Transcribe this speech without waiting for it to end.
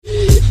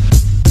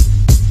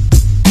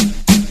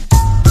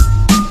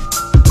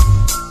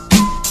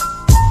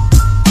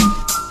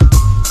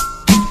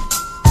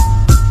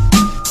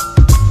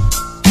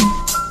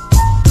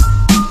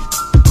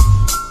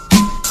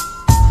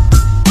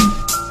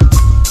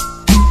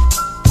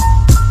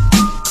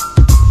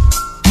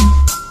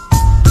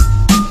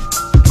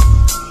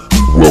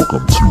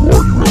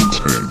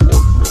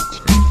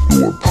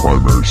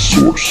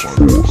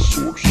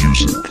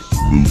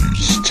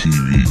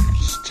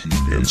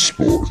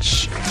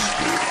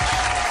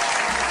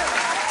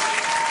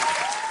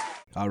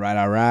All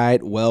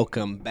right.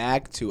 Welcome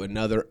back to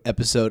another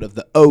episode of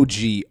the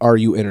OG Are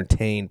You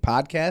Entertained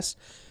podcast,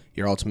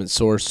 your ultimate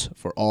source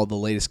for all the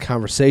latest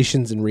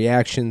conversations and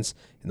reactions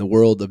in the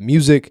world of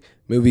music,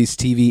 movies,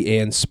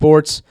 TV, and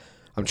sports.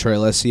 I'm Trey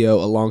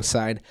Alessio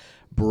alongside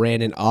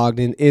Brandon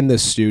Ogden in the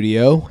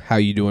studio. How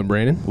you doing,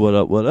 Brandon? What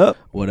up? What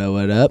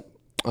up?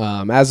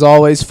 As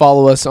always,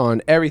 follow us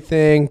on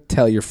everything.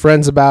 Tell your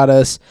friends about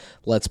us.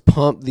 Let's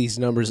pump these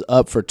numbers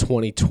up for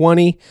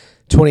 2020.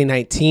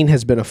 2019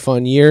 has been a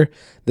fun year.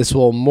 This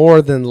will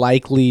more than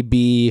likely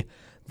be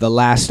the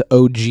last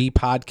OG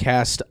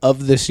podcast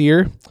of this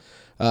year,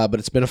 but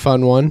it's been a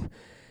fun one.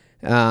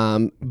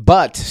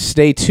 But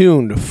stay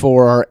tuned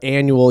for our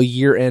annual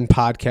year-end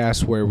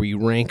podcast where we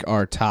rank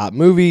our top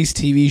movies,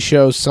 TV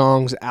shows,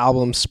 songs,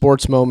 albums,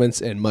 sports moments,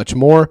 and much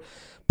more.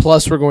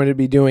 Plus, we're going to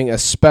be doing a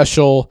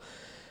special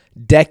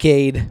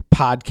decade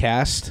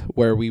podcast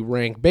where we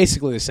rank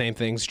basically the same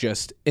things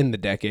just in the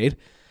decade.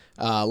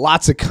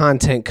 Lots of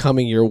content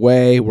coming your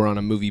way. We're on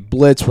a movie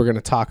blitz. We're going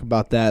to talk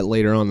about that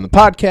later on in the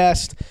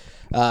podcast.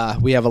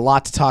 We have a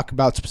lot to talk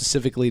about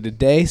specifically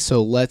today,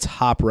 so let's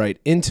hop right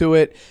into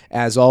it.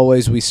 As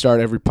always, we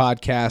start every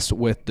podcast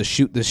with the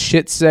Shoot the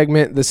Shit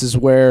segment. This is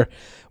where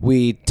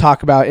we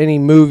talk about any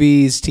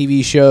movies,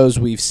 TV shows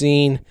we've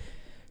seen,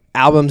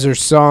 albums or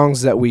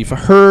songs that we've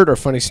heard, or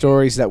funny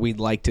stories that we'd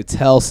like to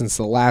tell since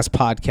the last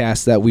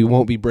podcast that we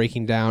won't be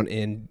breaking down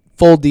in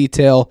full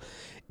detail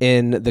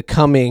in the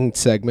coming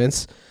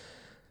segments.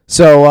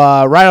 So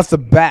right off the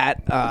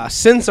bat,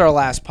 since our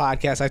last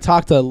podcast, I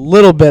talked a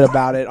little bit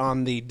about it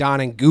on the Don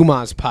and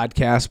Gumas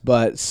podcast,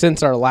 but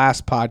since our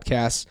last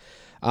podcast,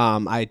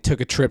 I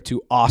took a trip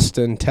to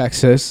Austin,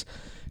 Texas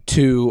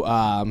to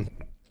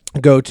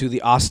go to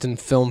the Austin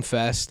Film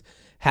Fest.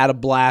 Had a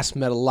blast,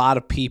 met a lot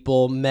of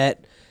people,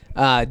 met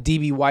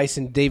D.B. Weiss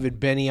and David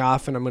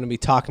Benioff, and I'm going to be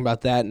talking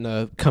about that in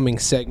the coming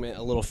segment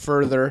a little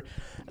further.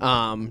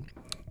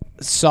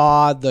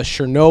 Saw the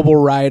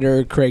Chernobyl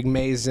writer, Craig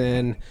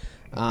Mazin.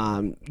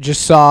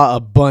 Just saw a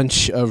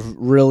bunch of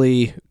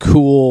really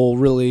cool,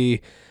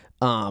 really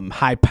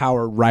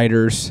high-powered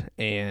writers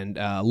and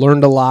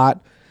learned a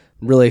lot.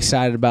 Really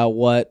excited about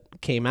what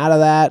came out of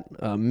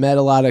that. Met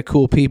a lot of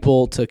cool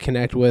people to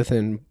connect with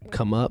and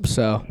come up.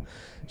 So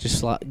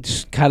just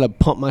kind of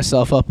pump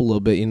myself up a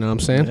little bit, you know what I'm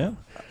saying?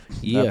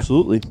 Yeah.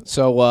 Absolutely.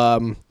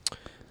 So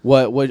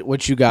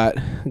what you got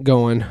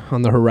going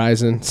on the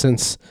horizon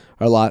since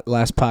our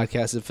last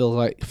podcast?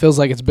 It feels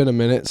like it's been a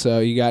minute. So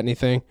you got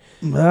anything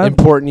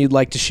important you'd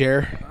like to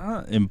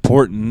share?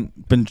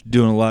 Important. Been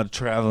doing a lot of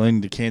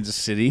traveling to Kansas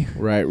City.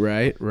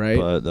 Right.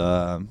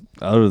 But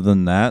other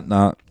than that,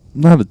 not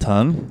a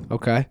ton.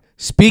 Okay.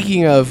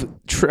 Speaking of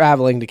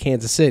traveling to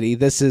Kansas City,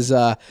 this is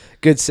a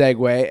good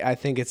segue. I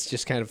think it's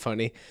just kind of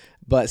funny.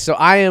 But so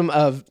I am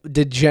a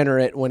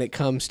degenerate when it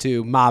comes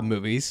to mob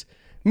movies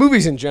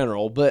in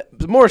general,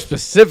 but more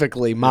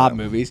specifically mob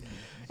movies.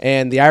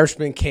 And The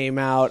Irishman came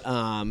out.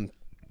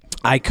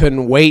 I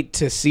couldn't wait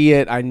to see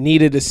it. I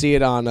needed to see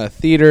it on a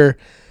theater,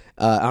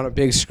 on a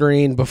big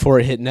screen before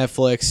it hit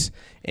Netflix.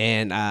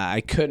 And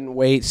I couldn't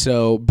wait.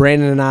 So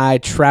Brandon and I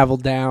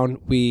traveled down.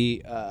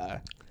 We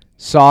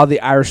saw The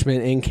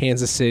Irishman in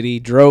Kansas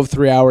City, drove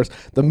 3 hours.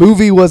 The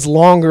movie was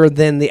longer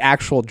than the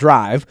actual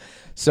drive.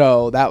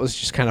 So that was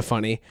just kind of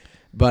funny.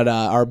 But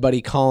our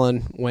buddy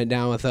Colin went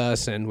down with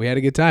us, and we had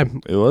a good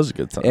time. It was a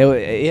good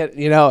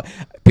time.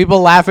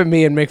 People laugh at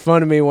me and make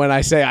fun of me when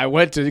I say I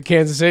went to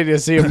Kansas City to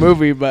see a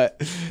movie,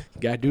 but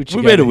gotta do what you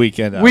We made a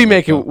weekend out of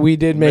it. We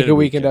did make a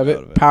weekend of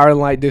it. Power and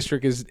Light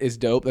District is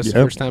dope. That's the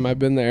first time I've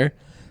been there,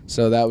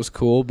 so that was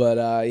cool. But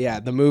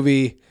the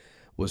movie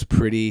was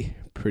pretty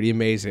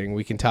amazing.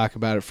 We can talk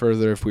about it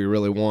further if we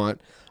really want.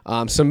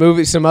 Some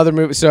other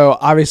movies. So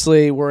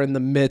obviously we're in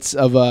the midst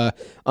of a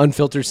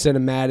Unfiltered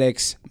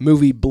Cinematics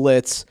movie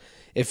blitz.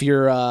 If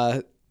you're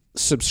a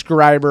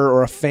subscriber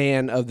or a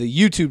fan of the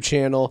YouTube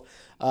channel,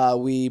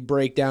 we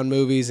break down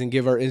movies and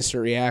give our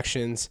instant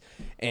reactions.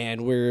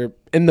 And we're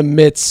in the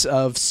midst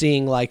of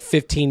seeing like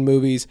 15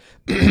 movies,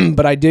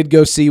 but I did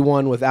go see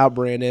one without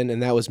Brandon,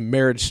 and that was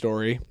Marriage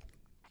Story.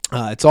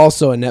 It's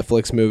also a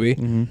Netflix movie,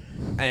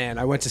 and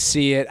I went to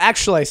see it.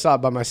 Actually, I saw it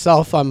by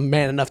myself. I'm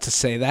man enough to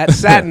say that.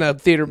 Sat in a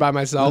theater by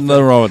myself.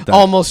 Nothing wrong with that.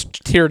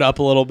 Almost teared up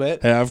a little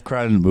bit. Hey, I've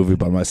cried in a movie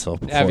by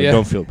myself before. Have you?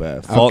 Don't feel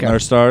bad. Fault in Our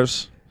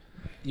Stars.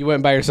 You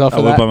went by yourself for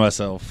I that? went by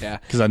myself. Yeah.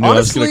 Because I knew I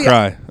was going to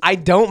cry. I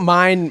don't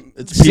mind.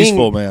 It's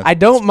peaceful, man. I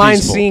don't mind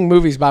peaceful. seeing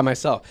movies by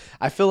myself.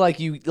 I feel like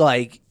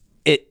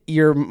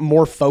you're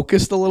more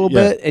focused a little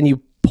bit, and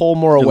you pull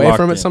more away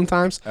from it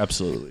sometimes.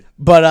 Absolutely.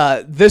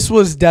 But this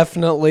was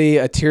definitely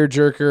a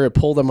tearjerker. It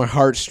pulled on my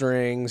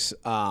heartstrings.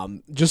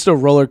 Just a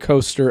roller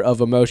coaster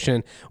of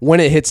emotion. When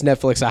it hits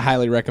Netflix, I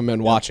highly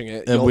recommend watching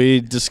it. And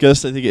we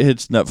discussed, I think it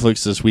hits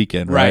Netflix this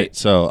weekend, right?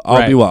 So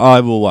I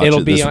will watch it'll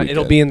it be this on. weekend.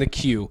 It'll be in the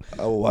queue.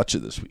 I will watch it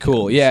this weekend.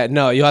 Cool. Yeah.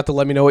 No, you'll have to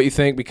let me know what you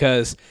think,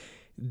 because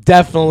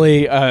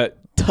definitely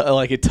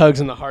it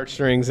tugs on the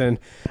heartstrings, and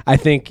I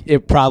think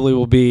it probably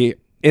will be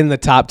in the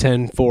top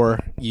 10 for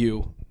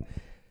you.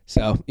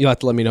 So you'll have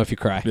to let me know if you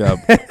cry. Yeah,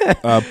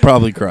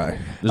 probably cry.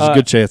 There's a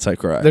good chance I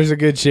cry. There's a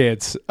good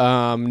chance.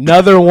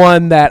 Another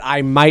one that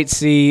I might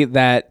see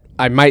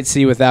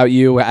without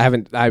you. We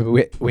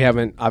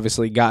haven't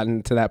obviously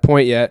gotten to that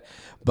point yet.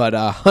 But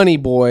Honey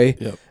Boy,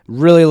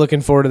 really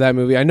looking forward to that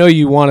movie. I know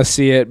you want to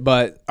see it,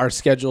 but our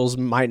schedules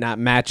might not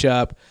match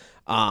up.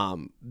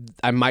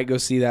 I might go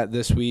see that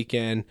this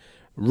weekend.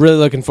 Really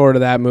looking forward to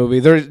that movie.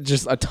 There's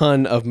just a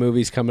ton of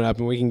movies coming up,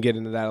 and we can get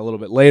into that a little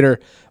bit later.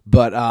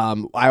 But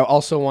I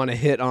also want to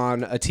hit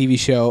on a TV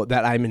show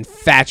that I'm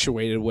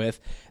infatuated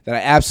with, that I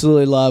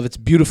absolutely love. It's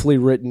beautifully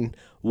written,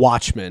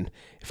 Watchmen.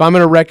 If I'm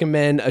going to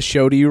recommend a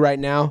show to you right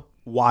now,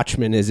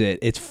 Watchmen is it.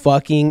 It's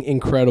fucking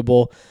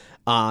incredible.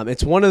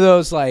 It's one of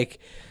those, like,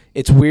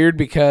 it's weird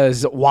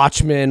because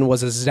Watchmen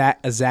was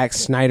a Zack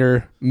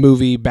Snyder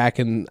movie back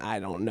in, I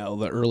don't know,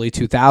 the early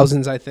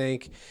 2000s, I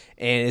think.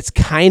 And it's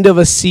kind of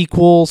a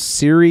sequel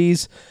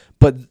series,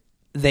 but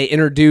they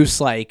introduce,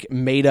 like,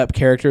 made-up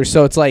characters.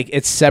 So it's like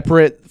it's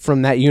separate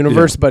from that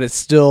universe, but it's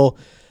still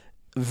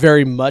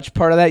very much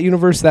part of that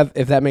universe,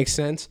 if that makes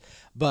sense.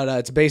 But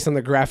it's based on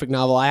the graphic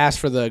novel. I asked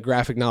for the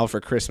graphic novel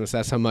for Christmas.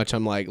 That's how much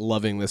I'm, like,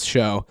 loving this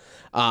show.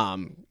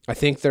 I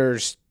think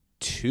there's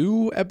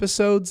 2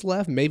 episodes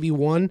left, maybe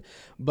 1,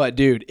 but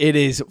dude, it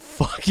is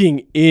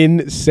fucking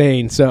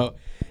insane. So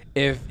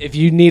if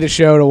you need a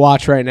show to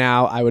watch right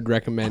now, I would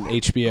recommend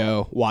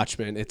HBO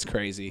Watchmen. It's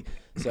crazy.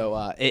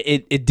 So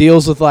it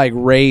deals with, like,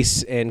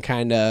 race and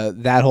kind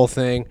of that whole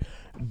thing,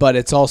 but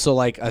it's also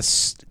like a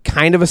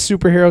kind of a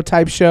superhero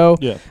type show.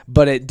 Yeah.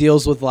 But it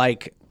deals with,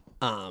 like,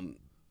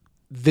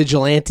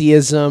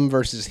 vigilantism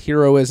versus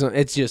heroism.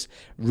 It's just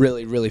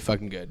really, really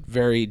fucking good.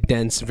 Very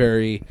dense,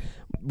 very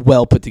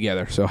well put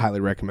together. So highly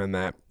recommend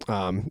that.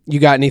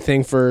 You got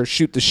anything for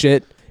Shoot the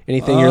Shit?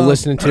 Anything you're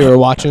listening to or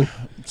watching?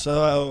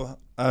 So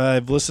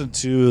I've listened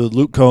to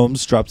Luke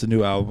Combs dropped a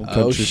new album.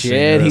 Oh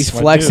shit, he's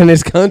flexing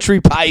his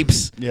country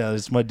pipes. Yeah,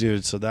 it's my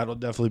dude. So that'll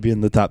definitely be in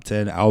the top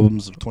 10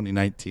 albums of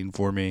 2019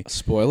 for me.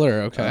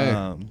 Spoiler,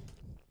 okay.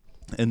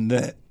 And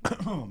then,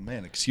 oh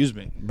man, excuse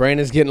me.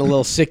 Brandon's getting a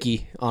little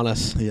sicky on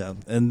us. Yeah,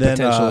 and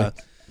then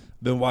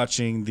been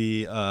watching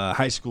the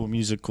High School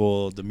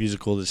Musical,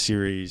 the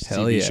series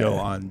Hell TV yeah. show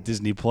on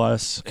Disney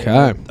Plus.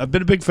 Okay, I've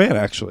been a big fan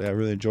actually. I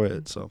really enjoy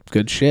it. So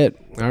good shit.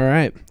 All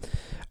right.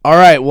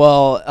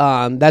 Well,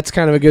 that's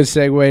kind of a good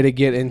segue to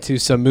get into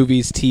some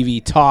movies,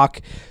 TV talk.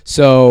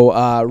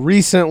 So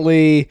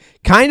recently,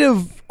 kind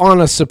of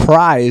on a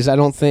surprise,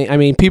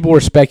 people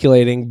were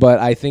speculating, but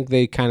I think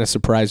they kind of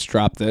surprise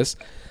dropped this.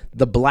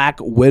 The Black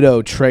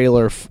Widow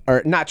teaser,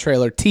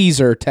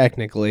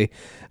 technically,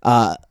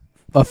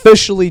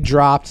 officially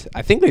dropped.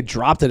 I think they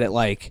dropped it at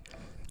like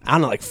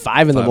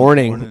 5 in the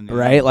morning,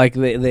 right? Yeah. Like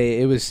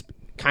it was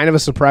kind of a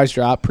surprise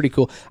drop. Pretty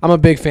cool. I'm a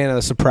big fan of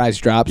the surprise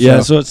drops.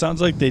 Yeah, so it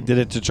sounds like they did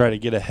it to try to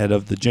get ahead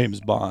of the James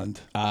Bond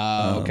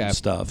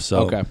stuff.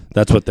 So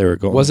that's what they were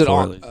going for. Was it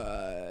on?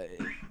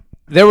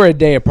 They were a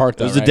day apart,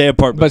 though. It was a day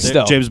apart, but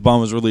still. James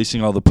Bond was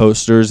releasing all the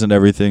posters and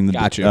everything.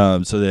 Gotcha.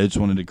 So they just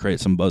wanted to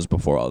create some buzz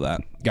before all that.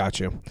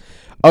 Gotcha.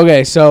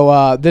 Okay,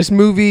 so this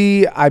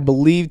movie, I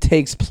believe,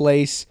 takes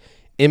place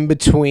in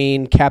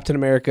between Captain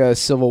America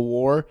Civil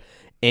War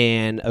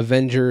and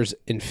Avengers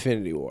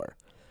Infinity War.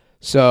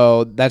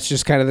 So that's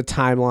just kind of the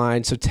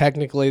timeline. So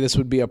technically, this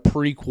would be a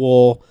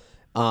prequel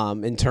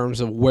in terms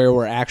of where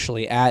we're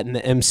actually at in the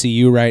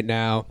MCU right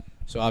now.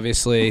 So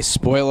obviously,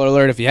 spoiler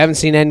alert, if you haven't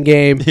seen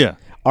Endgame, yeah.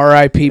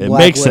 R.I.P.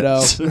 Black Widow.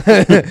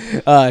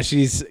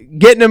 She's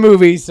getting a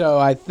movie, so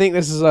I think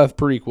this is a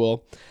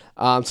prequel.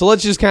 So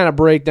let's just kind of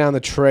break down the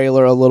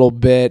trailer a little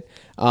bit.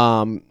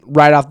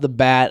 Right off the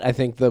bat, I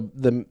think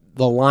the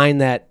line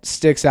that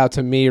sticks out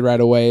to me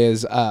right away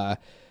is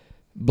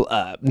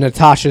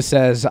Natasha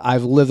says,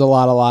 "I've lived a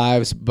lot of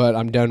lives, but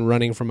I'm done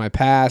running from my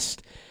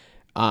past."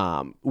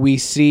 We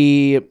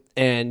see,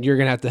 and you're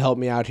going to have to help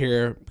me out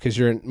here because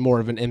you're more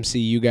of an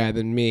MCU guy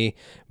than me,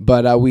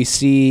 but we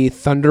see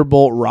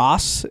Thunderbolt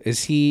Ross.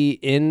 Is he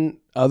in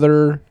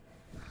other...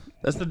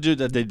 That's the dude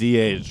that they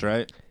de-aged,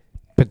 right?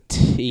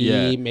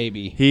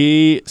 Maybe.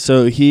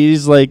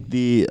 He's like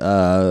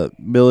the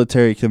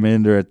military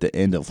commander at the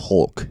end of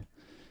Hulk,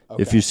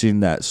 if you've seen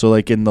that. So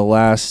like in the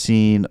last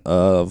scene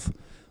of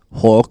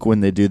Hulk,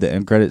 when they do the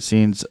end credit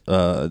scenes,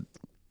 Robert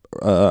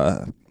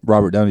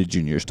Downey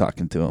Jr. is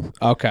talking to him.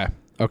 Okay.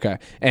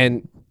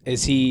 And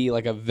is he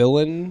like a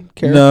villain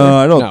character? No,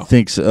 I don't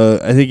think so.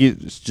 I think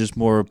it's just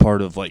more a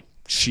part of like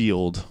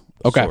S.H.I.E.L.D.,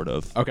 sort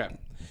of. Okay.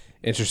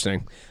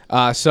 Interesting.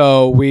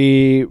 So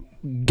we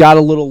got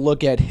a little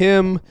look at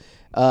him.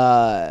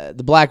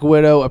 The Black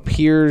Widow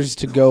appears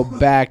to go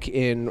back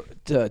to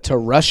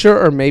Russia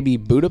or maybe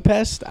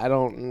Budapest.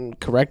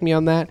 Correct me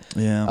on that.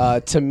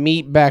 Yeah. To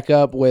meet back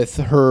up with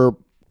her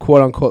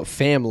quote unquote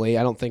family.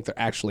 I don't think they're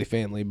actually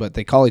family, but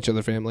they call each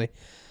other family.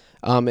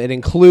 It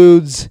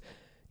includes,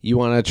 you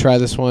want to try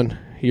this one?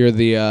 You're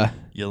the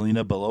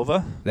Yelena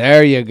Belova.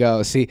 There you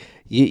go. See,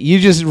 you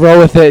just roll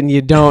with it and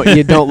you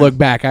don't look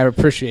back. I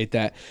appreciate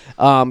that.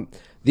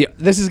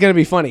 This is going to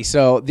be funny.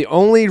 So the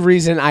only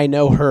reason I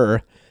know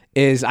her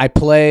is I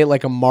play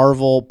like a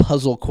Marvel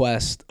Puzzle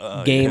Quest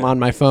game on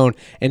my phone,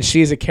 and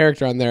she's a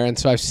character on there, and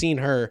so I've seen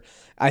her.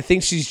 I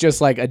think she's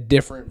just like a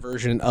different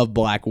version of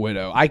Black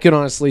Widow. I could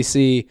honestly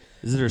see.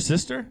 Is it her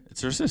sister?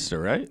 It's her sister,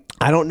 right?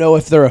 I don't know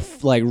if they're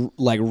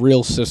like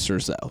real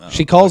sisters though.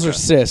 She calls her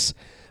sis,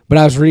 but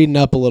I was reading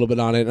up a little bit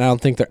on it, and I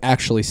don't think they're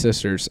actually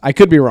sisters. I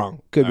could be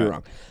wrong.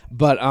 Wrong.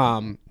 But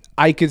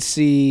I could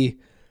see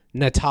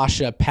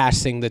Natasha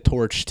passing the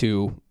torch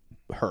to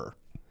her.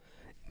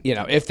 You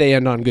know, if they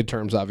end on good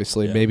terms,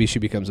 obviously. Yeah. Maybe she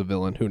becomes a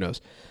villain. Who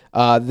knows?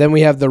 Then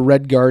we have the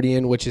Red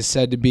Guardian, which is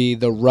said to be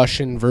the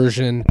Russian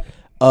version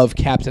of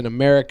Captain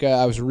America.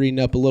 I was reading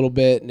up a little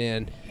bit,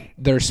 and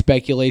there's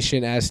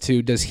speculation as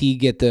to does he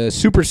get the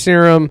super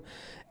serum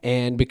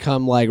and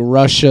become like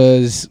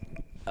Russia's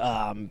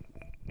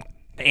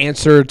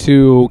answer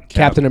to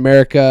Captain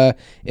America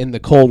in the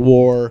Cold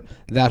War,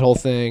 that whole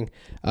thing.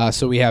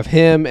 So we have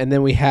him, and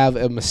then we have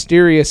a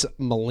mysterious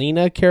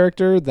Melina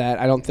character that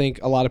I don't think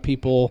a lot of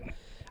people,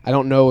 I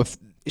don't know if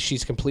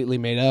she's completely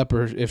made up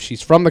or if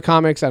she's from the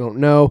comics. I don't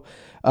know.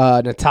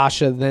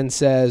 Natasha then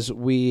says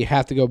we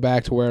have to go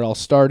back to where it all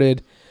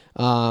started.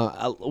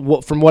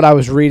 From what I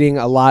was reading,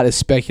 a lot is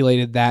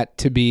speculated that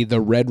to be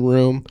the Red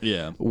Room.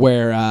 Yeah.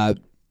 Where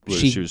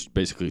she was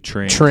basically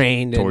trained,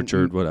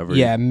 tortured, and, whatever.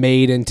 Yeah,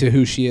 made into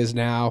who she is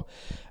now.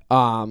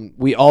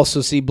 We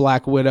also see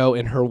Black Widow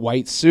in her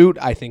white suit.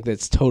 I think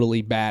that's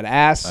totally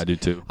badass. I do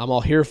too. I'm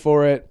all here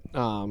for it.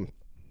 From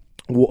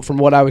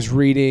what I was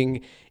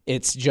reading,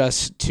 it's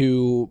just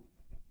to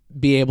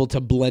be able to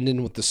blend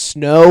in with the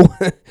snow,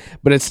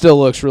 but it still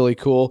looks really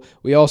cool.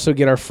 We also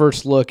get our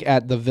first look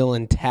at the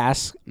villain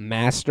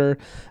Taskmaster.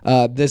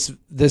 This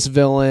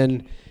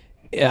villain,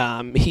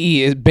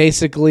 he is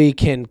basically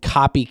can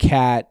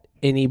copycat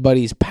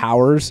anybody's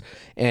powers,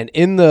 and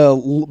in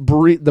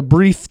the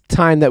brief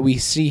time that we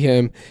see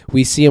him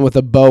with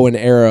a bow and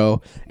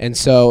arrow, and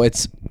so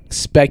it's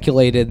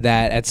speculated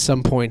that at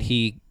some point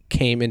he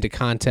came into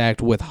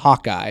contact with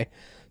Hawkeye,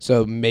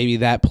 so maybe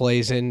that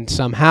plays in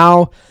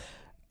somehow.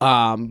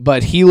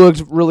 But he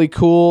looked really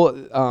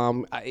cool.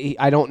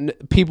 I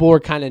don't. People were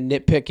kind of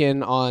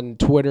nitpicking on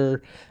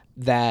Twitter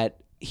that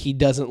he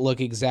doesn't look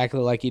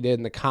exactly like he did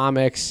in the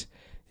comics.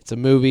 It's a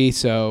movie,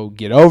 so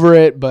get over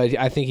it. But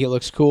I think he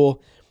looks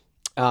cool.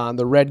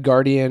 The Red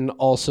Guardian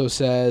also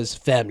says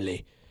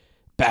family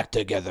back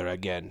together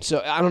again.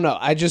 So I don't know.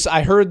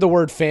 I heard the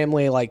word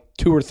family like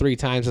 2 or 3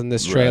 times in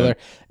this trailer. Right.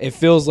 It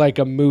feels like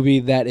a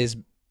movie that is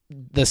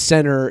the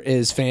center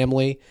is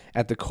family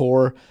at the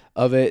core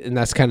of it, and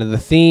that's kind of the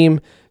theme.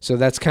 So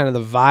that's kind of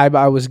the vibe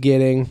I was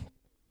getting.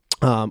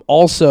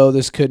 Also,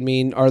 this could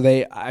mean,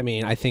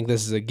 I think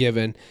this is a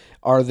given.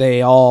 Are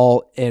they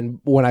all,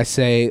 and when I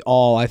say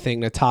all, I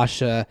think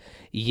Natasha,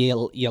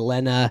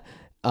 Yelena,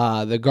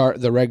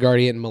 the Red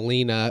Guardian, and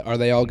Melina, are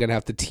they all going to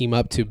have to team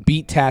up to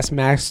beat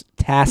Taskmaster?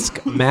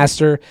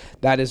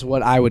 That is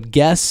what I would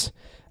guess.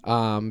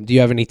 Do you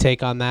have any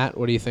take on that?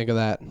 What do you think of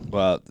that?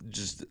 Well,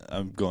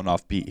 I'm going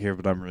off beat here,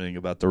 but I'm reading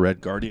about the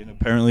Red Guardian.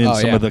 Apparently, in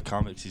some of the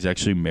comics, he's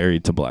actually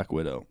married to Black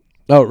Widow.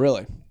 Oh,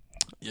 really?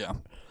 Yeah.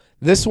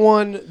 This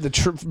one,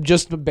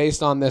 just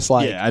based on this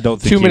I don't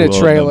think 2-minute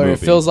trailer, it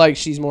feels like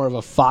she's more of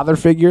a father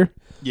figure.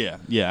 Yeah,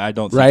 I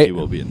don't think he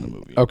will be in the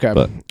movie. Okay,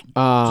 but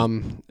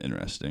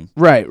interesting.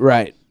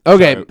 Right.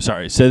 Okay.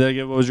 Sorry. Say that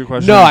again. What was your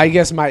question? No, I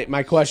guess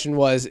my question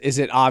was: is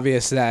it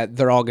obvious that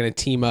they're all going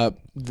to team up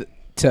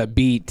to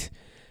beat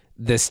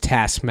this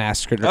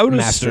Taskmaster? I would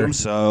assume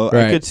so.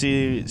 Right. I could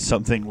see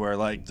something where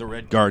like the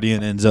Red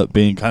Guardian ends up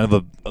being kind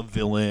of a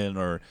villain,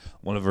 or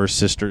one of her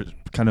sisters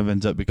kind of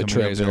ends up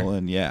becoming a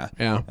villain. Yeah.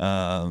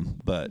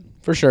 But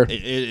for sure,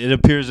 it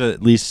appears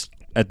at least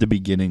at the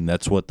beginning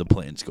that's what the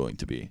plan's going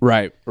to be.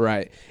 Right.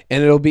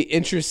 And it'll be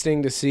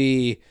interesting to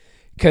see,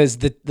 because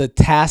the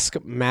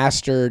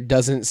Taskmaster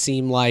doesn't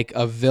seem like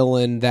a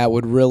villain that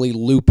would really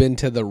loop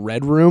into the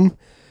Red Room.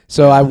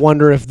 So I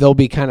wonder if they'll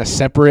be kind of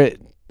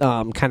separate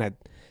kind of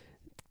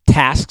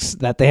tasks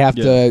that they have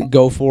to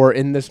go for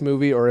in this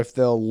movie, or if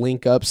they'll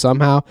link up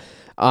somehow.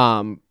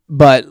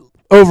 But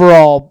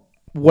overall,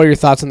 what are your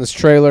thoughts on this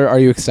trailer? Are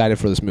you excited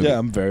for this movie? Yeah,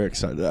 I'm very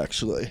excited,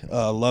 actually.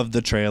 Love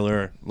the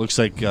trailer. Looks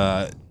like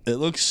it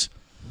looks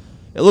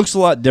a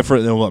lot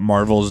different than what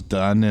Marvel's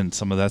done, and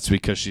some of that's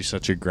because she's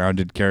such a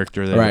grounded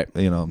character that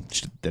they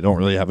don't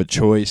really have a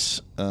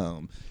choice.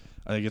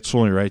 I think it's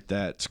only right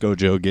that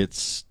ScarJo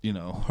gets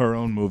her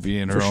own movie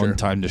and her own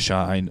time to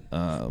shine.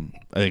 I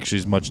think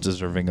she's much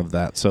deserving of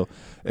that. So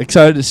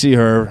excited to see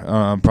her.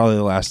 Probably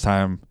the last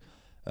time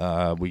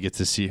we get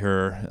to see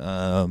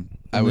her.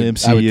 I would think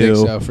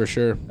so, for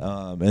sure.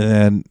 And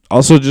then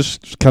also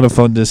just kind of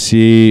fun to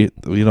see,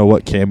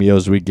 what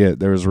cameos we get.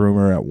 There was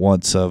rumor at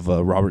once of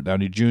a Robert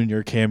Downey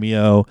Jr.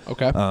 cameo.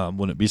 Okay.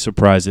 Wouldn't be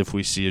surprised if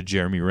we see a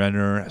Jeremy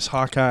Renner as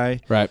Hawkeye.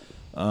 Right.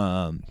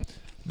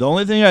 The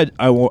only thing I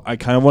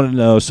kind of want to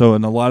know, so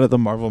in a lot of the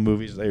Marvel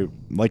movies, they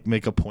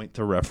make a point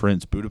to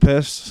reference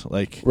Budapest.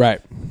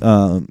 Right.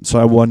 So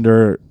I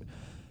wonder,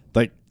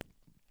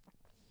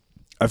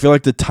 I feel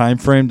like the time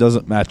frame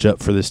doesn't match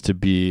up for this to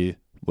be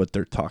what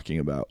they're talking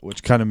about,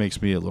 which kind of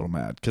makes me a little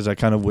mad because I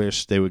kind of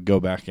wish they would go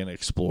back and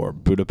explore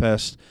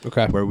Budapest,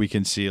 where we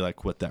can see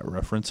like what that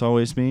reference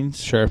always means.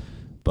 Sure.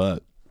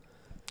 But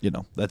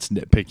that's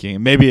nitpicking.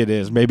 Maybe it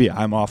is. Maybe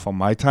I'm off on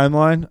my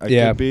timeline. I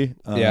could be.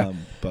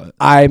 But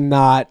I'm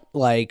not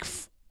like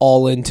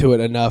all into it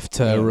enough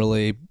to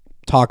really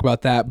talk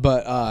about that.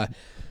 But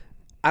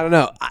I don't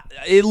know.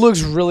 It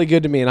looks really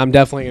good to me, and I'm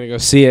definitely going to go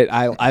see it.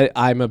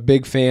 I'm a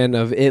big fan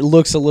of it.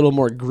 Looks a little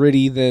more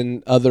gritty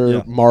than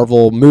other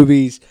Marvel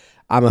movies.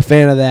 I'm a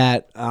fan of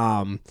that.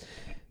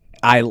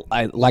 I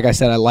like I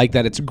said, I like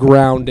that it's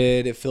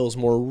grounded. It feels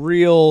more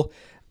real.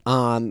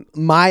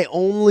 My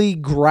only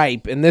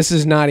gripe, and this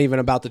is not even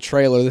about the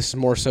trailer, this is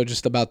more so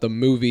just about the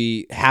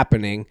movie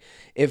happening.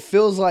 It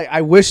feels like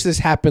I wish this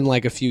happened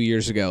like a few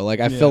years ago. Like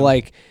I feel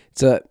like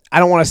I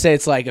don't want to say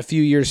it's like a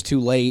few years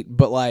too late,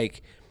 but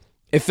like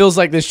it feels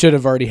like this should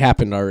have already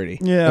happened already.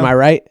 Yeah. Am I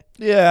right?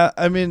 Yeah,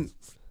 I mean,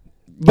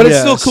 but it's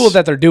still cool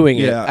that they're doing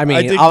it. I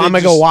mean, I'm going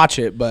to go watch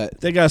it,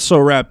 but they got so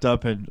wrapped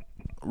up in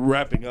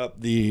wrapping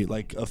up the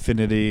like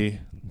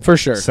Affinity for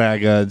sure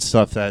saga and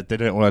stuff that they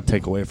didn't want to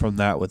take away from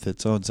that with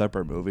its own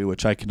separate movie,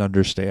 which I can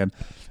understand.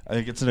 I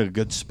think it's in a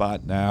good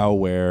spot now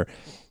where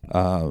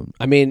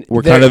I mean,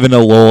 we're kind of in a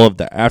lull of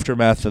the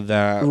aftermath of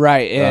that,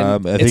 right?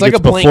 And I it's think like it's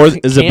a blank before.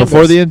 Is it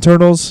before the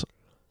Internals?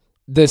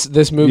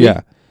 This movie?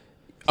 Yeah.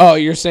 Oh,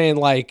 you're saying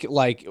like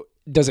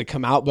does it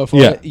come out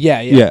before?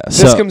 Yeah. Yeah.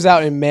 This comes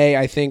out in May.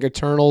 I think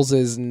Eternals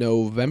is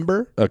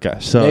November. Okay,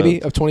 so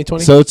maybe of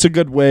 2020. So it's a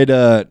good way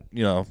to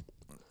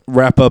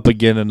wrap up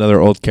again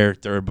another old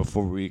character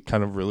before we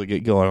kind of really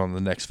get going on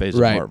the next phase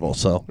of Marvel.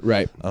 So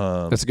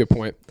that's a good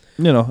point.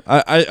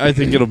 I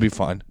think it'll be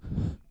fine.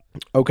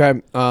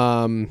 Okay.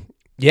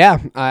 Yeah.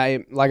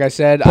 Like I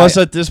said. Plus,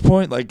 at this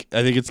point, like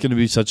I think it's going to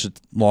be such a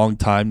long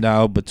time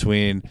now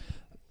between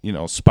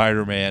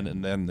Spider-Man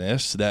and then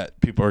this that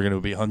people are going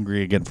to be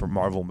hungry again for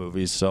Marvel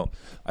movies. So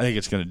I think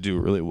it's going to do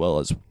really well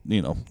as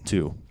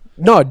too.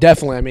 No,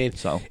 definitely. I mean,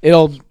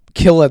 it'll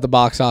kill at the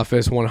box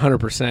office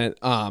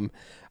 100%.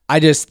 I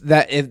just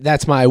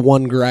that's my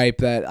one gripe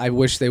that I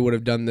wish they would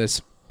have done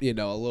this, a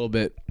little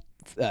bit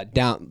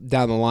down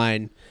the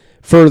line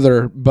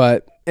further,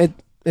 but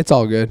it's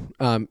all good.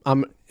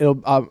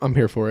 I'm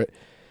here for it.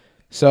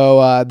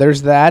 So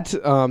there's that.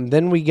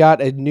 Then we got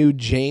a new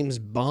James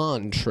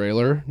Bond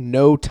trailer,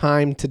 No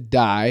Time to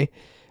Die.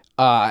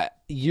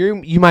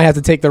 You might have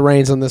to take the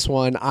reins on this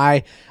one.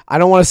 I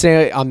don't want to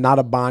say I'm not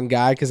a Bond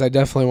guy because I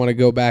definitely want to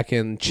go back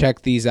and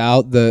check these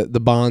out.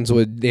 The Bonds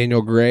with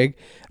Daniel Craig,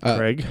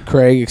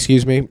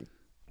 excuse me.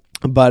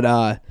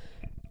 But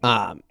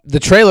the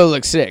trailer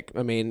looks sick.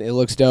 I mean, it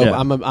looks dope. Yeah.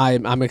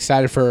 I'm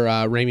excited for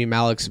Rami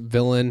Malek's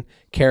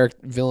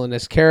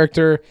villainous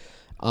character.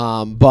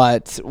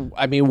 But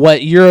I mean,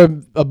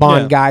 you're a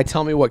Bond guy.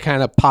 Tell me what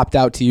kind of popped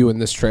out to you in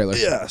this trailer.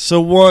 Yeah.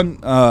 So one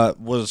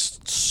was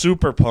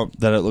super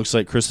pumped that it looks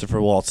like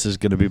Christopher Waltz is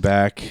going to be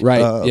back.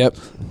 Right. Yep.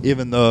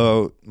 Even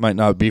though it might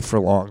not be for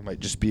long, might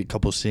just be a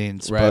couple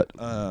scenes. Right.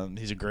 But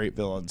he's a great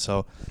villain,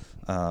 so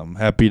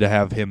happy to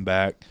have him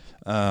back.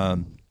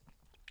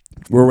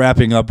 We're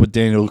wrapping up with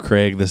Daniel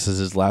Craig. This is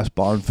his last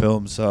Bond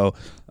film, so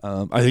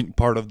I think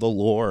part of the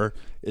lore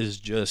is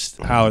just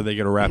how are they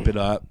going to wrap it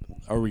up.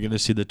 Are we going to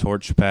see the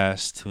torch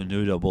pass to a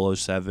new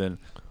 007?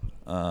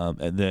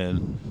 And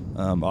then,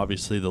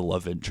 obviously, the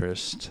love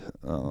interest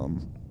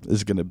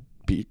is going to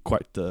be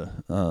quite the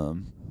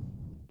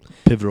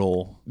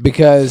pivotal.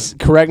 Because,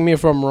 correct me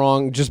if I'm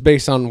wrong, just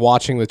based on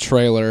watching the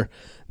trailer,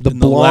 the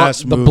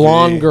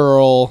blonde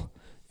girl,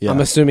 I'm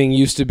assuming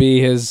used to be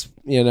his,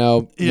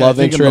 love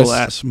interest. In the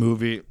last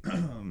movie,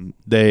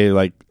 they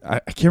I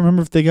can't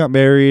remember if they got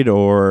married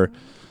or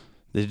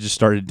they just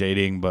started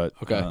dating, but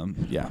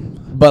yeah.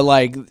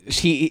 But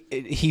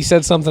he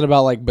said something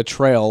about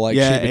betrayal, she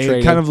betrayed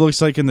it kind him. of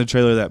looks like in the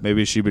trailer that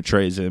maybe she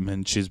betrays him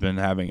and she's been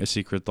having a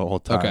secret the whole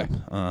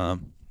time.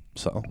 Okay.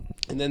 So.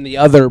 And then the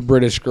other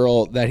British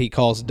girl that he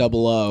calls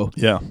 00.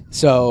 Yeah.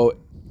 So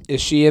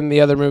is she in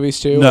the other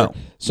movies too? No.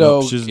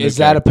 So she's is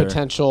that a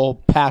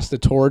potential pass the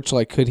torch?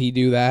 Could he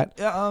do that?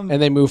 Yeah.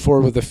 And they move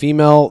forward with a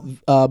female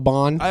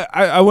Bond?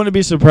 I wouldn't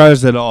be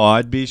surprised at all.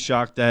 I'd be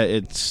shocked that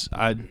it's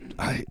I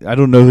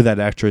don't know who that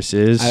actress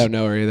is. I don't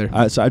know her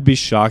either. So I'd be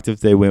shocked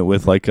if they went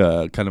with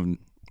a kind of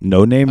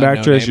no-name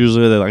actress. No-name.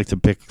 Usually they like to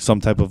pick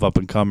some type of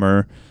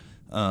up-and-comer.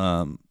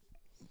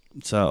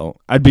 So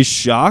I'd be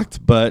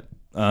shocked, but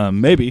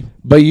maybe.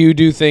 But you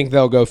do think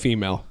they'll go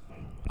female?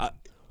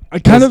 I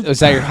kind of. Is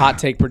that your hot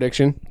take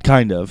prediction?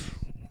 Kind of.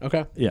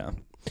 Okay. Yeah.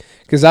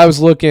 Because I was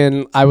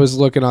looking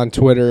on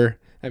Twitter.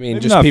 I mean,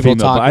 Maybe just not people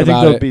female, talking but I think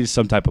about there'll it. be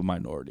some type of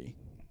minority.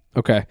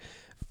 Okay.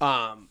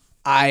 I've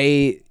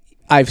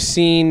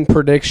seen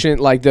prediction,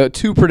 the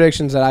two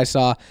predictions that I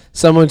saw.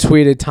 Someone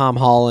tweeted Tom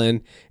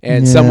Holland,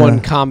 and someone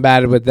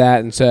combated with that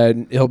and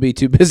said he'll be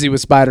too busy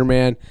with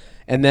Spider-Man.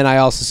 And then I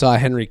also saw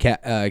Henry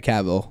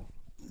Cavill.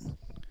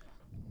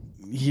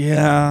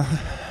 Yeah.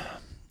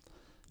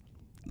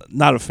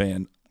 Not a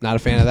fan. Not a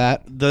fan of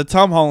that? The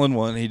Tom Holland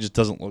one, he just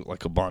doesn't look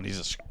like a Bond. He's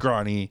a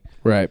scrawny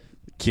right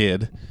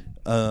kid.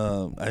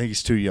 I think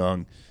he's too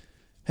young.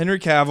 Henry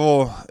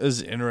Cavill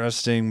is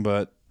interesting,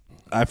 but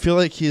I feel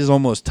like he's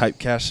almost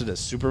typecasted as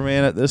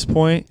Superman at this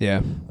point.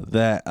 Yeah.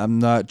 That I'm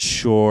not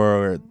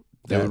sure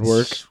That would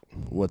work.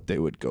 what they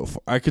would go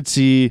for. I could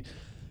see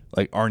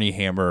like Arnie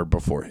Hammer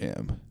before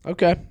him.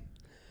 Okay.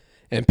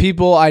 And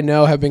people I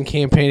know have been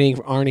campaigning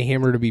for Arnie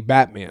Hammer to be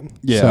Batman.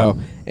 Yeah. So,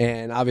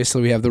 and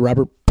obviously we have the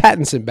Robert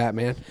Pattinson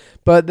Batman,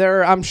 but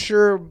I'm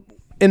sure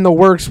in the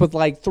works with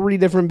like 3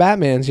 different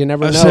Batmans. You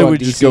never I know. say we at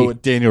just DC. go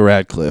with Daniel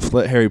Radcliffe.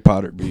 Let Harry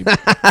Potter be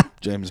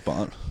James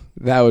Bond.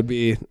 That would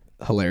be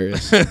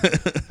hilarious.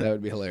 That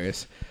would be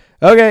hilarious.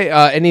 Okay,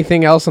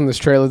 anything else on this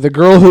trailer? The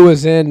girl who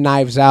was in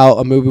Knives Out,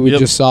 a movie we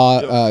just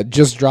saw,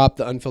 just dropped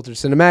the Unfiltered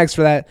Cinemax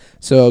for that,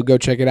 so go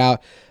check it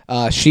out.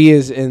 She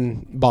is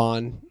in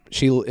Bond.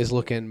 She is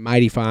looking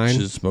mighty fine.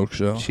 She's a smoke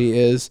show. She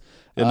is.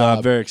 And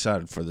I'm very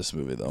excited for this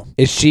movie, though.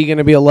 Is she going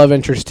to be a love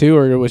interest too,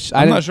 or was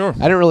I'm not sure. I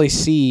didn't really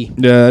see.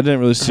 Yeah, I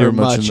didn't really see her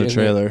much in in the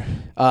trailer.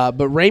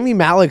 But Rami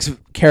Malek's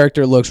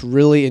character looks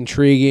really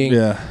intriguing.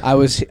 Yeah.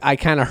 I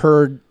kind of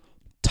heard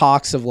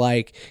talks of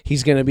like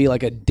he's going to be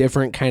like a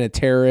different kind of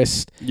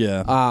terrorist.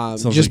 Yeah.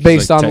 Just Sounds like he's,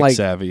 based on tech like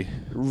savvy.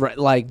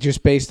 like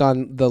just based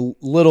on the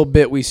little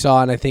bit we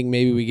saw, and I think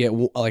maybe we get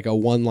like a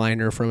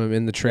one-liner from him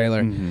in the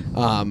trailer.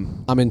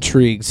 Mm-hmm. I'm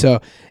intrigued. So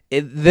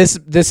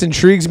this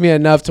intrigues me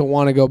enough to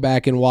want to go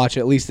back and watch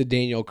at least the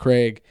Daniel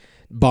Craig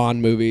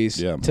Bond movies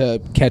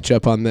to catch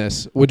up on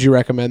this. Would you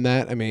recommend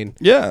that? I mean,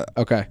 Yeah.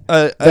 okay.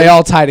 They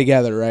all tie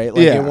together, right?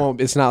 Like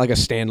it's not like a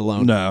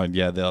standalone. No,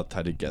 yeah, they all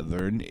tie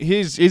together. And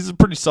he's a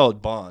pretty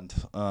solid Bond.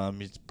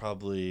 He's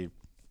probably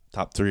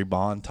top 3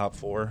 Bond, top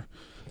 4.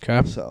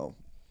 Okay. So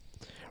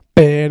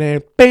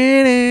It's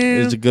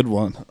it's a good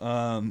one.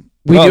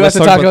 We do have to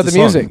talk about the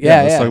music.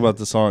 Yeah, let's yeah. talk about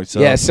the song. So.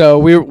 Yeah,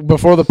 so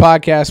before the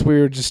podcast, we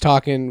were just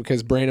talking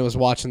because Brandon was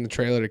watching the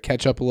trailer to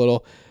catch up a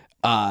little.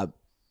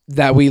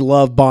 That we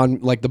love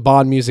Bond, like the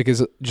Bond music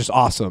is just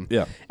awesome.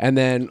 Yeah. And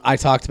then I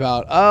talked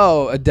about,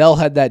 Adele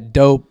had that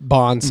dope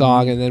Bond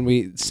song, and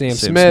then Sam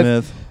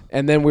Smith,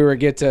 and then we were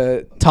get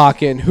to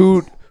talking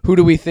who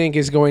do we think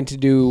is going to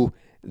do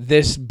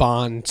this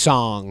Bond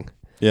song?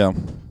 Yeah.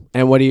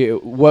 And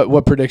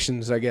what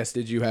predictions, I guess,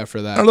 did you have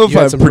for that? I don't know if You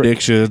I had have some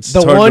predictions. The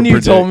It's hard one to you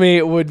predict. told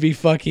me would be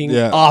fucking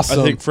awesome.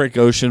 I think Frank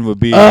Ocean would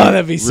be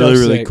that'd be so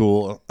really sick.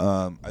 cool.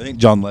 I think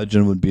John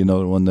Legend would be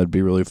another one that'd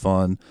be really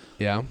fun.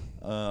 Yeah.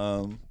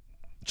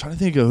 Trying to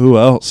think of who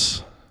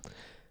else.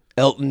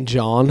 Elton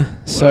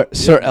John.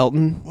 Sir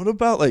Elton. What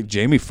about like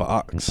Jamie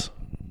Foxx?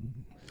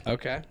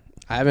 Okay.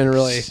 I haven't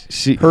really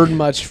She heard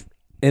much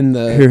in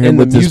the Hear him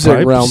with his music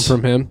pipes? realm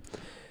from him.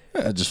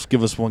 just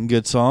give us one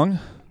good song.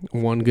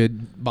 One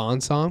good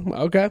Bond song.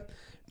 Okay.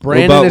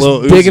 Brandon about is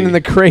Lil digging Uzi? in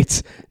the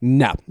crates.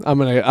 No. I'm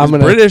gonna He's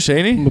British,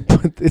 ain't I'm he? gonna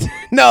put this,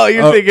 no,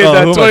 you're Oh, thinking who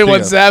am I 21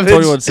 thinking of? Savage.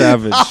 21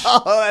 Savage.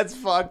 Oh, that's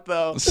fucked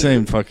though.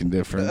 Same fucking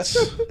difference.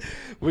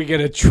 We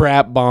get a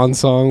trap Bond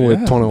song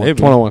with Yeah, 21. maybe.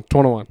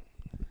 21.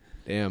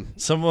 Damn.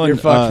 Someone You're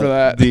fucked for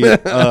that.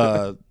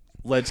 The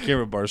Lights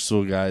Camera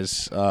Barstool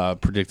guys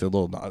predicted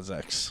Lil Nas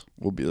X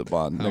will be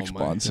the next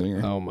Bond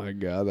singer. Oh my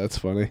god, that's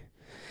funny.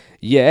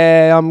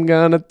 Yeah, I'm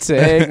gonna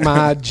take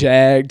my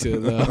Jag to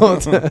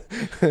the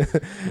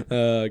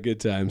good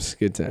times.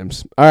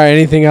 All right,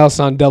 anything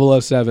else on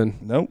 007?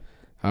 Nope.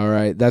 All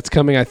right, that's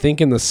coming I think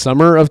in the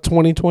summer of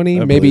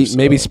 2020, I maybe believe so.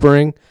 maybe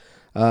spring.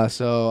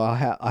 So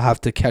I'll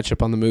have to catch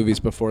up on the movies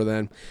before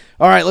then.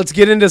 All right, let's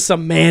get into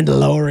some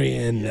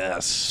Mandalorian.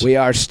 Yes. We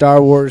are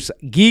Star Wars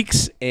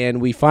geeks,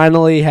 and we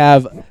finally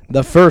have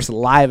the first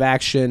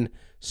live-action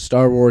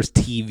Star Wars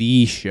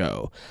TV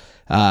show.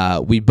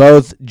 We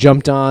both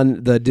jumped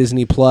on the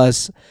Disney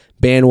Plus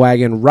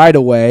bandwagon right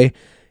away,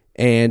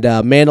 and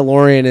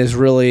Mandalorian is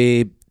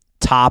really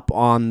top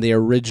on the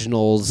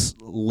originals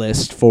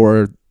list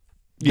for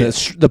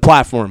the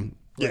platform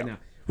right now.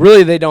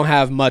 Really, they don't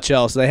have much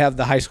else. They have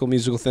the High School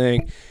Musical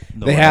thing.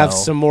 They have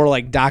some more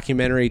like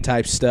documentary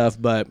type stuff,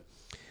 but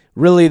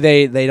really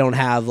they don't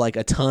have like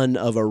a ton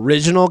of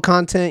original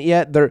content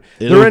yet. They're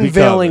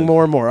unveiling coming.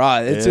 more and more.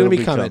 It's going to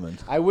be coming. coming.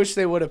 I wish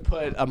they would have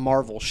put a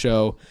Marvel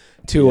show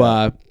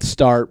to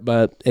start,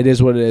 but it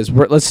is what it is.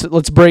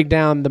 Let's break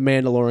down the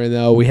Mandalorian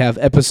though. We have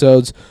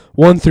episodes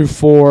 1 through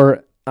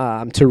 4 to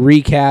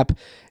recap.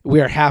 We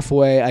are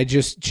halfway. I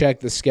just checked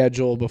the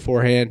schedule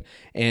beforehand,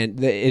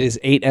 and it is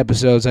 8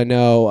 episodes. I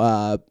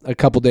know a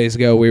couple days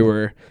ago we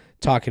were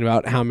talking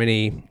about how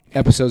many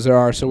episodes there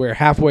are, so we're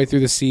halfway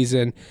through the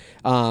season.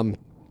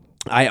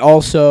 I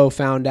also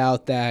found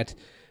out that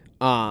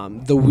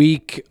the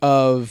week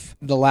of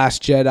The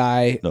Last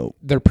Jedi,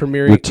 they're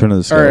premiering Return of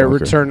the Skywalker.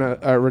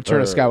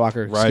 Return of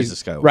Skywalker. Rise of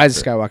Skywalker. Rise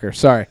of Skywalker.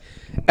 Sorry,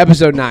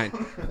 episode 9.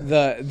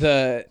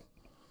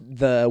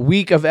 The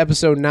week of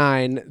episode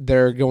 9,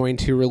 they're going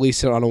to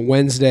release it on a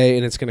Wednesday,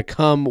 and it's going to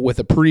come with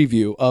a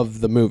preview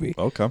of the movie.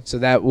 Okay. So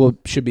that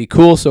should be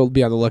cool. So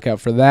be on the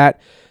lookout for that.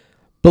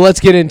 But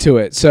let's get into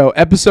it. So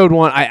episode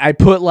 1, I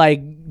put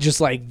like just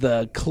like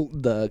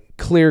the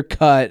clear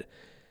cut,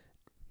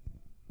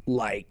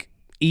 like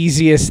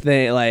easiest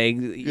thing,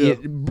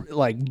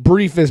 like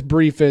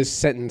briefest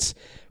sentence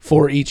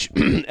for each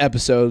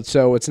episode.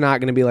 So it's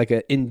not going to be like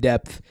an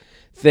in-depth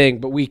thing,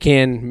 but we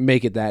can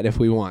make it that if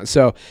we want.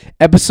 So,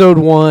 episode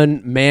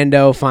 1,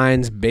 Mando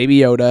finds Baby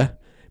Yoda.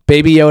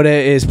 Baby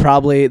Yoda is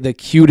probably the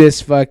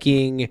cutest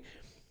fucking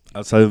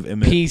outside of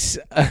Emmett. piece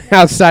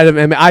outside of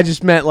Emmett. I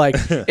just meant like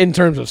in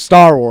terms of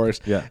Star Wars.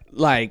 Yeah.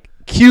 Like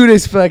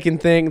cutest fucking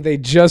thing. They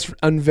just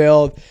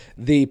unveiled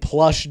the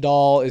plush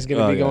doll is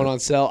going to be going on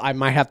sale. I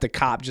might have to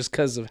cop just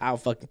because of how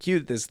fucking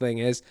cute this thing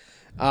is.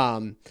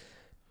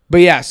 But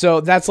yeah,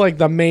 so that's like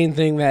the main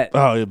thing that.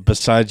 Oh,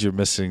 besides you're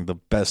missing the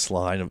best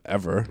line of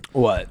ever.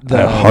 What?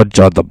 I heard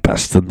you're the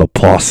best in the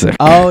classic.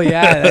 Oh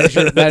yeah,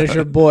 that is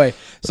your boy.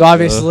 So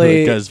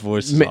obviously, that guy's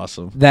voice is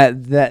awesome.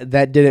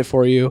 That did it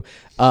for you.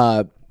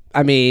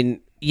 I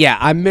mean, yeah,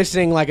 I'm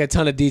missing like a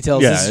ton of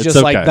details. Yeah, This is it's just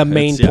okay. like the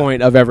main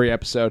point of every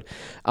episode.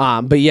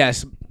 But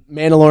yes,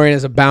 Mandalorian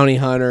is a bounty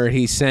hunter.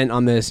 He's sent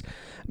on this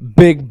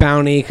big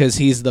bounty because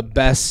he's the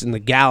best in the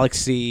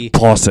galaxy.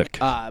 Classic.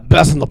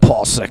 Best in the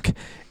Paulsic.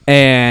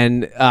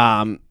 And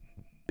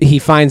he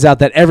finds out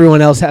that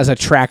everyone else has a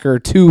tracker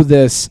to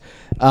this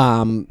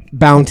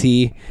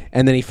bounty,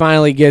 and then he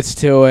finally gets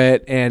to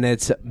it, and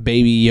it's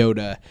Baby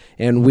Yoda.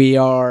 And we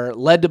are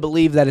led to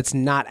believe that it's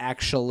not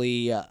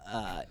actually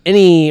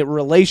any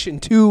relation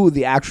to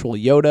the actual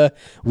Yoda.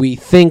 We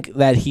think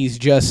that he's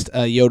just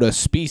a Yoda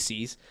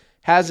species.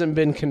 Hasn't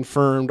been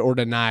confirmed or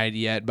denied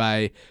yet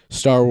by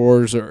Star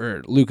Wars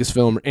or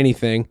Lucasfilm or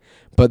anything.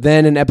 But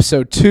then in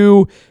episode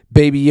 2,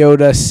 Baby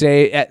Yoda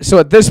so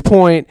at this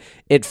point,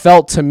 it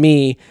felt to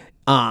me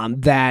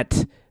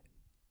that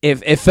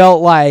it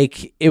felt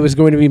like it was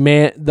going to be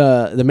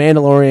the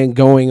Mandalorian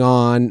going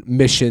on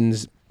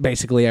missions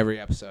basically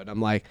every episode.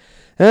 I'm like,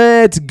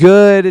 it's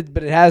good,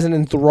 but it hasn't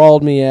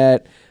enthralled me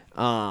yet.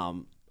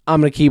 I'm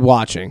gonna keep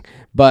watching.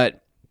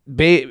 But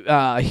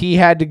he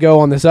had to go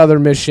on this other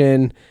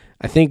mission,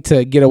 I think,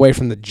 to get away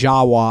from the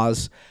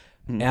Jawas.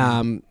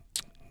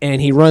 And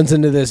he runs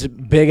into this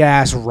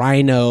big-ass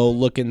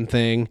rhino-looking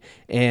thing,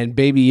 and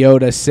Baby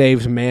Yoda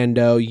saves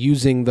Mando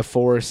using the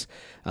Force.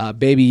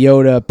 Baby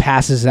Yoda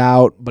passes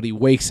out, but he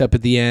wakes up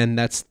at the end.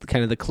 That's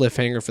kind of the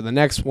cliffhanger for the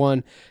next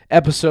one.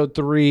 Episode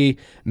 3,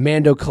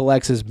 Mando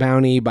collects his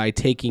bounty by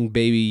taking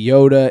Baby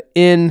Yoda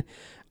in.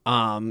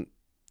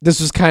 This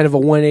was kind of a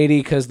 180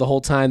 because the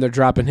whole time they're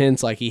dropping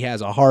hints like he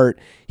has a heart.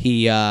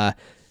 He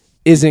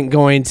isn't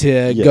going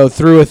to go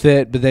through with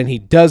it, but then he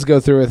does go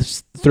through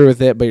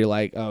with it, but you're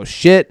like, oh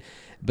shit.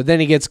 But then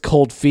he gets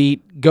cold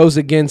feet, goes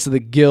against the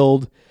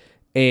guild,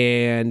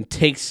 and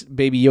takes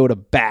Baby Yoda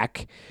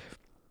back.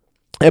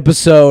 That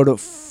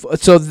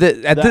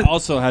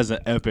also has an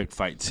epic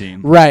fight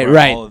scene. Right.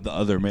 All of the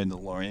other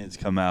Mandalorians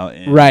come out.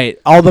 And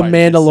all the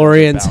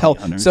Mandalorians help.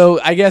 Hunters.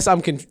 So I guess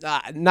I'm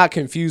not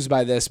confused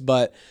by this,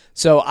 but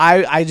so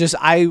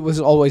I was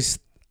always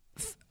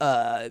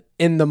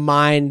in the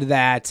mind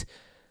that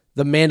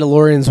the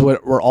Mandalorians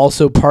were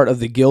also part of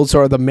the guild.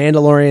 So are the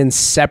Mandalorians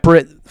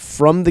separate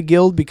from the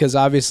guild? Because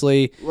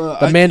obviously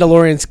the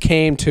Mandalorians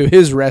came to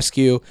his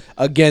rescue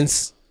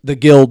against the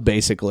guild,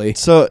 basically.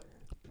 So,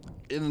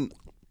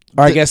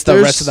 I guess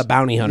the rest of the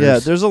bounty hunters. Yeah,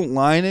 there's a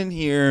line in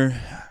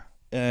here,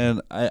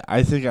 and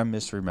I think I'm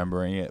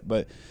misremembering it,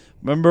 but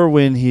remember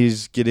when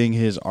he's getting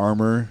his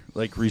armor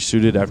like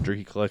resuited after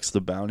he collects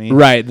the bounty?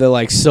 Right, the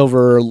like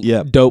silver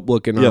dope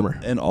looking armor.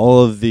 And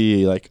all of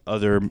the like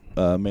other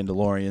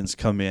Mandalorians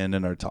come in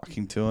and are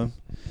talking to him.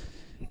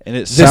 And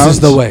this is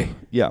the way.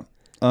 Yeah.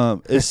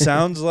 It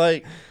sounds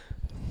like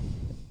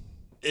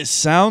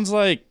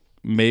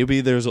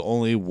maybe there's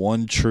only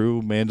one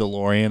true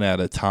Mandalorian at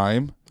a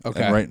time.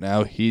 Okay. And right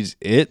now he's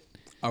it.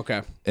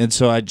 Okay. And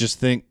so I just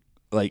think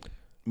like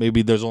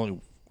maybe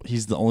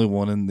he's the only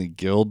one in the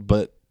guild,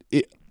 but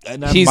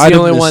he's the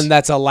only one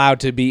that's allowed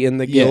to be in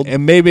the guild.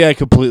 And maybe I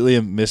completely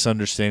am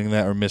misunderstanding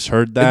that or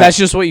misheard that. That's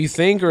just what you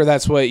think, or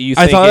that's what you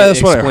think? I thought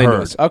that's what I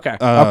heard. Okay.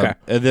 Okay.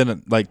 And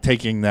then like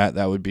taking that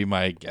would be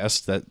my guess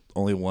that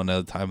only one at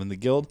a time in the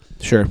guild.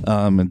 Sure.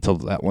 Until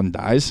that one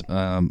dies,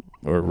 or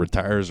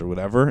retires or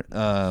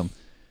whatever.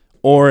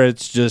 Or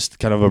it's just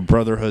kind of a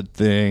brotherhood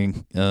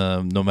thing.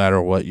 No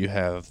matter what, you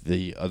have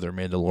the other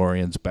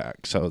Mandalorians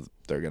back, so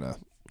they're gonna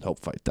help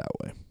fight that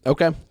way.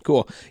 Okay,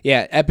 cool.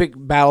 Yeah, epic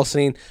battle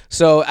scene.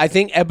 So I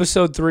think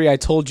episode 3, I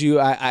told you,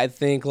 I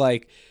think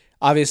like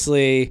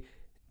obviously,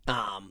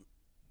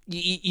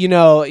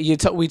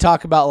 we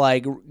talk about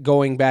like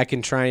going back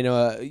and trying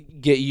to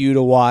get you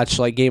to watch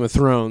like Game of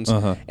Thrones,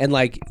 and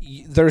like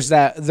there's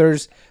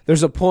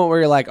a point where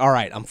you're like, all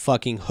right, I'm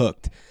fucking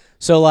hooked.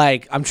 So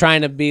like I'm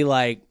trying to be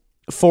like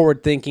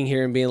forward thinking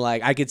here and being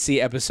like, I could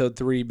see episode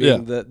 3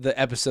 being the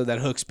episode that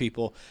hooks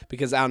people,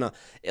 because I don't know,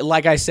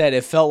 like I said,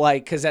 it felt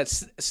like, because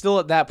that's still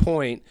at that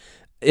point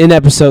in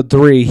episode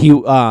 3 he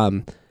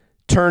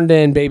turned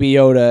in Baby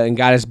Yoda and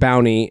got his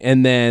bounty,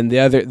 and then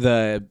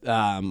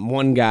the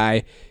one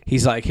guy,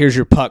 he's like, here's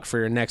your puck for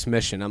your next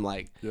mission. I'm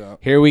like,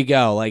 here we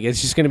go, like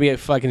it's just gonna be a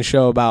fucking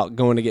show about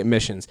going to get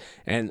missions.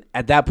 And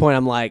at that point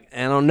I'm like,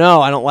 I don't know,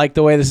 I don't like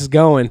the way this is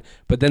going.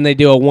 But then they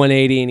do a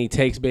 180 and he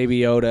takes Baby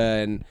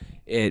Yoda and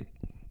it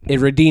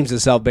redeems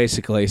itself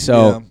basically.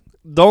 So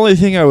the only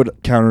thing I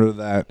would counter to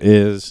that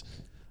is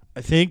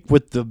I think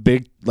with the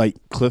big like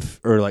cliff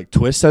or like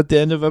twist at the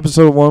end of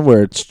episode 1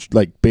 where it's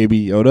like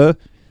Baby Yoda,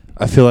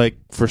 I feel like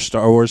for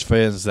Star Wars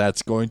fans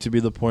that's going to be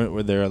the point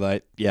where they're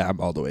like, yeah, I'm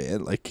all the way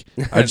in. Like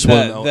I just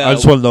want to know. I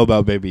just want to know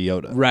about Baby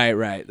Yoda.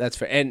 Right. That's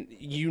fair. And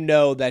you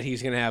know that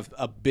he's gonna have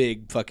a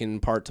big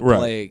fucking part to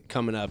play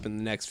coming up in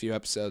the next few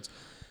episodes.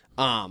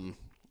 I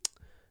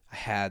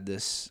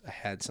had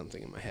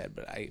something in my head,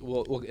 but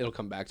it'll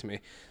come back to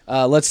me.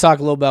 Let's talk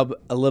a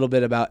little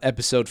bit about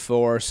episode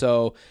 4.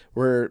 So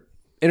we're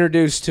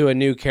introduced to a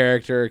new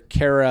character,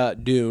 Cara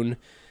Dune.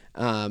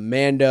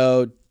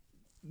 Mando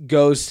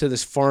goes to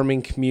this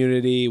farming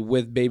community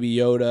with Baby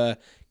Yoda,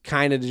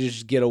 kind of to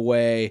just get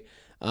away.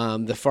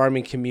 The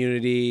farming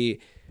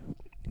community,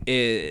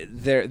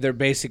 they're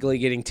basically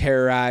getting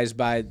terrorized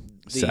by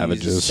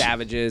these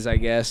savages, I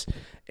guess.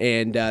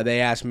 And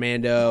they ask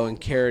Mando and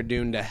Cara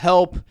Dune to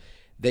help.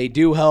 They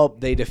do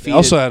help. They defeat. They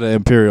also had an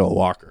Imperial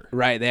Walker.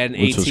 Right. They had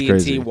an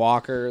AT&T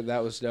Walker.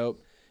 That was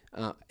dope.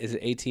 Is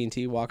it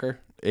AT&T Walker?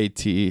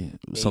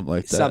 Something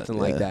like that. Something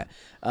like that.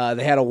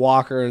 They had a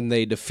Walker and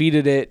they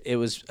defeated it. It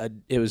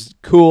was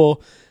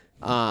cool.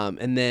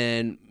 And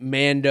then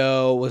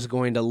Mando was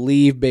going to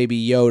leave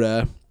Baby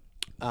Yoda,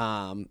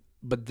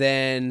 but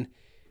then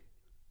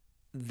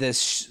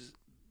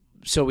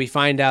so we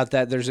find out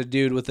that there's a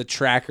dude with a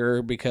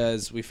tracker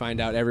because we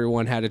find out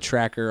everyone had a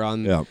tracker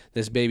on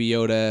this Baby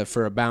Yoda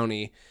for a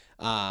bounty.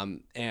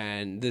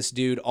 And this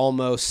dude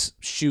almost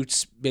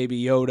shoots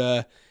Baby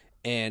Yoda.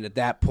 And at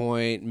that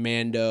point,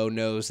 Mando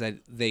knows that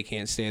they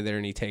can't stay there,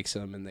 and he takes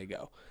them, and they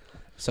go.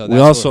 So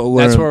that's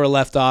where we're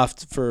left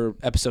off for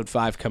episode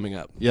 5 coming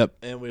up. Yep,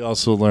 and we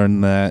also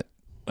learned that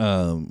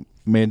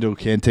Mando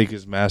can take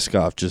his mask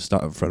off, just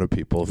not in front of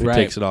people. If he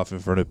takes it off in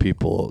front of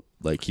people,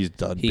 like he's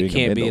done being a Mandalorian.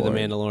 He can't be the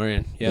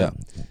Mandalorian. Yeah.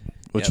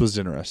 Which was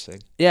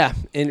interesting. Yeah,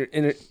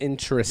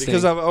 interesting.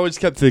 Because I've always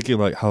kept thinking,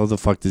 like, how the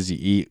fuck does he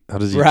eat? How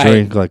does he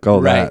drink? Like,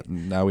 all that.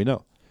 And now we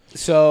know.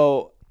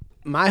 So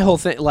my whole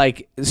thing,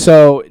 I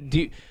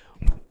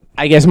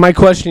guess my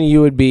question to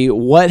you would be,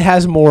 what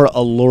has more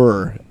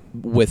allure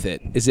with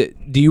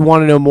it? Do you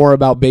want to know more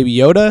about Baby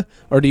Yoda,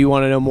 or do you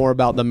want to know more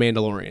about the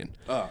Mandalorian?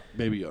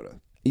 Baby Yoda.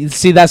 You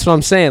see, that's what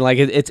I'm saying. Like,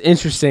 it's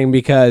interesting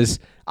because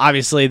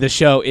obviously the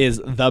show is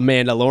The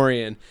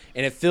Mandalorian,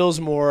 and it feels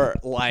more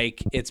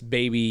like it's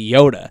Baby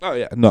Yoda. Oh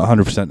yeah, no,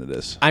 100% it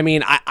is. I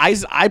mean,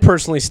 I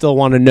personally still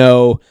want to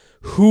know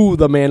who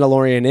the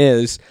Mandalorian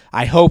is.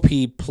 I hope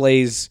he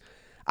plays.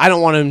 I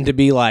don't want him to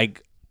be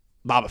like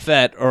Boba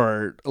Fett,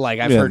 or like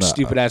I've heard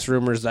stupid ass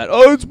rumors that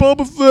it's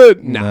Boba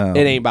Fett. No,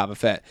 it ain't Boba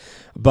Fett.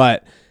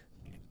 But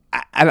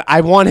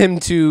I want him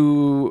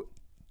to.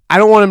 I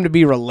don't want him to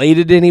be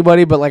related to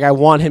anybody, but like I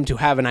want him to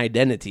have an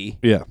identity.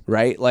 Yeah.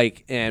 Right.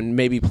 Like, and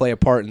maybe play a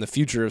part in the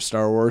future of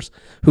Star Wars.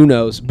 Who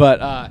knows?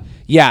 But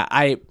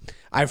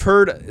I've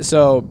heard.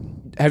 So,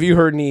 have you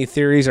heard any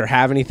theories or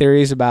have any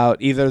theories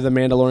about either the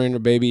Mandalorian or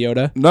Baby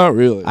Yoda? Not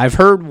really. I've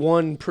heard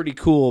one pretty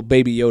cool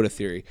Baby Yoda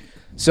theory.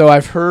 So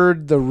I've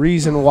heard the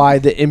reason why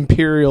the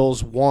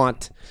Imperials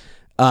want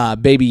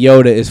Baby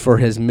Yoda is for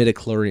his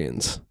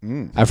midichlorians.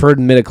 I've heard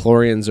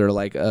midichlorians are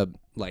like a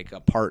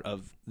part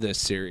of this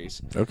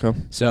series. Okay.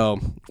 So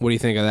what do you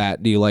think of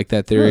that? Do you like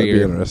that theory? That'd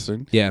be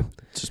interesting. Yeah.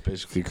 Just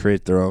basically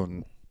create their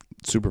own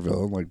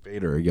supervillain like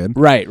Vader again.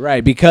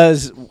 Right.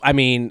 Because, I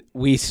mean,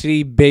 we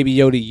see Baby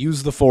Yoda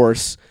use the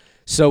Force,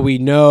 so we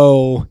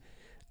know,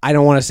 I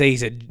don't want to say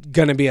he's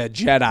going to be a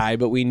Jedi,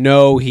 but we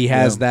know he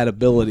has that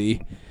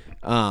ability.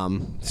 So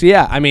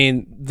yeah, I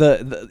mean,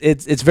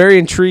 it's very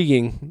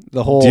intriguing,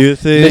 the whole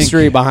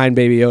mystery behind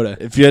Baby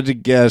Yoda. If you had to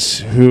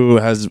guess who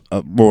has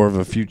more of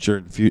a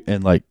future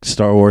in like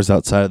Star Wars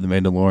outside of the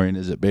Mandalorian,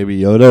 is it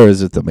Baby Yoda or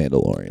is it the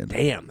Mandalorian?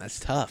 Damn, that's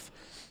tough.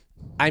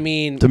 I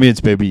mean, to me,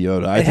 it's Baby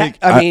Yoda. I think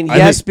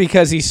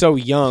because he's so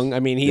young.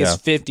 I mean, he is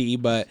 50,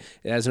 but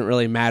it doesn't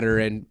really matter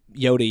in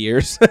Yoda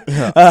years.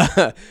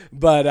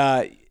 But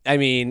I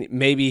mean,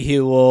 maybe he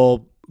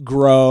will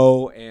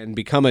grow and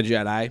become a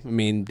Jedi. I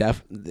mean,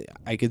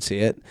 I could see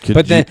it.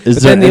 But then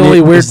the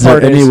only weird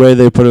part is, any way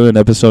they put him in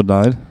episode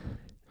 9?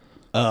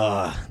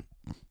 I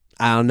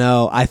don't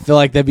know. I feel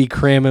like they'd be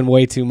cramming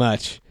way too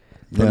much.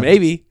 But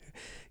maybe.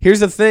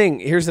 Here's the thing.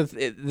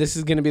 This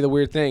is going to be the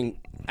weird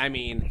thing. I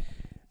mean,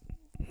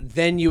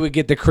 then you would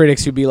get the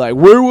critics who'd be like,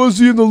 where was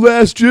he in The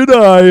Last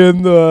Jedi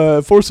and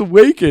The Force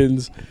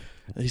Awakens?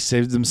 He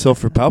saved himself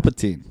for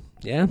Palpatine.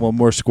 Yeah. One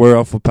more square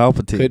off of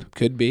Palpatine.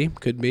 Could be.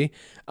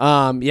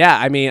 Yeah,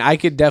 I mean, I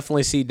could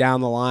definitely see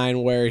down the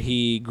line where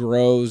he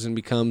grows and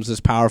becomes this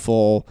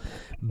powerful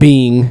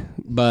being,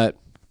 but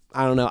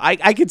I don't know.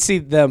 I could see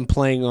them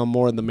playing on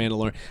more of the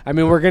Mandalorian. I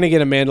mean, we're going to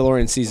get a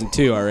Mandalorian season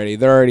 2 already.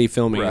 They're already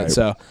filming it,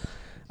 so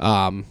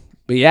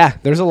but yeah,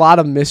 there's a lot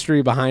of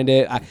mystery behind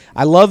it.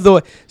 I love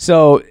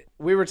so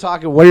we were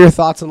talking, what are your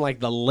thoughts on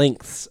like the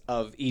lengths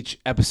of each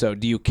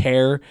episode? Do you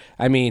care?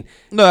 I mean,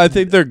 no, I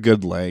think they're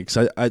good lengths.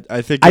 I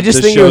think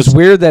it was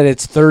weird that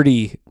it's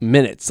 30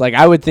 minutes. Like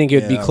I would think it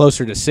would be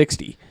closer to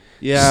 60.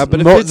 Yeah, but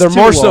if it's too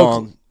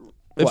long,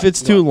 if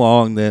it's too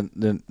long,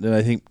 then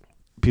I think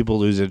people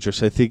lose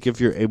interest. I think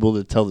if you're able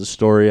to tell the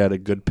story at a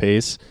good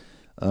pace,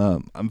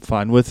 I'm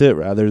fine with it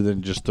rather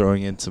than just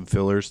throwing in some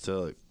fillers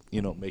to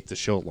make the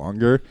show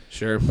longer.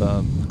 Sure.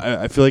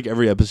 I feel like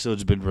every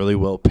episode's been really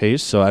well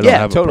paced, so I don't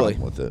have a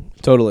problem with it.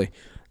 Totally.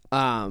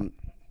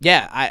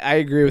 Yeah, I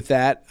agree with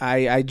that.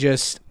 I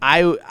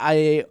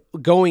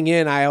going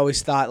in, I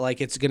always thought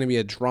like it's going to be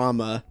a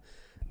drama,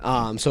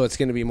 so it's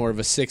going to be more of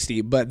a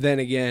 60. But then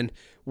again,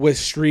 with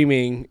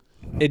streaming,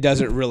 it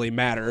doesn't really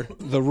matter.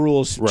 The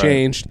rules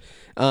changed.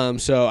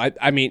 So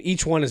I mean,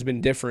 each one has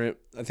been different.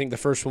 I think the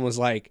first one was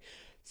like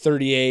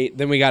 38,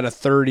 then we got a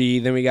 30,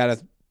 then we got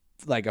a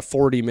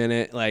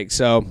 40-minute.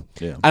 So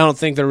yeah. I don't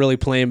think they're really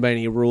playing by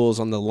any rules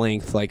on the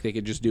length. Like they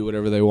could just do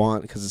whatever they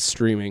want because it's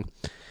streaming.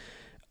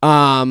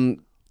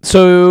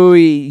 So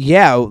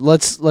yeah,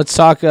 let's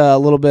talk a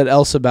little bit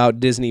else about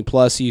Disney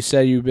Plus. You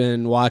said you've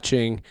been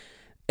watching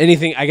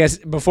anything. I guess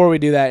before we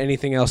do that,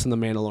 anything else in The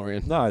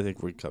Mandalorian? No, I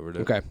think we covered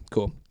it. Okay,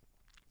 cool.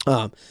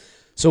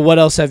 So what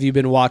else have you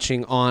been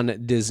watching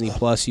on Disney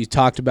Plus? You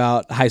talked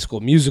about High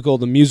School Musical,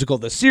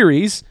 the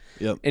series.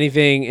 Yep.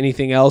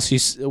 Anything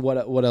else?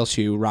 What else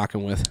you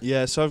rocking with?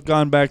 Yeah, so I've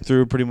gone back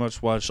through, pretty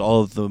much watched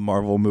all of the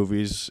Marvel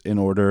movies in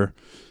order.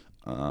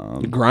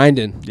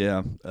 Grinding.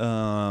 Yeah.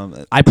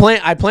 I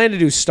plan to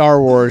do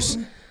Star Wars.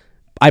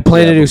 I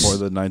plan to do before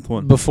the 9th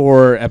one.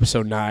 Before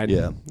Episode 9.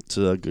 Yeah, it's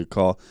a good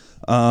call.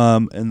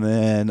 And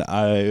then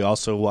I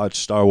also watched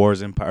Star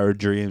Wars Empire of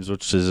Dreams,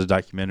 which is a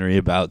documentary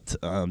about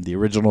the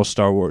original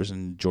Star Wars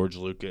and George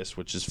Lucas,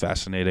 which is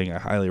fascinating. I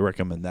highly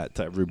recommend that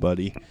to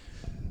everybody.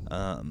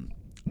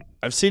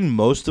 I've seen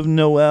most of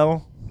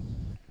Noelle.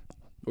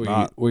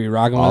 Were you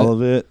rocking with all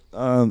of it?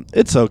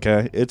 It's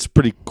okay. It's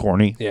pretty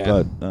corny,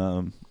 yeah.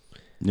 But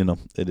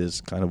it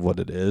is kind of what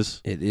it is.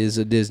 It is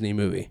a Disney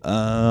movie.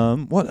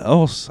 What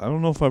else? I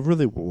don't know if I've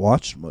really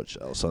watched much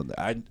else on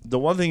that. The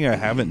one thing I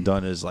haven't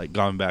done is like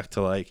gone back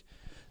to like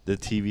the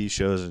TV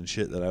shows and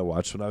shit that I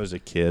watched when I was a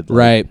kid.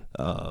 Right.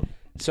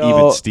 So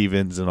even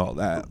Stevens and all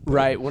that.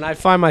 Right. When I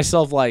find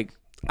myself like,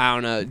 I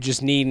don't know,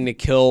 just needing to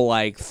kill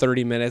like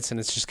 30 minutes and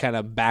it's just kind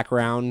of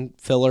background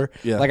filler.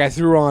 Yeah. Like I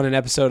threw on an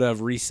episode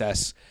of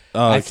Recess.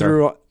 Oh,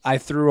 okay. I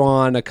threw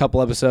on a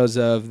couple episodes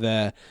of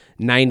the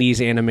 90s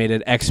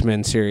animated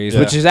X-Men series,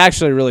 which is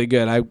actually really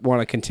good. I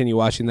want to continue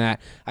watching that.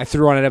 I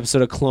threw on an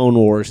episode of Clone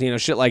Wars,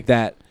 shit like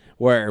that,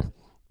 where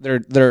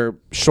they're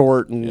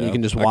short and you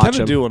can just watch them. I kind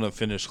of do want to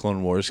finish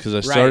Clone Wars because I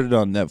started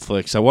on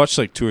Netflix. I watched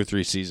like 2 or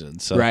 3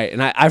 seasons. So. Right,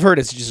 and I've heard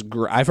it's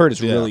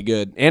really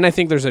good, and I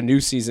think there's a new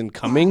season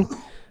coming.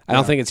 I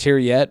don't think it's here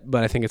yet,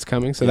 but I think it's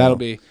coming, so that'll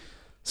be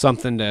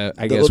something to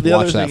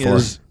watch that for.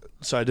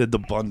 So I did the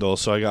bundle,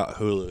 so I got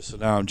Hulu. So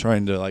now I'm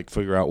trying to like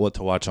figure out what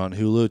to watch on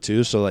Hulu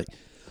too. So like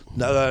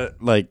now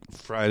that like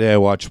Friday I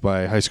watched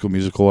my High School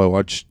Musical, I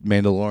watched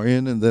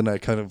Mandalorian, and then I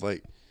kind of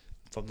like,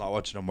 if I'm not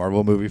watching a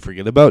Marvel movie,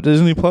 forget about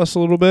Disney Plus a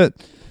little bit,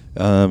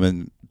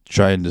 and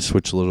trying to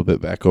switch a little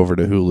bit back over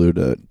to Hulu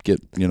to get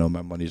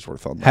my money's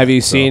worth on that. Have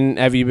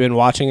you been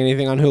watching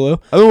anything on Hulu?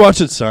 I've been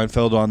watching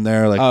Seinfeld on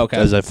there, like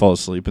as I fall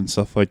asleep and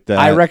stuff like that.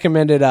 I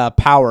recommended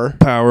Power.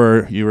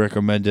 Power, you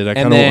recommended.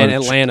 And then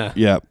Atlanta.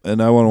 Yeah,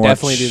 and I want to watch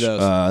definitely do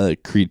those.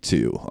 Creed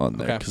 2 on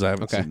there because I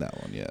haven't seen that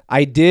one yet.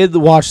 I did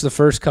watch the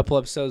first couple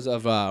episodes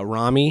of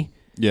Rami.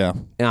 Yeah.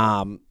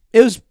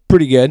 It was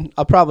pretty good.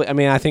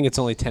 I think it's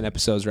only 10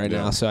 episodes right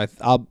now, so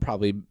I'll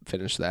probably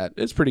finish that.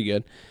 It's pretty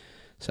good.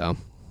 So,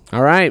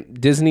 all right,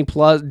 Disney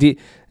Plus. Do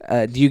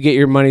you get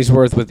your money's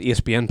worth with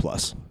ESPN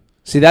Plus?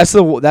 See, that's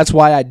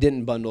why I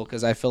didn't bundle,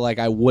 because I feel like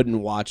I wouldn't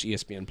watch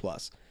ESPN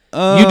Plus.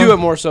 You do it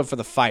more so for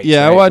the fights.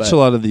 Yeah, right? I watch a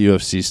lot of the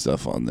UFC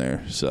stuff on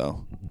there,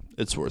 so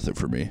it's worth it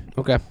for me.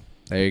 Okay,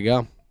 there you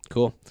go.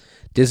 Cool.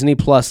 Disney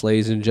Plus,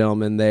 ladies and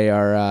gentlemen, they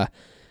are.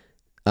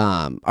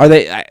 Are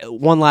they?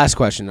 One last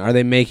question: are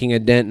they making a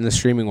dent in the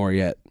streaming war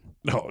yet?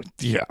 Oh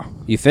yeah.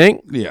 You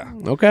think? Yeah.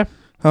 Okay.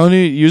 How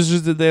many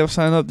users did they have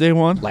sign up day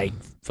one? Like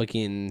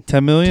fucking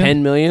 10 million?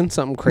 10 million,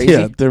 something crazy.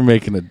 Yeah, they're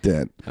making a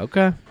dent.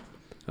 Okay.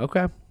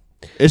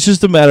 It's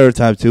just a matter of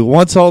time too.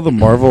 Once all the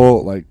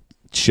Marvel like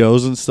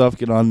shows and stuff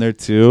get on there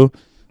too,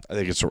 I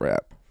think it's a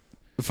wrap.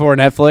 For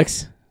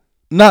Netflix?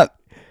 Not.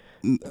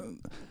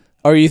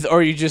 Or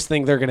you just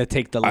think they're gonna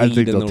take the lead I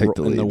think in they'll take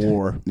the lead. the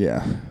war?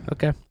 Yeah.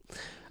 Okay.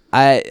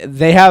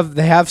 They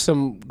have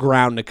some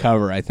ground to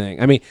cover, I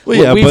think. I mean,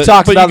 we've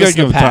talked about you this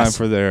in the past.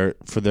 Time for their.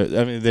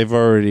 I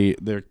mean,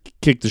 they're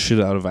kicked the shit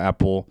out of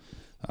Apple.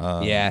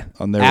 On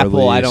their Apple,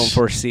 release. I don't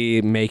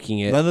foresee making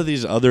it. None of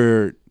these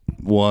other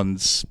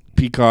ones,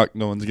 Peacock,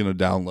 no one's gonna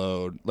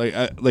download.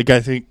 I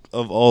think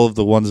of all of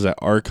the ones that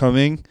are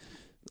coming,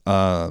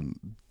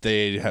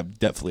 they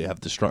definitely have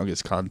the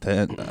strongest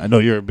content. I know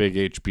you're a big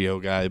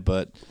HBO guy,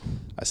 but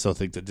I still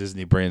think the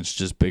Disney brand's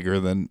just bigger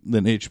than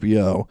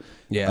HBO.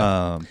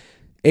 Yeah.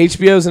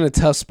 HBO's in a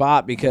tough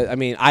spot because, I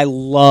mean, I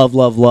love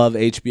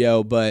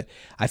HBO, but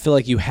I feel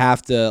like you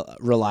have to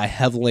rely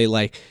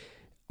heavily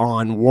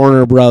on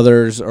Warner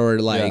Brothers or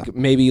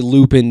maybe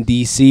loop in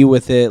DC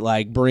with it,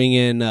 like bring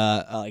in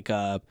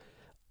a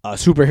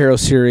superhero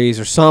series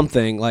or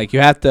something. Like,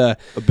 you have to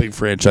a big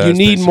franchise. You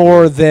need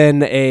more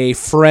than a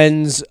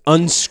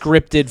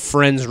unscripted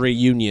Friends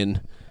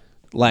reunion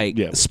like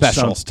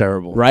special. Sounds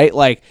terrible, right?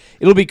 Like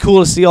it'll be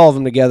cool to see all of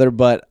them together,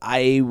 but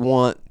I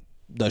want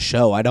the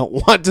show. I don't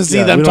want to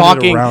see them we don't need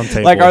talking. a round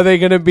table. Like, are they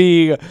going to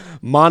be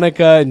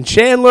Monica and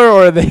Chandler,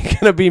 or are they going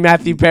to be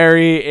Matthew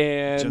Perry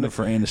and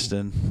Jennifer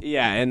Aniston?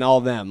 Yeah, and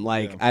all them.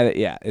 Like,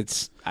 I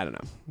don't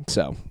know.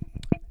 So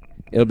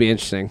it'll be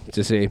interesting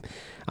to see.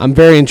 I'm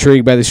very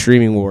intrigued by the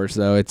streaming wars,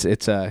 though.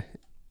 It's a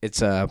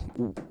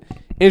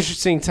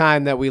interesting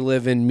time that we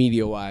live in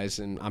media wise,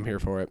 and I'm here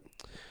for it.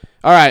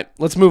 All right,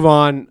 let's move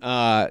on.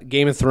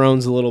 Game of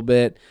Thrones a little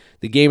bit.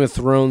 The Game of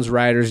Thrones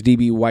writers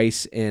D.B.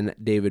 Weiss and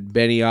David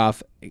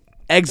Benioff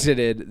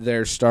exited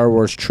their Star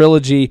Wars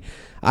trilogy.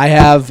 I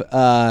have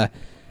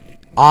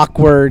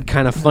awkward,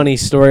 kind of funny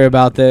story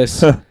about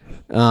this.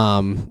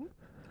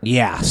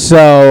 Yeah,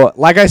 so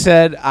like I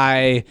said,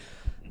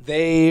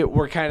 they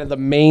were kind of the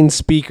main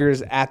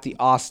speakers at the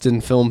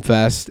Austin Film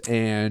Fest,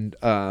 and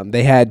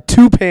they had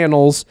 2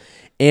 panels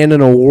and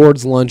an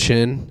awards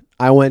luncheon.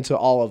 I went to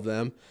all of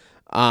them.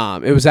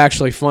 It was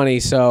actually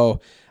funny,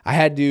 so I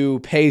had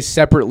to pay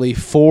separately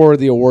for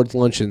the awards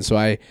luncheon, so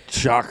I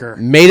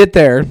made it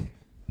there,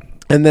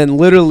 and then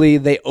literally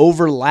they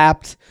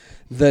overlapped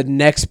the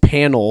next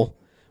panel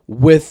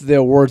with the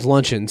awards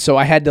luncheon, so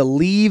I had to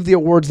leave the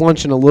awards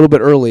luncheon a little bit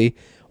early,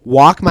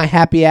 walk my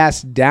happy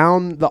ass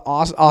down the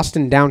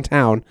Austin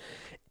downtown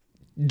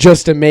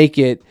just to make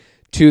it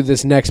to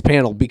this next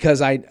panel because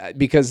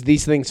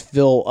these things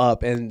fill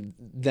up, and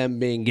them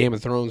being Game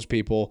of Thrones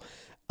people,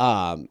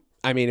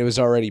 it was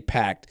already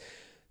packed.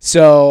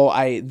 So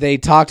they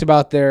talked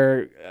about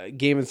their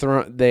Game of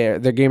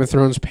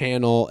Thrones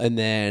panel, and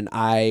then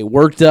I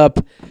worked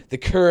up the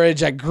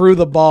courage. I grew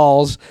the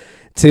balls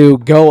to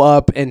go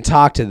up and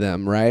talk to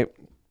them. Right.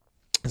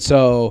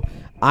 So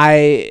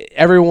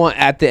everyone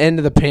at the end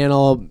of the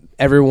panel,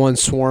 everyone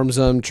swarms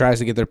them, tries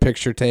to get their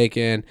picture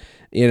taken.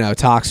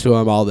 Talks to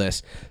them, all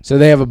this. So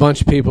they have a bunch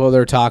of people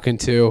they're talking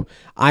to.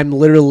 I'm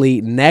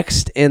literally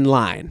next in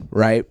line.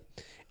 Right.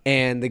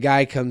 And the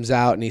guy comes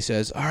out and he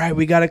says, all right,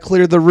 we got to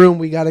clear the room.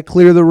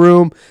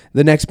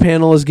 The next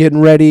panel is getting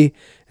ready.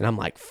 And I'm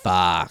like,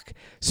 fuck.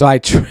 So I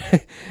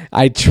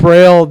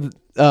trailed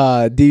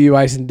D.B.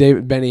 Weiss and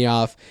David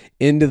Benioff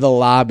into the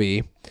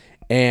lobby.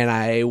 And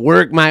I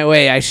work my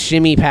way. I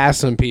shimmy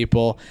past some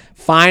people.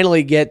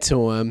 Finally get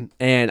to him.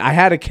 And I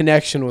had a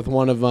connection with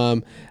one of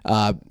them.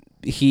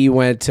 He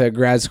went to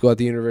grad school at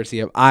the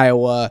University of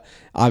Iowa.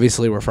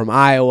 Obviously, we're from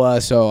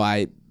Iowa. So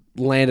I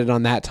landed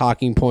on that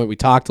talking point. We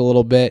talked a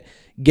little bit,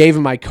 gave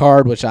him my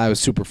card, which I was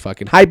super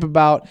fucking hype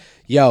about.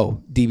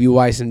 Yo, D.B.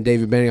 Weiss and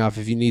David Benioff,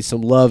 if you need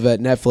some love at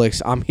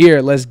Netflix, I'm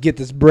here. Let's get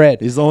this bread.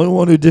 He's the only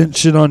one who didn't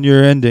shit on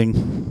your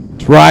ending.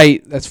 That's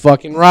right. That's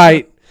fucking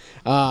right.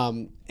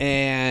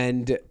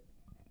 And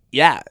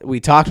yeah, we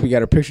talked. We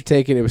got our picture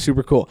taken. It was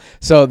super cool.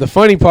 So the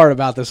funny part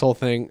about this whole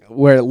thing,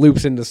 where it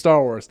loops into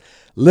Star Wars,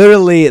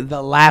 literally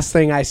the last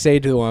thing I say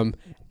to him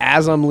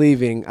as I'm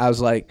leaving, I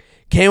was like,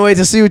 can't wait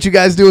to see what you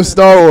guys do with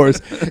Star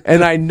Wars.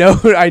 And I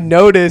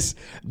noticed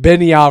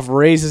Benioff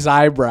raise his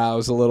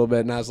eyebrows a little bit,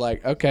 and I was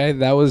like, okay,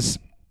 that was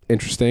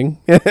interesting.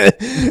 And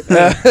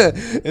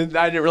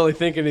I didn't really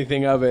think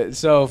anything of it.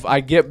 So if I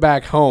get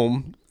back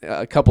home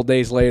a couple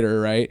days later,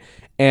 right,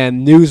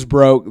 and news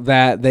broke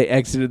that they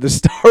exited the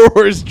Star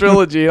Wars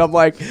trilogy, and I'm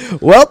like,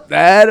 well,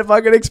 that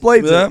fucking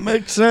explains it. That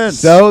makes sense.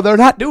 So they're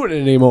not doing it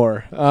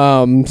anymore.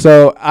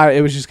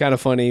 It was just kind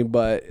of funny,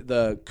 but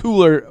the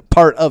cooler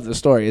part of the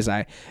story is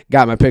I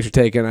got my picture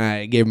taken, and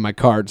I gave him my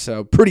card,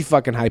 so pretty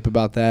fucking hype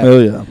about that.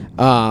 Hell yeah.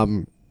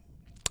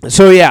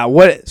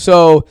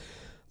 So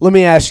let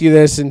me ask you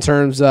this in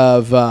terms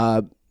of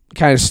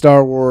kind of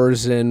Star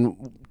Wars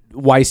and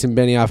Weiss and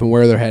Benioff and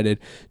where they're headed.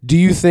 Do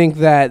you think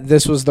that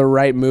this was the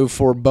right move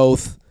for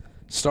both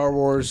Star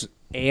Wars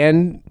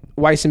and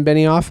Weiss and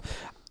Benioff,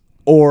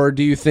 or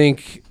do you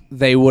think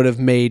they would have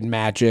made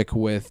magic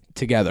with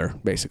together,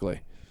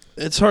 basically?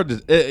 It's hard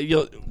to.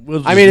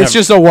 It's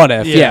just a what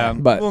if. Yeah,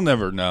 but we'll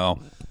never know.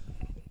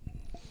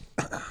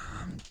 Because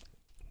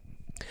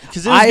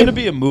it was going to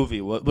be a movie.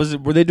 What was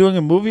it? Were they doing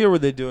a movie or were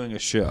they doing a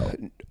show?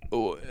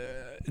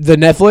 The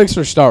Netflix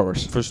or Star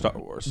Wars? For Star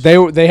Wars.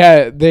 They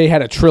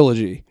had a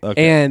trilogy,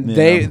 okay. And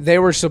they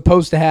were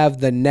supposed to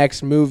have the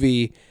next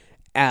movie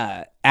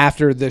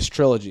after this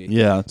trilogy.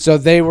 Yeah. So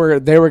they were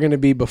going to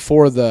be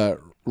before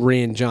the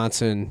Rian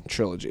Johnson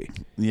trilogy.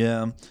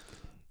 Yeah.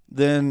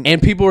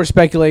 And people were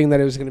speculating that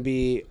it was going to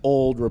be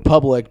Old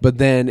Republic, but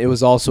then it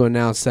was also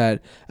announced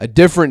that a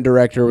different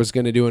director was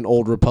going to do an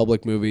Old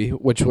Republic movie,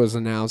 which was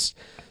announced.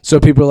 So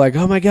people were like,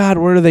 "Oh my God,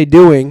 what are they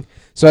doing?"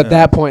 So at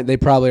that point, they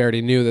probably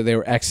already knew that they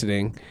were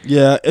exiting.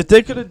 Yeah, if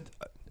they could have,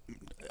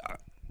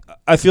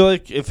 I feel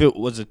like if it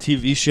was a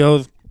TV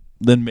show,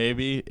 then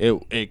maybe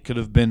it could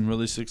have been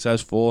really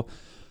successful.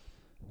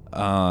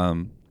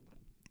 Some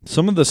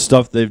of the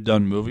stuff they've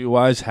done movie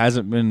wise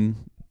hasn't been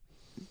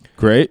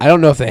great. I don't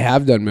know if they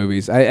have done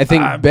movies. I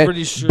think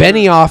pretty sure.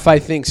 Benioff, I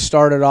think,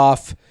 started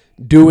off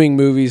doing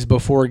movies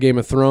before Game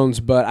of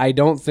Thrones, but I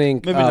don't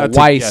think maybe not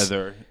Weiss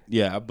together.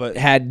 Yeah, but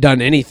had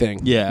done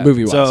anything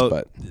movie-wise. So,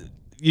 but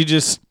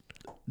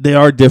they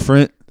are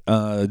different.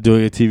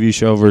 doing a TV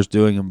show versus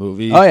doing a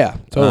movie. Oh yeah,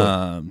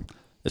 totally.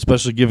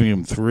 Especially giving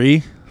him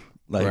 3,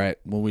 like Right.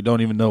 when we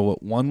don't even know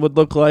what one would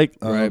look like.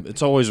 Right.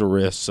 It's always a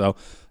risk. So,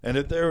 and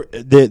if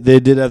they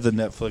did have the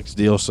Netflix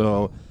deal,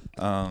 so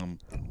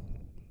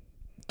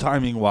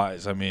timing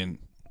wise, I mean,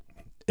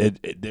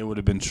 they would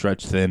have been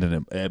stretched thin,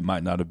 and it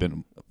might not have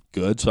been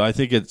good. So I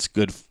think it's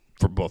good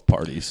for both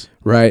parties.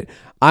 Right.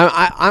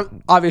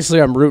 I'm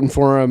obviously I'm rooting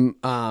for him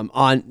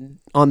on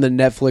the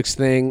Netflix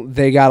thing.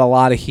 They got a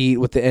lot of heat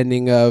with the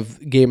ending of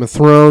Game of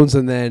Thrones,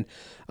 and then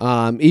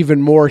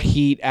even more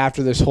heat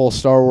after this whole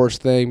Star Wars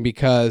thing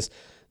because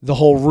the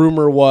whole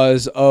rumor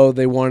was,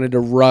 they wanted to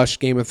rush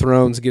Game of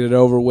Thrones, get it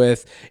over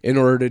with in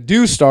order to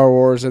do Star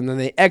Wars, and then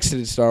they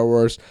exited Star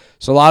Wars.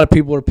 So a lot of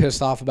people are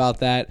pissed off about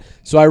that.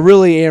 So I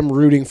really am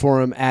rooting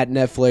for him at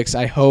Netflix.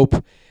 I hope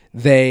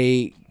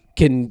they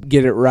can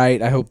get it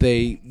right. I hope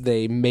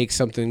they make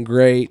something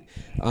great.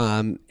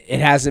 It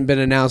hasn't been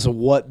announced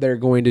what they're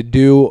going to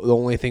do. The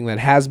only thing that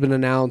has been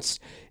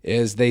announced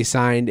is they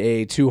signed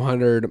a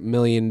 $200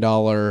 million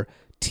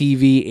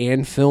TV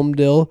and film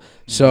deal.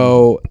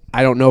 So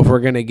I don't know if we're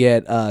going to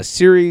get a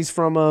series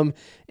from them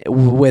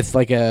with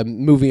like a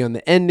movie on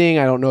the ending.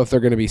 I don't know if they're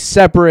going to be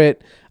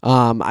separate.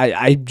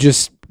 I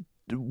just,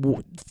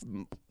 from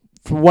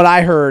what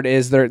I heard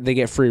is they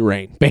get free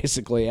reign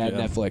basically at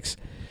Netflix.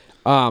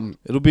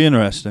 It'll be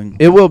interesting.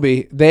 It will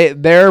be.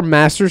 They're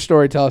master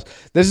storytellers.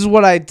 This is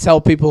what I tell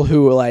people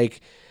who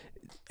like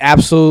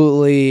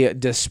absolutely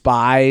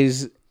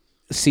despise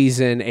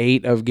season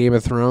 8 of Game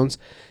of Thrones.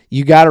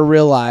 You got to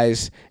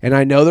realize, and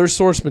I know there's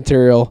source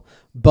material,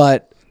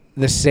 but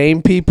the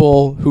same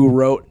people who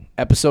wrote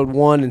episode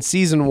 1 and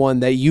season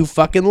 1 that you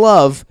fucking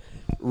love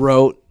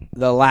wrote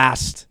the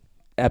last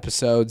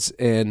episodes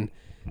in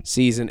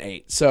season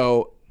 8.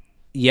 So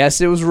yes,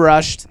 it was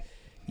rushed.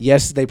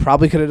 Yes, they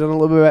probably could have done a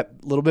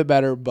little bit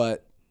better,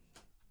 but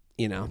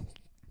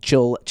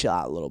chill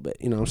out a little bit.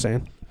 You know what I'm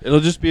saying?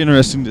 It'll just be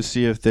interesting to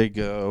see if they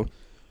go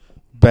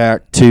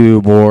back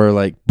to more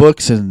like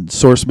books and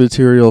source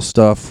material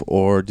stuff,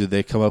 or do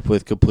they come up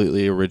with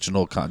completely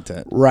original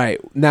content? Right.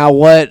 Now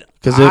what?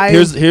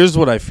 Because here's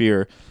what I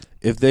fear: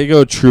 if they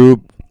go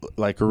true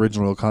like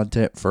original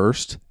content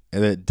first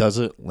and it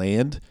doesn't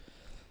land,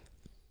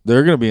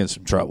 they're going to be in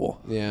some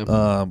trouble.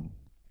 Yeah.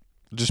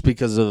 Just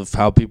because of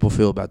how people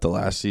feel about the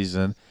last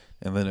season,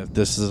 and then if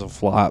this is a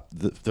flop,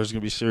 there's going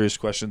to be serious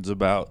questions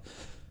about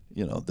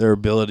their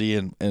ability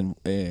and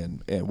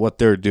what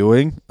they're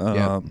doing.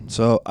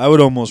 So I would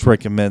almost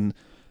recommend,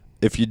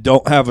 if you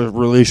don't have a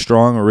really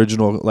strong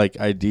original like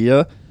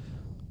idea,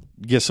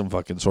 get some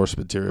fucking source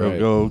material. Right.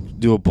 Go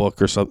do a book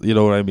or something. You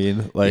know what I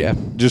mean?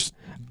 Like just.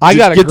 I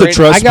got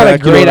a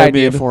great I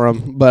idea for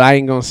him, but I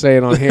ain't gonna say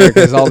it on here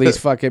because all these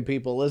fucking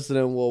people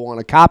listening will want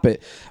to cop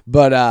it.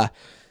 But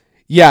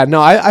yeah,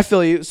 no, I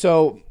feel you.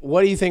 So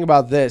what do you think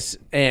about this?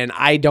 And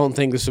I don't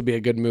think this would be a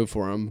good move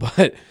for him.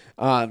 But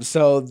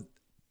so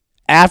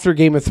after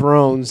Game of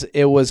Thrones,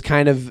 it was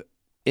kind of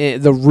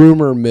the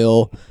rumor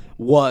mill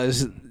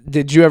was.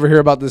 Did you ever hear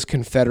about this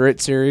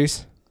Confederate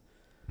series?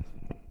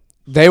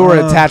 They were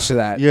attached to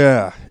that.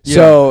 Yeah.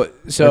 So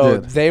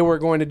they were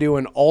going to do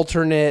an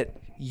alternate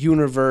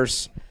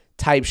universe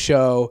type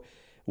show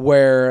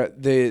where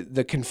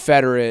the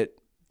Confederates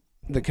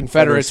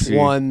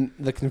won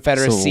the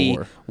Confederacy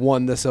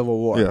won the Civil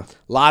War. Yeah.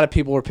 A lot of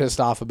people were pissed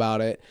off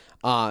about it.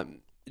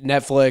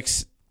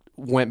 Netflix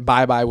went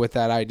bye-bye with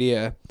that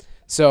idea.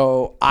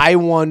 So I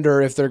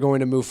wonder if they're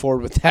going to move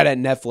forward with that at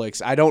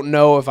Netflix. I don't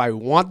know if I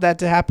want that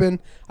to happen.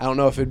 I don't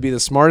know if it'd be the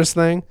smartest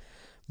thing,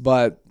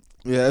 but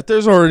yeah, if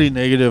there's already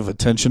negative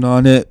attention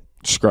on it,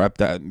 scrap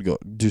that and go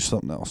do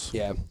something else.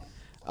 yeah.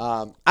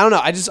 I don't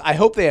know. I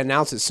hope they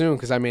announce it soon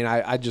because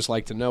I just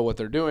like to know what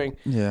they're doing.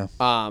 Yeah.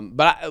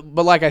 But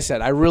like I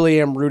said, I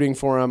really am rooting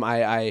for them.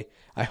 I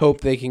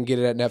hope they can get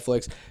it at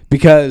Netflix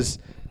because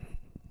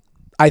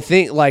I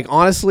think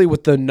honestly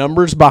with the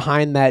numbers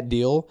behind that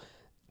deal,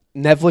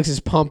 Netflix is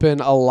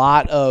pumping a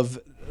lot of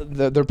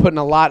they're putting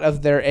a lot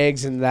of their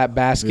eggs in that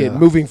basket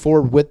moving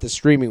forward with the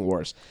streaming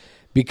wars.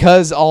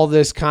 Because all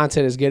this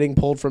content is getting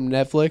pulled from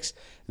Netflix,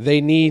 they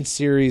need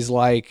series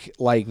like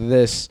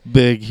this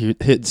big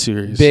hit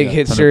series. Big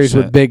hit 100%. Series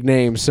with big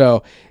names.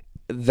 So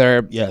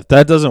they're if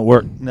that doesn't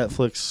work,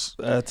 Netflix,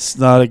 that's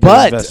not a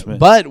good investment.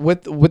 But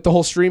with the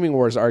whole streaming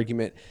wars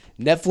argument,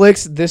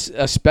 Netflix,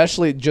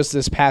 especially just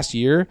this past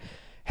year,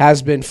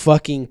 has been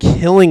fucking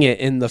killing it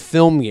in the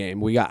film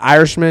game. We got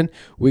Irishman,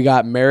 we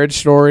got Marriage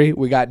Story,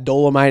 we got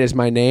Dolomite Is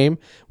My Name,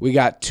 we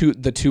got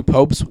the Two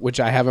Popes, which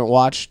I haven't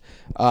watched,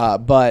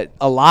 but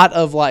a lot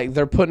of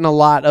they're putting a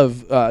lot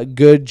of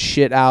good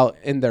shit out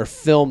in their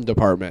film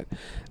department.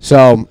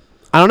 So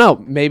I don't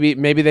know,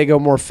 maybe they go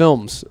more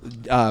films,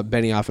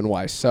 Benioff and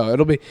Weiss. So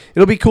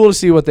it'll be cool to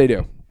see what they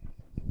do.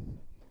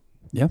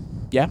 Yeah.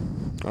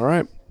 All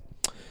right.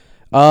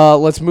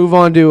 Let's move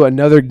on to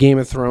another Game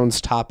of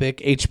Thrones topic.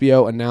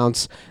 HBO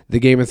announced the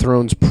Game of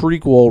Thrones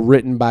prequel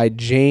written by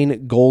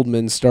Jane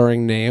Goldman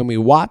starring Naomi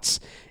Watts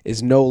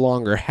is no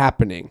longer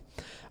happening.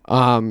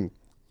 Now,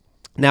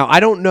 I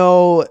don't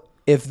know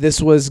if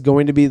this was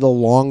going to be the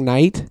long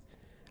night.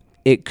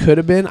 It could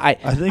have been. I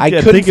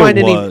think couldn't find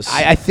it any. was.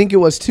 I think it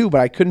was too,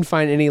 but I couldn't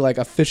find any like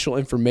official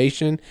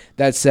information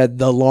that said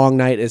the long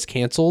night is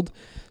canceled.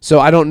 So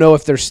I don't know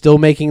if they're still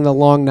making the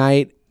long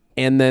night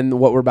and then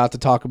what we're about to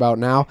talk about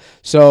now.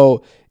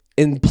 So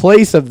in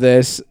place of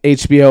this,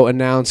 HBO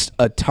announced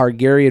a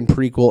Targaryen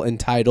prequel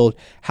entitled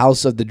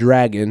House of the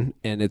Dragon,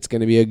 and it's going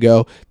to be a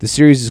go. The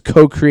series is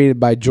co-created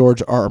by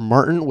George R. R.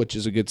 Martin, which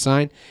is a good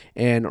sign,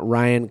 and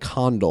Ryan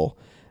Condal.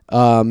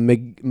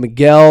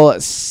 Miguel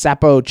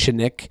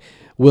Sapochnik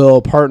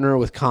will partner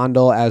with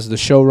Condal as the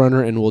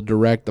showrunner and will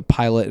direct the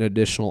pilot and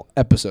additional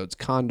episodes.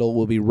 Condal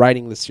will be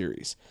writing the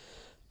series.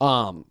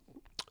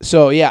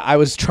 So, yeah, I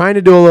was trying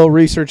to do a little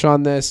research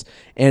on this,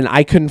 and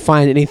I couldn't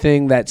find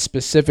anything that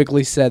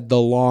specifically said The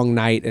Long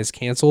Night is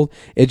canceled.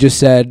 It just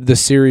said the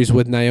series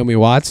with Naomi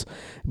Watts,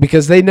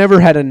 because they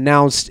never had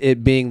announced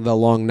it being The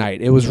Long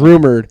Night. It was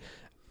rumored.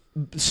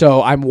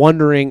 So I'm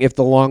wondering if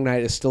The Long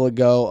Night is still a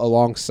go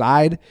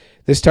alongside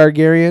this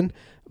Targaryen,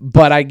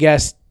 but I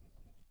guess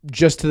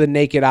just to the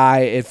naked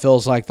eye, it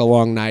feels like The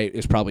Long Night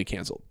is probably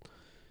canceled.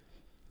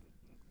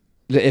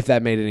 If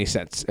that made any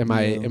sense. Am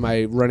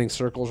I running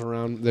circles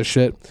around this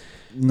shit?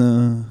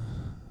 No.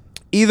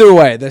 Either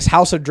way, this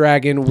House of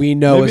Dragon we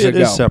know Maybe is a go.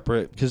 it is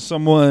separate because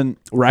someone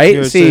Right?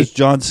 Here it See, says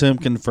John Sim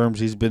confirms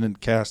he's been in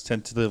cast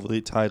tentatively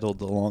titled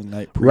The Long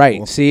Night prequel.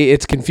 right. See,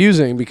 it's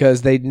confusing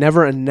because they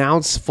never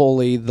announced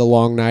fully The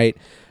Long Night,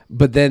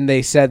 but then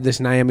they said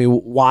this Naomi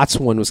Watts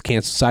one was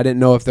canceled, so I didn't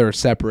know if they were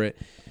separate.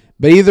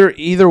 But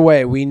either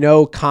way, we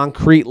know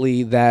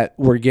concretely that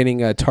we're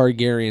getting a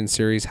Targaryen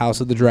series,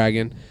 House of the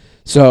Dragon.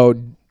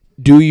 So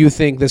do you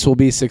think this will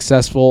be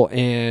successful?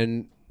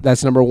 And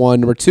that's number one.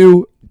 Number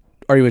two,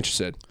 are you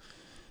interested?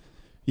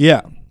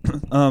 Yeah.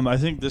 I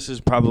think this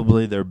is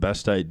probably their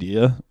best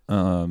idea.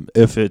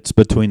 If it's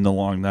between The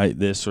Long Night,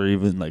 this, or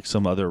even like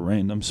some other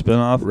random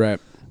spinoff.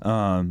 Right.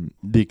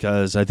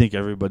 Because I think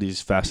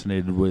everybody's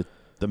fascinated with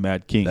the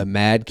Mad King. The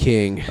Mad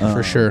King,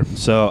 for sure.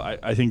 So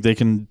I think they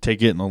can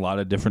take it in a lot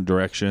of different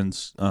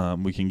directions.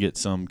 We can get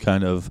some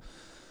kind of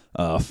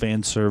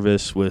fan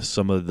service with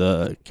some of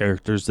the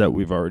characters that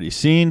we've already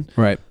seen.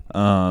 Right.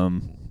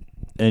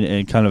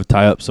 And kind of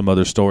tie up some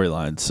other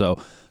storylines. So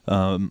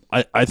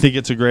I think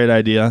it's a great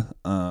idea.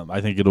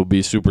 I think it'll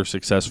be super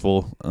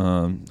successful.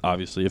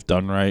 Obviously, if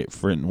done right,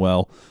 written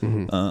well,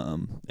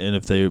 and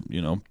if they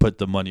put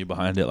the money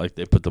behind it, like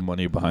they put the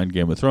money behind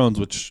Game of Thrones,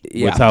 which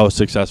with how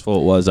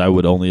successful it was, I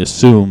would only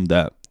assume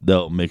that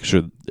they'll make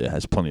sure it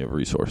has plenty of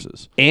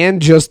resources.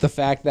 And just the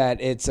fact that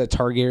it's a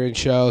Targaryen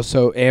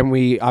show, and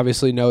we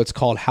obviously know it's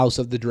called House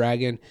of the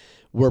Dragon.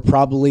 We're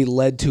probably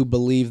led to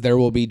believe there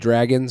will be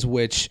dragons,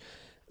 which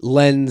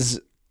lends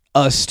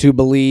us to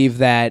believe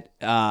that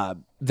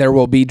there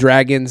will be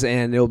dragons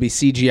and it'll be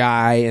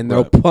CGI and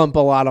they'll pump a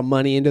lot of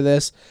money into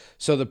this.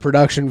 So the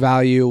production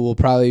value will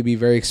probably be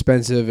very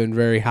expensive and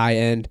very high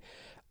end.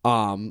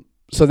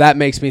 So that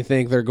makes me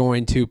think they're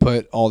going to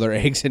put all their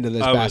eggs into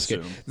this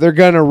basket. They're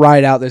going to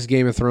ride out this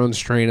Game of Thrones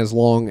train as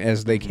long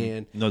as they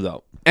can. No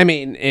doubt. I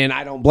mean, and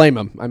I don't blame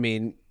them. I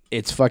mean,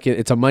 it's a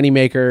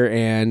moneymaker,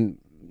 and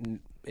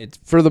it's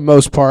for the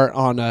most part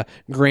on a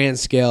grand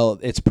scale,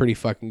 it's pretty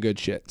fucking good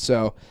shit.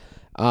 So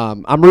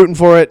I'm rooting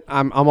for it.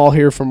 I'm all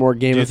here for more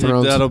Game of Thrones. Do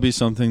you think that'll be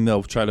something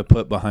they'll try to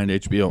put behind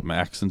HBO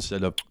Max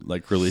instead of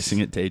like releasing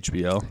it to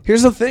HBO?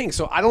 Here's the thing.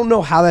 So I don't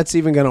know how that's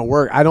even going to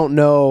work. I don't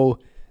know.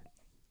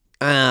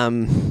 I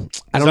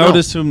would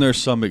assume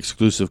there's some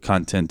exclusive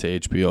content to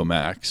HBO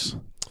Max,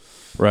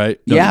 right?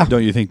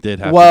 Don't you think they'd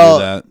have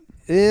to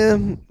do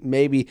that?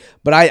 Maybe,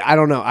 but I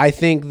don't know. I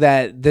think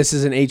that this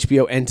is an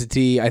HBO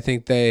entity. I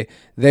think they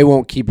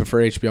won't keep it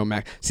for HBO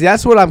Max. See,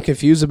 that's what I'm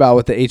confused about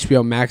with the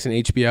HBO Max and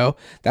HBO.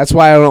 That's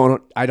why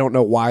I don't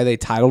know why they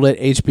titled it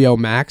HBO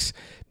Max,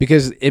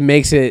 because it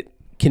makes it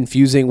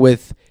confusing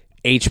with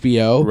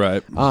HBO,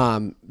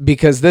 right?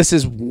 Because this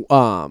is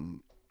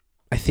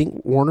I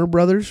think Warner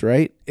Brothers,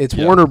 right? It's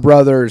Warner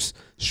Brothers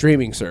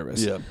streaming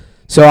service. Yeah.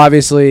 So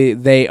obviously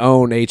they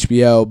own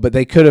HBO, but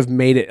they could have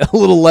made it a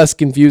little less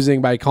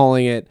confusing by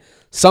calling it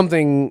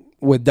something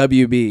with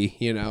WB,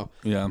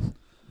 Yeah.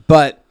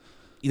 But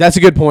that's a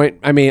good point.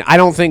 I mean, I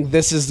don't think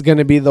this is going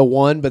to be the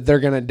one, but they're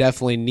going to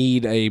definitely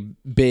need a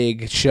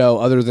big show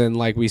other than,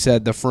 like we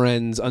said, the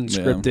Friends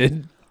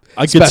unscripted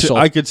special.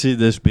 I could see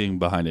this being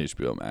behind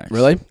HBO Max.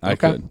 Really? I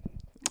could.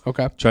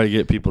 Okay. Try to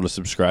get people to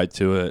subscribe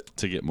to it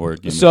to get more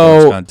Game of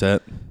Thrones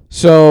content.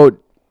 So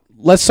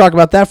let's talk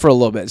about that for a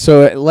little bit.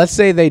 So let's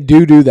say they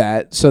do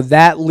that. So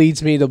that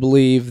leads me to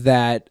believe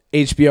that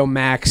HBO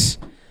Max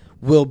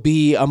will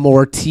be a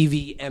more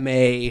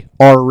TVMA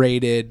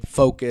R-rated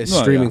focused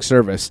streaming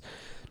service.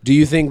 Do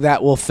you think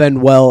that will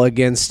fend well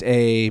against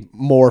a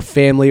more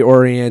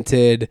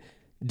family-oriented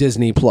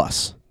Disney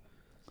Plus?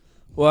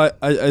 Well,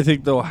 I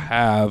think they'll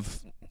have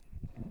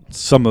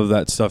some of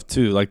that stuff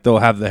too. Like they'll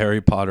have the Harry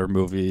Potter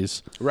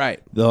movies,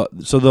 right? They'll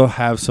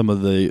have some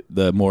of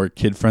the more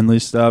kid friendly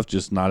stuff,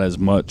 just not as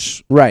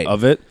much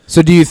of it.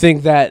 So do you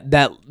think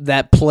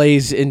that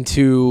plays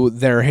into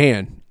their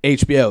hand?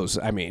 HBO's,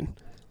 I mean,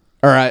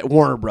 or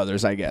Warner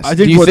Brothers, I guess. I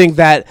think Do you think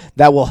that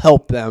will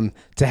help them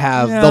to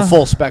have the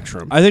full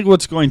spectrum? I think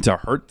what's going to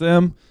hurt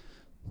them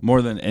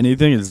more than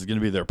anything is going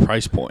to be their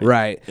price point.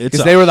 Right.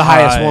 Because they were the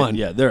highest one.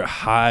 Yeah, they're a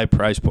high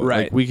price point.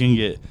 Right. Like we can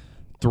get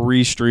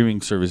 3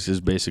 streaming services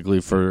basically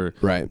for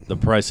the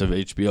price of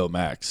HBO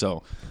Max.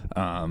 So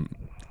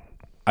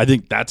I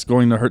think that's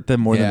going to hurt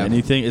them more than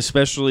anything,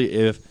 especially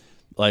if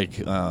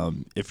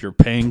if you're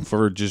paying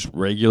for just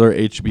regular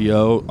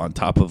HBO on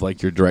top of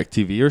like your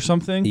DirecTV or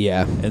something.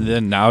 Yeah. And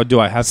then now do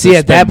I have to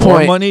at spend that more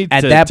point, money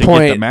at to that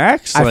point, get the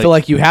Max? I feel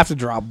like you have to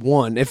drop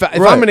one. If I'm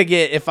going to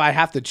get, if I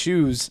have to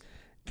choose,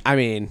 I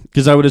mean,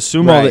 because I would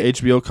assume all the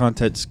HBO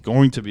content's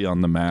going to be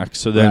on the Max.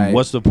 So then,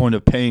 what's the point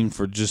of paying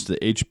for just the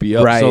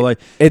HBO? Right. So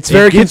like, it's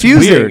very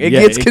confusing. Weird. It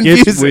gets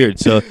confusing. Gets weird.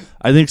 So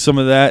I think some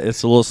of that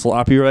it's a little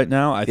sloppy right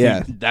now. I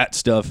think that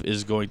stuff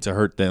is going to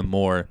hurt them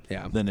more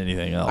than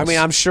anything else. I mean,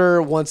 I'm sure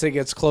once it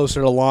gets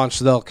closer to launch,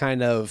 they'll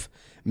kind of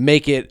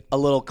make it a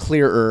little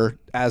clearer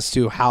as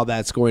to how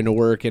that's going to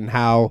work and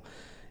how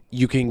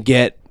you can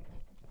get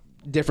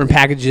different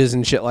packages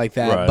and shit like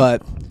that. Right.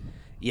 But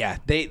yeah,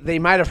 they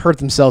might have hurt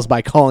themselves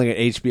by calling it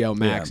HBO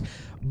Max,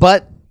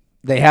 but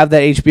they have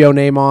that HBO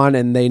name on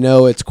and they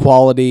know it's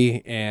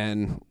quality.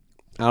 And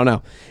I don't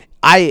know.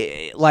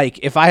 I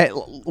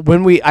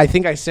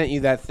think I sent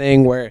you that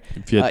thing where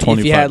if you had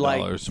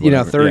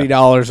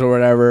 $30 or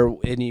whatever,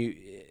 and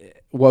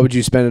what would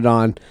you spend it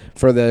on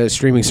for the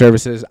streaming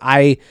services?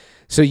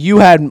 So you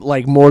had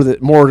like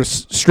more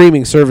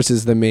streaming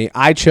services than me.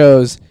 I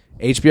chose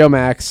HBO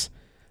Max,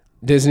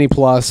 Disney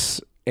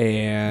Plus,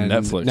 and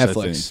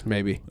Netflix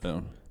maybe.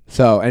 Yeah.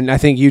 So, and I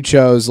think you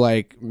chose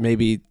like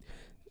maybe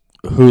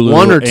Hulu,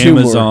 one or two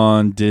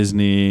Amazon, more.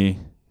 Disney.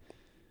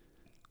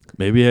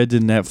 Maybe I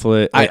did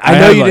Netflix. I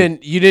know you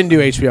didn't. You didn't do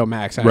HBO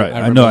Max, right?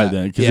 I know I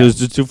didn't because it was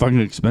just too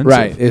fucking expensive.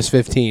 Right, it's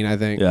 $15, I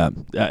think. Yeah,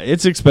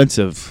 it's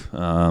expensive,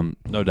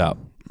 no doubt.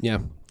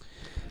 Yeah,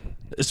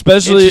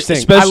 especially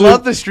I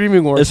love the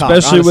streaming war,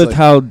 especially with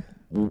how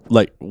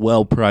like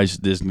well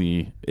priced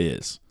Disney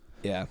is.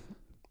 Yeah,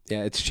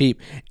 it's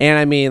cheap, and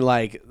I mean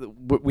like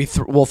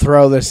we'll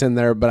throw this in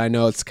there, but I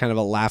know it's kind of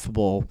a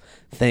laughable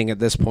thing at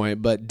this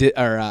point. But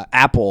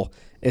Apple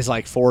is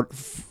like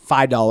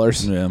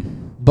 $5. Yeah,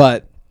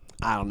 but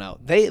I don't know.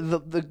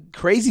 The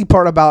crazy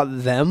part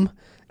about them,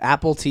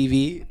 Apple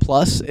TV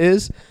Plus,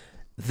 is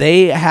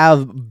they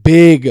have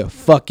big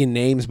fucking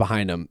names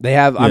behind them. They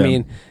have, I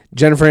mean,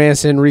 Jennifer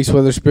Aniston, Reese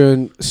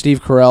Witherspoon,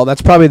 Steve Carell.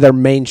 That's probably their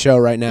main show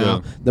right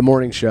now, the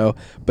morning show.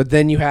 But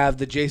then you have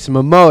the Jason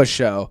Momoa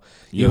show.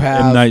 You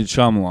have M. Night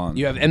Shyamalan.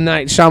 You have M.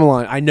 Night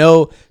Shyamalan. I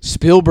know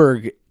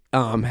Spielberg.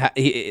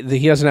 He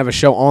doesn't have a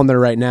show on there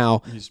right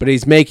now, but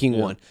he's making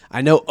one.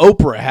 I know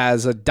Oprah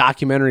has a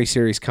documentary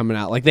series coming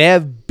out. Like they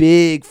have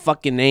big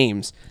fucking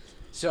names.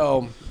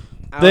 So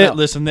they have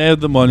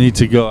the money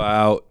to go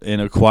out and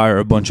acquire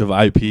a bunch of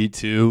IP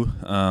too.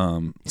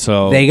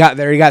 So you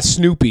got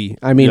Snoopy.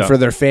 I mean, for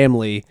their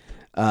family.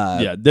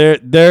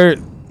 They're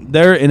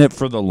in it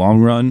for the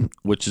long run,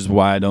 which is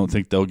why I don't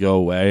think they'll go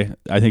away.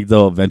 I think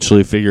they'll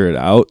eventually figure it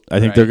out. I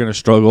think they're going to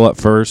struggle at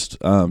first,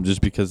 just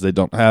because they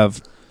don't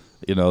have,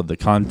 the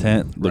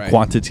content, the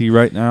quantity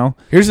right now.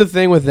 Here's the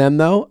thing with them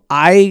though.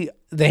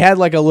 They had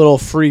like a little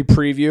free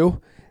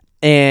preview,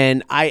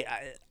 and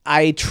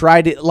I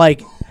tried it.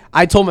 Like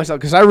I told myself,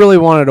 because I really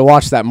wanted to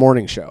watch that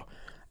morning show.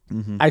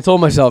 Mm-hmm. I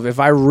told myself if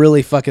I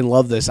really fucking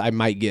love this, I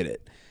might get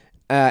it.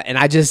 And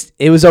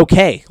it was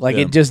okay. Like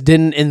it just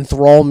didn't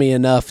enthrall me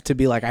enough to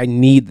be like, I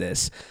need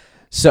this.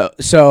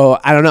 So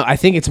I don't know. I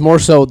think it's more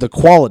so the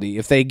quality.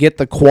 If they get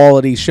the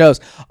quality shows,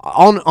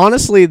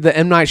 honestly, the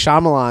M. Night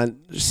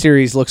Shyamalan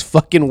series looks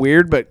fucking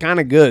weird, but kind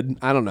of good.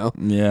 I don't know.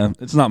 Yeah,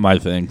 it's not my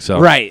thing. So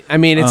right. I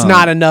mean, it's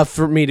not enough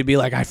for me to be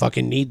like, I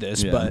fucking need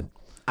this. But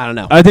I don't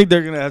know. I think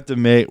they're gonna have to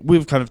make.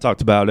 We've kind of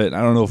talked about it.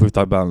 I don't know if we've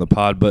talked about it on the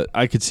pod, but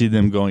I could see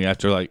them going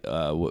after like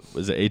what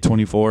was it,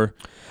 A24?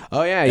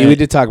 Oh yeah, we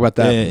did talk about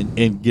that,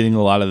 and getting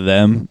a lot of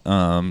them.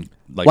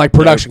 Like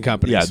production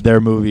companies. Yeah, their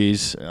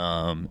movies,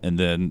 and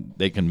then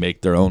they can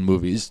make their own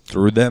movies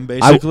through them,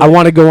 basically. I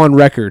want to go on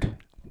record.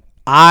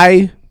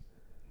 I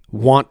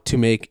want to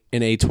make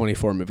an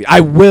A24 movie. I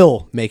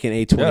will make an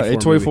A24 movie.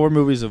 A24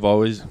 movies have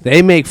always...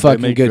 They make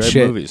fucking good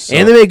shit. Movies, so.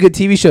 And they make good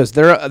TV shows.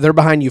 They're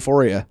behind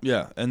Euphoria.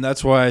 Yeah, and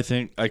that's why I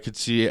think I could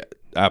see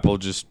Apple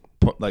just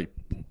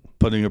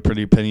putting a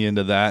pretty penny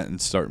into that and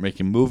start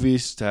making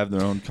movies to have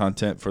their own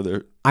content for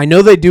their... I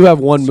know they do have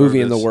one movie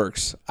in the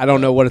works. I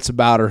don't know what it's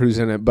about or who's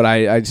in it, but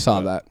I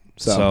saw that.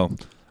 So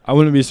I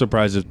wouldn't be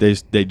surprised if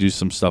they do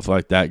some stuff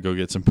like that, go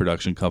get some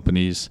production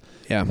companies,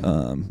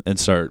 and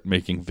start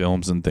making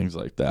films and things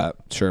like that.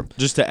 Sure.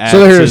 Just to add to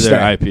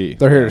their IP.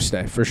 They're here to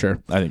stay, for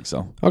sure. I think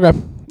so. Okay.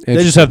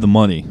 They just have the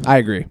money. I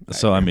agree.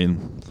 So, I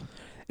mean...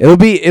 It'll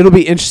be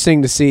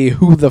interesting to see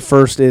who the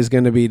first is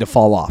going to be to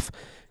fall off.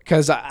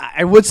 Because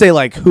I would say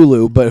like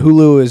Hulu, but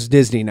Hulu is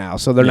Disney now,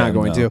 so they're not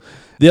going to.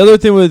 The other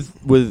thing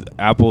with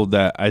Apple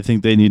that I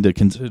think they need to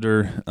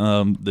consider,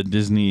 the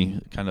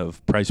Disney kind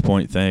of price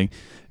point thing,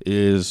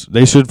 is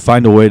they should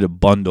find a way to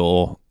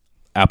bundle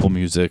Apple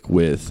Music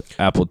with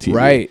Apple TV.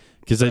 Right.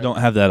 because they don't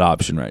have that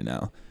option right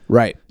now.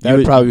 Right. That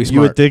would probably be smart. You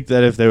would think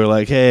that if they were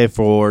like, hey,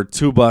 for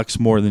 $2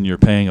 more than you're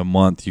paying a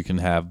month, you can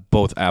have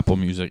both Apple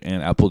Music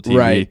and Apple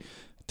TV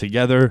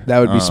together. That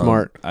would be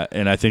smart.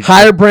 I think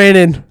hire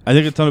Brandon. I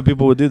think a ton of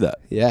people would do that.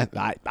 Yeah,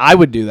 I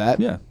would do that.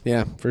 Yeah.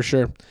 Yeah, for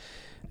sure.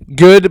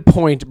 Good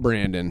point,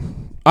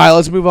 Brandon. All right,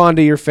 let's move on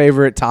to your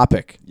favorite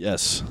topic.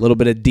 Yes. A little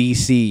bit of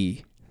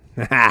DC.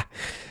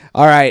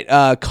 All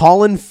right,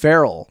 Colin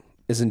Farrell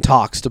is in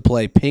talks to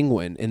play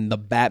Penguin in The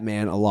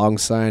Batman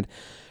alongside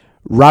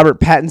Robert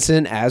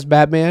Pattinson as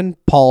Batman,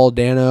 Paul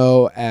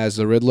Dano as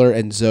the Riddler,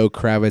 and Zoe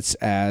Kravitz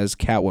as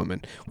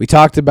Catwoman. We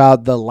talked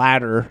about the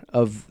latter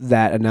of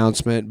that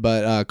announcement,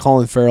 but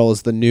Colin Farrell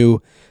is the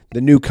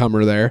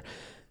newcomer there.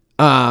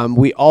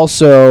 We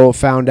also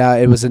found out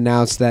it was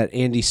announced that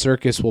Andy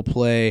Serkis will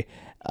play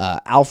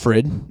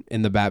Alfred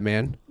in The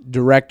Batman.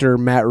 Director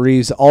Matt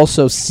Reeves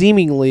also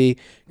seemingly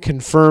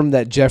confirmed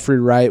that Jeffrey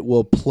Wright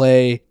will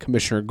play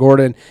Commissioner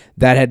Gordon.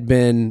 That had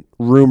been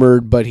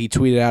rumored, but he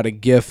tweeted out a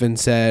GIF and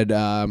said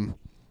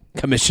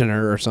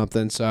Commissioner or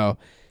something. So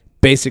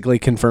basically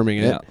confirming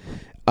it.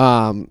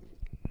 Yeah.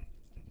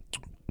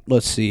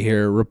 Let's see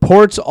here.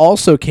 Reports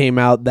also came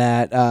out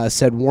that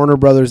said Warner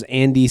Brothers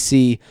and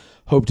DC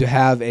hope to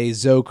have a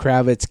Zoe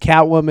Kravitz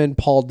Catwoman,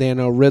 Paul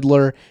Dano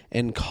Riddler,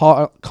 and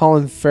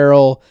Colin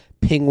Farrell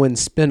Penguin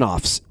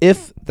spinoffs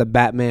if the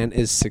Batman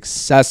is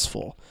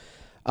successful.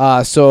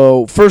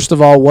 So first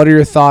of all, what are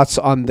your thoughts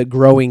on the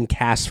growing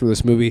cast for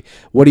this movie?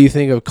 What do you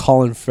think of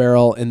Colin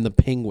Farrell in the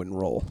Penguin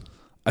role?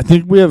 I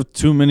think we have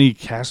too many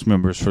cast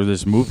members for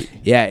this movie.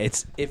 Yeah,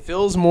 it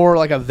feels more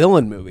like a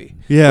villain movie.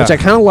 Yeah, which I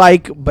kind of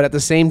like, but at the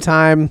same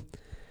time,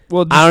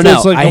 well, I don't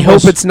know. Like I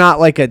hope it's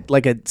not like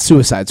a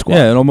Suicide Squad.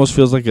 Yeah, it almost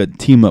feels like a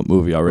team up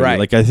movie already. Right.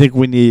 Like I think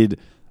we need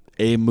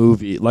a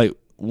movie. Like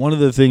one of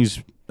the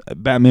things,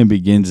 Batman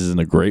Begins isn't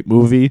a great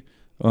movie,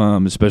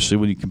 especially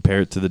when you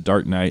compare it to The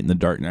Dark Knight and The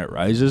Dark Knight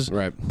Rises.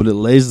 Right. But it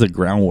lays the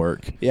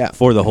groundwork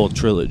for the whole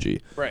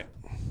trilogy. Right.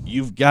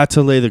 You've got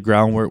to lay the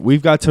groundwork.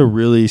 We've got to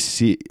really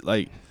see,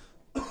 like,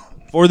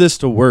 for this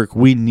to work,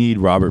 we need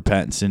Robert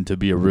Pattinson to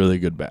be a really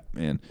good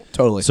Batman.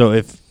 Totally. So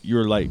if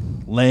you're, like,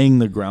 laying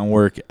the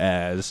groundwork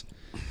as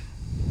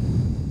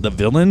the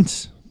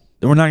villains,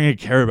 then we're not going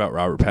to care about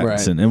Robert Pattinson.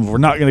 Right. And if we're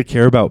not going to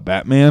care about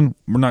Batman,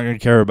 we're not going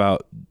to care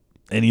about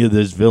any of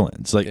those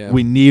villains. Like,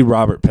 we need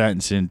Robert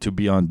Pattinson to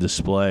be on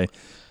display,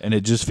 and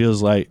it just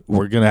feels like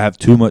we're going to have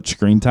too much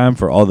screen time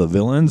for all the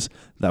villains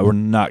that we're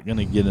not going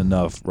to get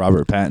enough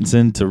Robert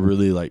Pattinson to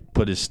really, like,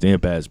 put his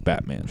stamp as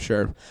Batman.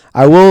 Sure.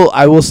 I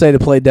will say, to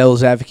play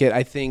devil's advocate,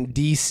 I think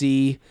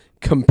DC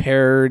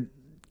compared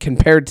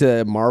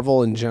to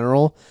Marvel in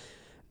general,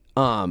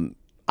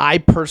 I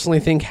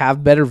personally think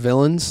have better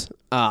villains.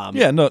 No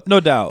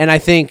doubt. And I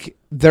think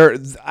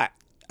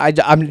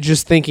I'm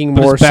just thinking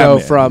more so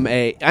from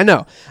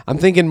I'm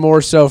thinking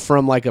more so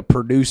from like a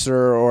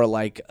producer or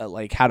like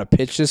how to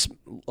pitch this,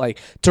 like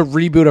to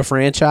reboot a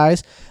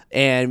franchise,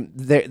 and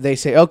they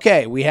say,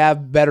 okay, we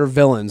have better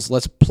villains,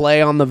 let's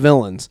play on the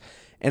villains,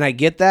 and I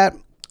get that,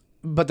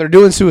 but they're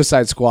doing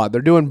Suicide Squad,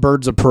 they're doing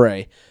Birds of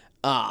Prey.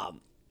 I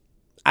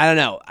don't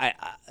know.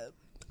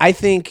 I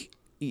think,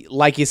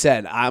 like you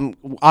said,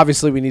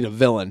 obviously we need a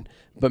villain.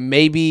 But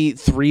maybe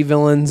 3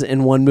 villains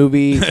in one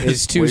movie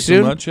is too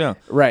soon. Too much, yeah.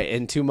 Right,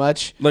 and too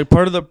much. Like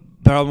part of the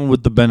problem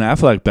with the Ben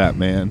Affleck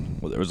Batman,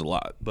 well, there was a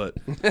lot, but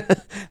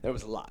there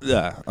was a lot.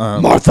 Yeah,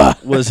 Martha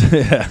was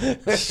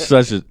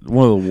such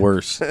one of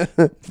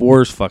the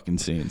worst fucking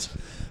scenes.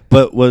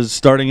 But was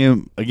starting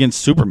him against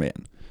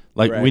Superman.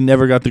 Like we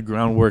never got the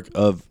groundwork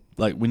of.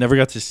 Like, we never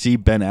got to see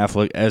Ben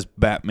Affleck as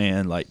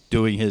Batman, like,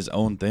 doing his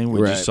own thing. We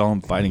just saw him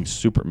fighting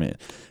Superman.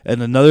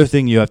 And another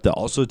thing you have to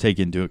also take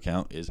into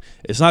account is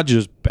it's not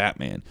just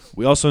Batman.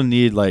 We also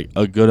need, like,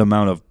 a good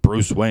amount of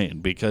Bruce Wayne,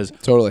 because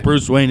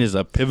Bruce Wayne is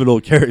a pivotal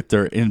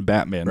character in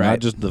Batman. Not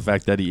just the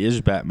fact that he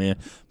is Batman,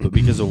 but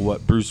because of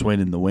what Bruce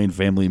Wayne and the Wayne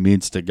family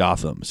means to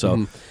Gotham.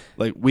 So,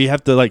 like, we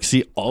have to, like,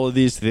 see all of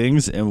these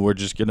things, and we're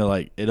just going to,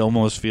 like, it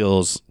almost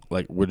feels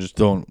like we're just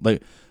doing,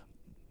 like,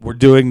 we're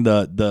doing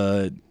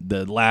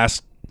the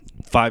last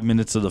 5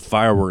 minutes of the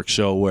fireworks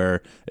show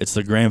where it's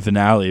the grand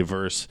finale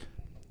versus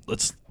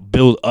let's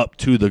build up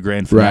to the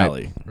grand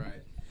finale.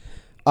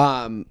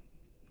 Right.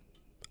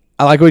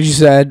 I like what you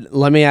said.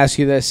 Let me ask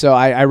you this. So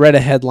I read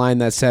a headline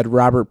that said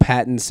Robert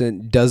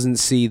Pattinson doesn't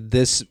see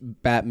this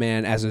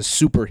Batman as a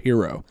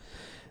superhero.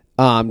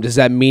 Does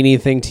that mean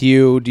anything to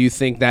you? Do you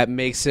think that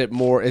makes it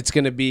more? It's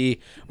going to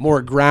be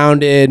more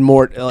grounded,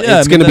 more.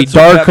 It's going to be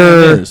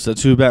darker.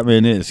 That's who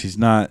Batman is. He's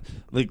not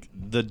like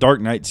the Dark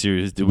Knight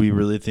series. Do we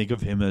really think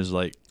of him as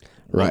like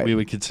what we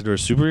would consider a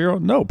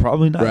superhero? No,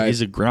 probably not. Right.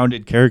 He's a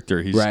grounded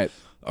character. He's a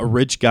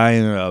rich guy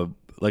in a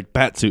like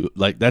bat suit.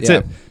 Like that's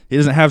it. He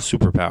doesn't have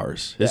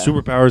superpowers. His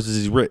superpowers is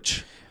he's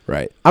rich.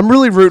 Right. I'm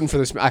really rooting for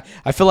this.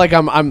 I feel like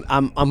I'm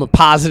a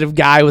positive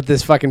guy with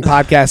this fucking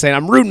podcast saying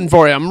I'm rooting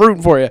for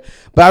you.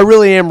 But I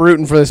really am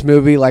rooting for this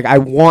movie. Like, I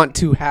want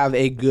to have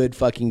a good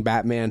fucking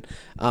Batman.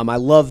 I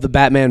love the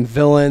Batman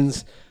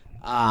villains.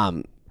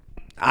 I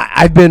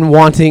I've been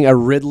wanting a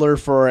Riddler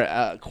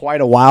for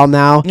quite a while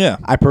now. Yeah.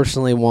 I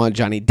personally want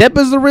Johnny Depp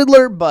as the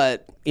Riddler,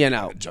 but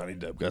Johnny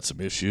Depp got some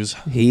issues.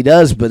 he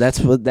does. But that's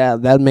what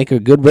that'd make a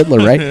good Riddler,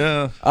 right?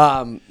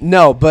 Yeah.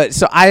 No, but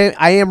so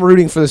I am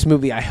rooting for this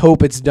movie. I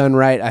hope it's done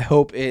right. I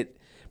hope it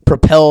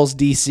propels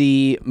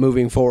DC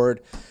moving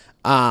forward.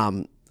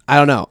 I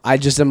don't know. I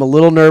just am a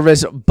little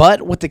nervous,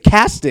 but with the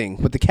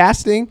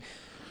casting,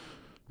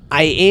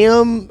 I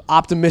am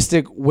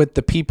optimistic with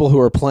the people who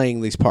are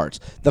playing these parts.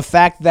 The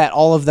fact that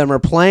all of them are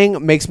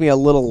playing makes me a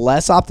little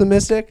less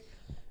optimistic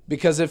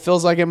because it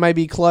feels like it might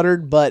be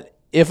cluttered. But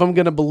if I'm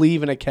going to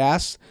believe in a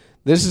cast,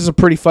 this is a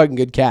pretty fucking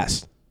good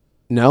cast.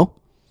 No?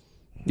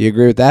 Do you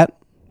agree with that?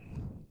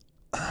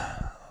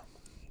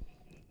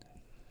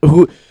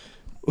 Who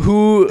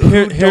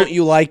don't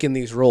you like in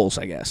these roles,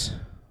 I guess?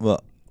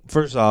 Well,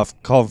 first off,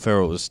 Colin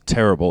Farrell was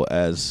terrible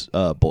as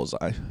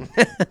Bullseye.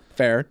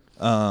 Fair.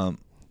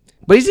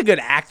 But he's a good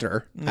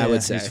actor, I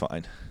would say. He's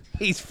fine.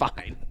 He's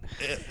fine.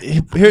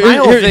 My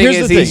whole thing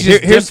is he's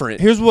just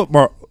different. Here's what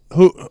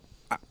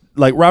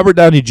Robert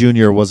Downey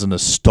Jr. wasn't a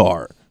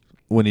star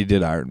when he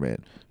did Iron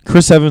Man.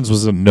 Chris Evans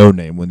was a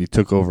no-name when he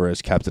took over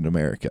as Captain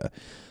America.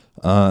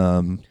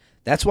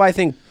 That's why I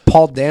think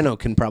Paul Dano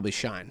can probably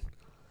shine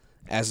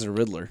as the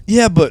Riddler.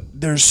 Yeah, but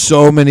there's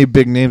so many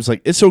big names.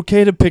 Like, it's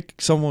okay to pick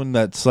someone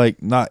that's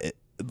like not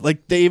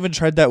like they even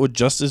tried that with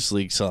Justice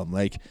League.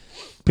 Like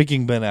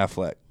picking Ben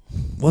Affleck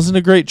wasn't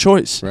a great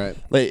choice. Right.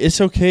 Like, it's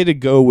okay to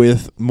go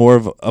with more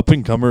of an up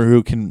and comer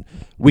who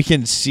we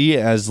can see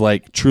as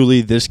like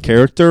truly this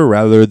character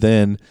rather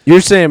than.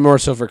 You're saying more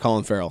so for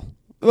Colin Farrell.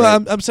 Well,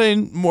 right? I'm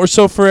saying more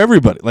so for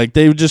everybody. Like,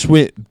 they just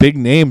went big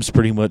names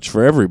pretty much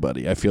for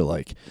everybody. I feel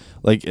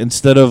like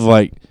instead of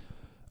like,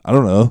 I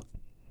don't know,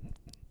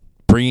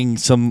 bringing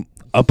some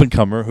up and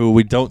comer who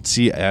we don't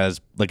see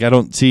as like I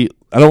don't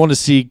want to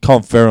see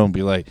Colin Farrell and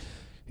be like,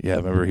 yeah,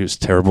 remember he was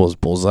terrible as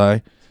Bullseye.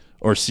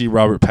 Or see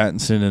Robert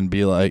Pattinson and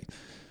be like,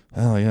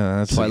 oh, yeah,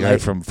 that's the guy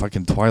from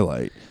fucking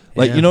Twilight.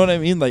 Like, Yeah. You know what I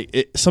mean?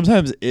 Like,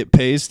 sometimes it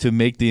pays to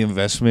make the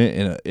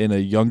investment in a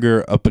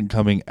younger,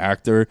 up-and-coming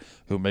actor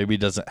who maybe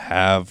doesn't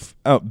have...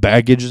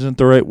 baggage isn't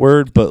the right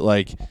word, but,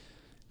 like...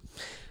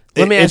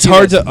 It's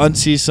hard to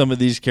unsee some of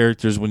these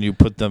characters when you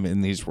put them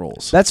in these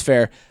roles. That's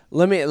fair.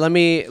 Let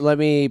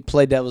me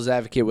play devil's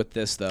advocate with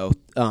this, though.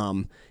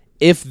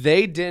 If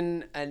they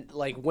didn't,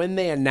 like when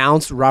they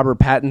announced Robert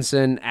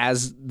Pattinson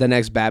as the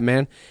next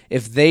Batman,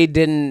 if they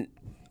didn't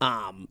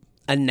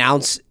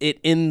announce it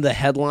in the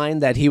headline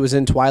that he was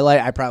in Twilight,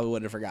 I probably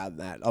would have forgotten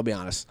that. I'll be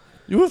honest.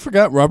 You would have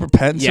forgot Robert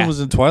Pattinson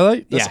was in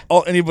Twilight? That's Yeah.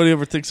 all anybody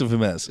ever thinks of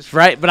him as.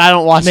 Right, but I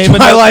don't watch Name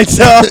Twilight,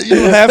 so you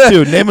don't have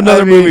to. Name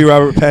another movie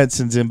Robert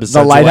Pattinson's in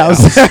besides The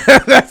Lighthouse.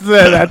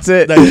 that's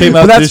it. That came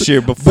out this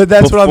year But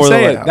that's what I'm before The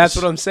saying. Lighthouse. That's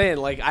what I'm saying.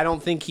 Like, I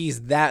don't think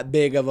he's that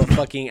big of a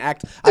fucking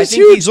actor. He's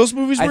huge. Those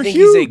movies were I think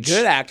huge. he's a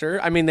good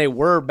actor. I mean, they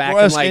were back Go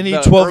in ask like any the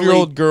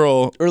 12-year-old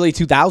girl. early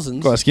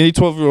 2000s. Go ask any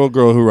 12-year-old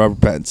girl who Robert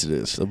Pattinson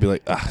is. They'll be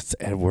like, it's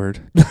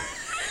Edward.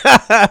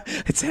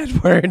 It's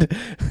Edward.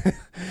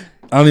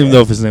 I don't even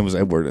know if his name was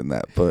Edward in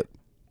that, but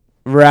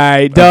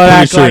Right. Don't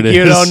act sure like it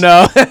you is. don't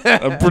know.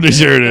 I'm pretty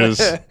sure it is.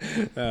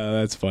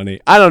 That's funny.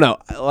 I don't know.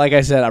 Like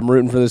I said, I'm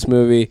rooting for this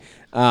movie.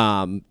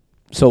 So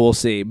we'll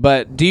see.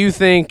 But do you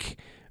think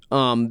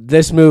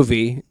this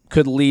movie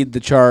could lead the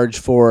charge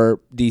for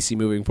DC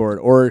moving forward?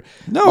 Or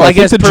No, well, I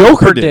guess the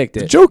Joker predict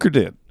did. it. The Joker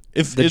did.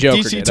 If Joker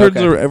DC did, turns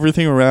okay.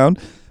 everything around,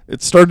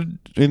 it started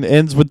and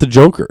ends with the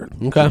Joker.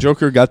 Okay. The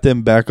Joker got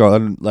them back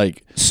on.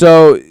 Like,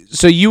 So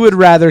you would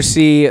rather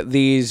see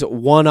these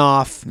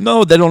one-off?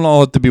 no, they don't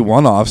all have to be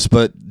one-offs,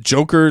 but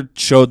Joker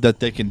showed that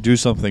they can do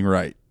something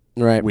right.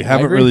 Right. We I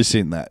haven't agree. really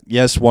seen that.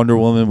 Yes, Wonder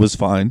Woman was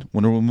fine.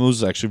 Wonder Woman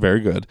was actually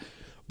very good.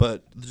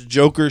 But the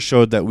Joker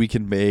showed that we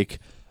can make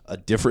a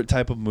different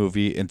type of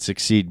movie and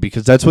succeed,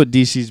 because that's what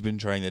DC's been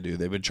trying to do.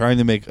 They've been trying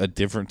to make a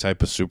different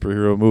type of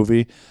superhero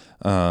movie,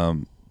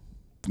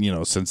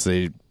 since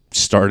they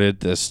started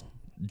this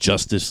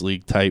Justice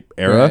League type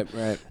era.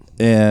 Right.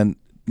 And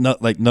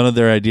none of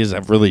their ideas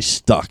have really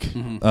stuck.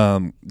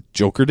 Mm-hmm.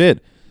 Joker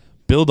did.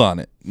 Build on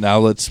it. Now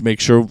let's make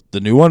sure the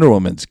new Wonder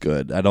Woman's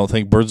good. I don't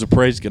think Birds of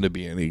Prey is going to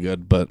be any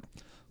good, but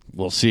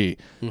we'll see.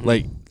 Mm-hmm.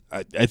 Like,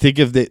 I think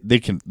if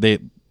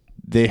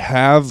they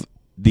have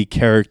the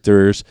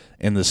characters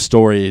and the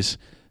stories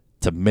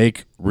to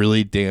make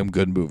really damn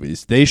good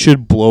movies. They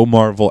should blow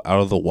Marvel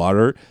out of the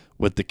water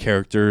with the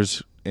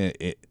characters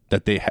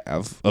that they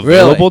have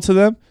available to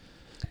them.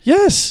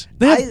 Yes,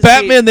 they have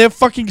Batman. They have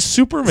fucking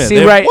Superman.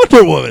 They have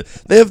Wonder Woman.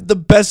 They have the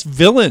best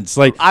villains.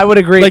 Like, I would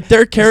agree. Like,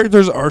 their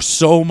characters are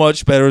so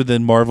much better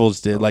than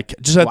Marvel's did. Like,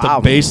 just at the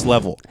base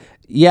level.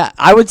 Yeah,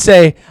 I would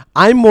say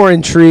I'm more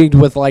intrigued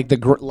with like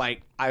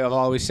I've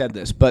always said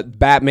this, but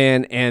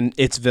Batman and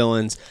its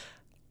villains.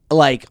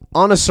 Like,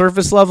 on a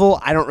surface level,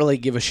 I don't really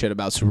give a shit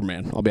about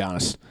Superman. I'll be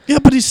honest. Yeah,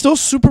 but he's still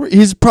super.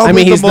 He's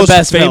probably he's the most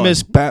best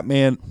famous villain.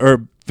 Batman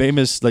or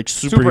famous like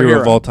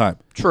superhero of all time.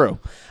 True.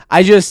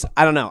 I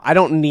don't know. I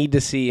don't need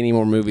to see any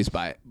more movies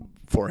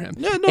for him.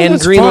 Yeah, no, and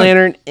that's Green fine.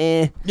 Lantern,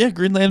 Yeah,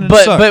 Green Lantern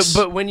But sucks.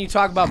 but when you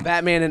talk about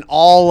Batman and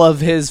all of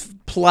his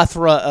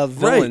plethora of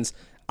villains,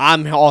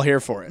 I'm all here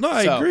for it. No,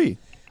 I agree.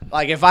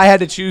 Like, if I had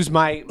to choose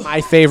my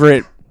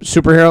favorite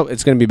superhero,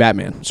 it's going to be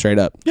Batman, straight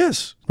up.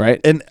 Yes. Right?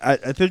 And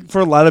I think for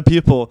a lot of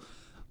people,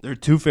 their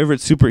two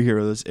favorite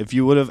superheroes, if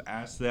you would have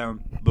asked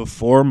them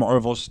before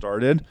Marvel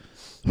started,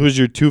 who's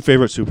your two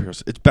favorite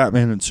superheroes? It's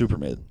Batman and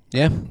Superman.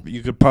 Yeah.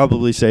 You could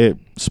probably say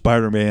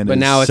Spider-Man. But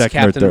now it's second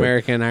or Captain third.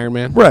 America and Iron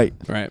Man. Right.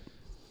 Right.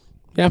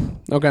 Yeah.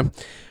 Okay.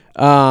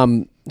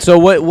 So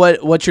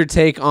what's your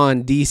take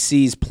on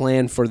DC's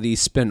plan for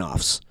these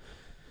spinoffs?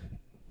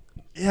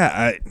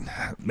 Yeah,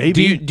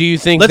 maybe. Do you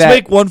think Let's that,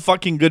 make one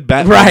fucking good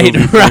Batman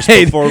movie first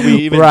before we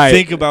even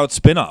think about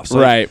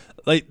spinoffs.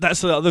 Like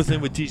that's the other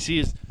thing with DC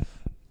is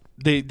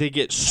they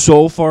get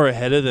so far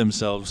ahead of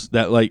themselves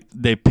that like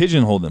they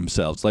pigeonhole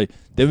themselves. Like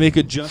they make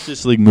a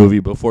Justice League movie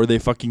before they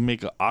fucking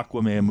make an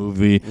Aquaman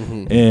movie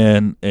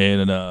and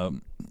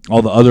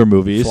all the other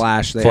movies.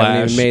 Flash, they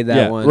haven't even made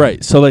that one.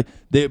 Right. So like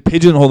they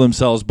pigeonhole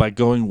themselves by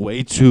going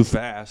way too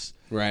fast.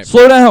 Right.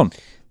 Slow down.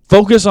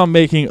 Focus on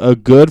making a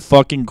good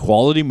fucking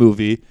quality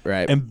movie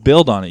and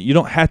build on it. You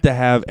don't have to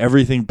have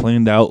everything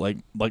planned out like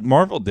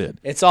Marvel did.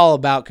 It's all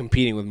about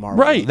competing with Marvel.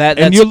 Right.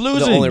 That's and you're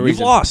losing. You've You've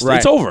lost. Right.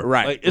 It's over.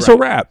 Right. Like, it's a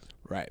wrap.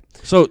 Right.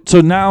 So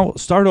now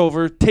start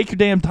over, take your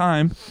damn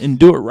time, and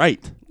do it right.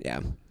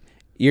 Yeah.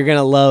 You're going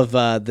to love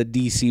the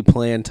DC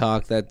plan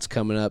talk that's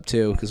coming up,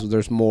 too, because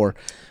there's more.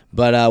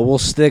 But we'll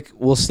stick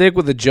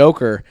with the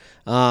Joker.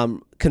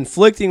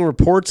 Conflicting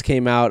reports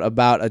came out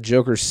about a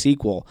Joker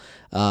sequel.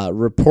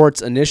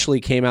 Reports initially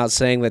came out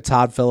saying that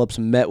Todd Phillips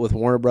met with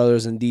Warner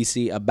Brothers and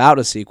DC about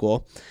a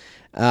sequel.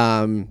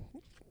 But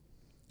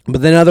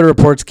then other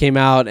reports came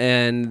out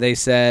and they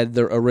said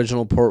the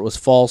original report was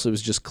false. It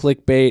was just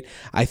clickbait.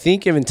 I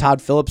think even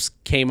Todd Phillips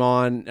came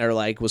on or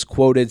was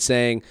quoted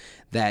saying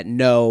that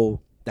no,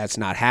 that's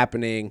not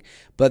happening.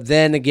 But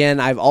then again,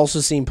 I've also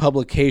seen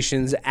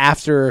publications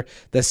after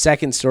the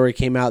second story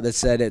came out that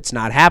said it's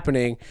not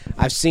happening.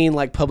 I've seen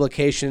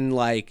publication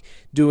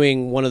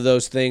doing one of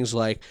those things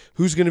like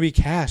who's going to be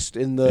cast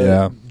in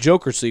the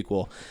Joker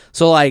sequel.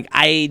 So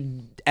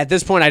at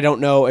this point I don't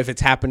know if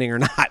it's happening or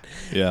not.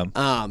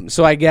 Yeah.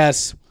 So I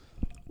guess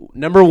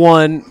number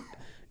one,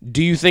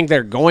 do you think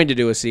they're going to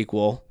do a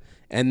sequel?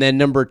 And then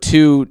number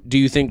two, do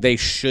you think they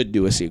should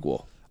do a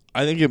sequel?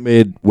 I think it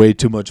made way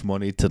too much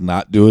money to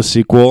not do a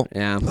sequel.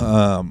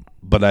 Yeah.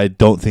 But I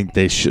don't think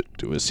they should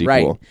do a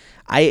sequel.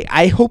 Right.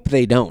 I hope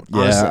they don't.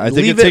 Honestly. I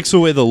think it takes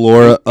away the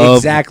lore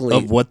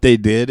of what they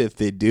did if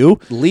they do.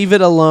 Leave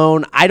it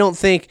alone. I don't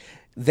think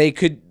they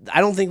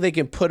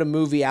can put a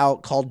movie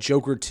out called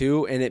Joker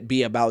 2 and it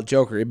be about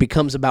Joker. It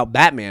becomes about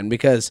Batman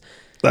because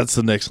that's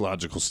the next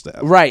logical step.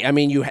 Right. I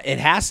mean, it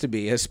has to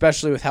be,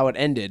 especially with how it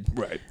ended.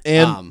 Right.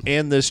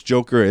 And this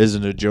Joker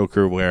isn't a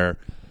Joker where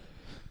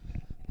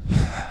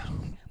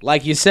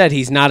like you said,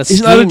 he's not a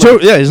schemer. Not a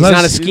joke. Yeah, he's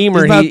not a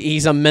schemer.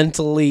 He's a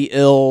mentally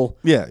ill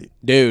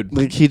dude.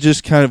 Like he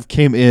just kind of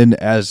came in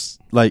as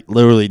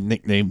literally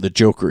nicknamed the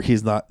Joker.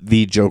 He's not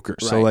the Joker.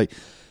 Right. So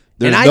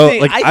there's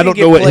I don't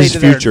know what his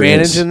future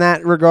is in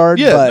that regard.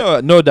 Yeah,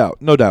 no doubt.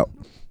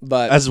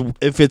 But as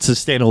if it's a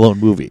standalone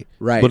movie,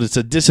 right? But it's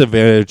a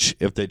disadvantage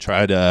if they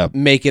try to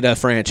make it a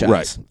franchise.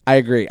 Right. I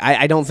agree.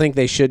 I don't think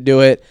they should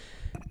do it.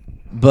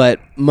 But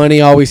money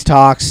always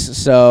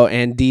talks,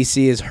 and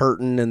DC is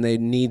hurting, and they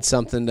need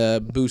something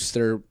to boost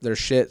their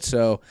shit.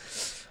 So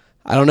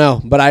I don't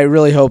know, but I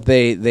really hope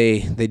they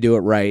do it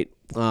right.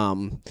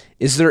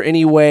 Is there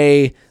any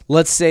way?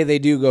 Let's say they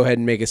do go ahead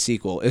and make a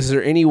sequel. Is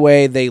there any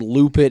way they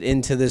loop it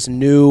into this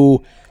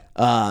new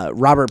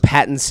Robert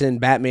Pattinson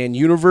Batman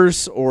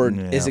universe, or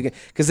is it?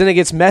 Because then it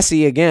gets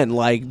messy again.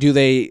 Do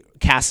they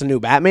cast a new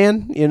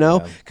Batman?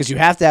 Because you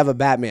have to have a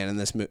Batman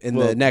in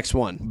the next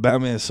one.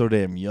 Batman is so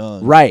damn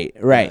young. Right.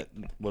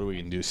 What are we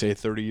gonna do? Say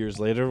 30 years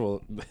later?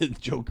 Well,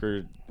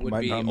 Joker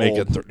might not old. make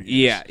it 30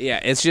 years. Yeah.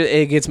 It's just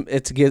it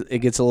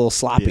gets a little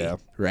sloppy. Yeah.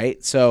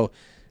 Right. So,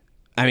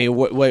 I mean,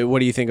 what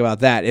do you think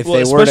about that? If they were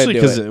to especially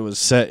do because it, it was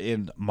set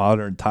in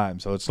modern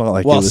times, so it's not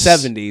like it was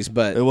 70s,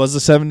 but it was the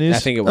 70s. I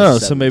think it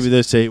was. So maybe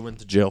they say he went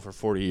to jail for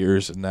 40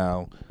 years, and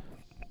now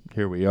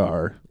here we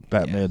are.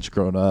 Batman's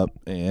grown up,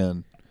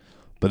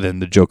 but then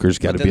the Joker's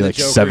got to be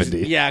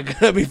 70. Yeah,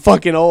 gonna be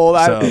fucking old.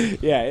 So,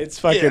 it's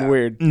fucking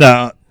weird.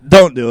 No,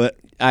 don't do it.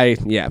 I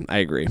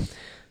agree.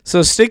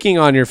 So sticking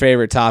on your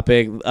favorite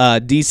topic,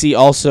 DC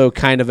also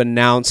kind of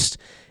announced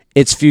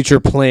its future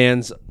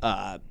plans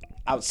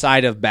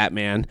outside of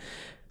Batman.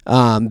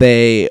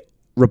 They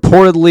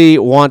reportedly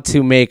want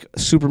to make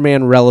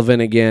Superman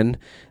relevant again.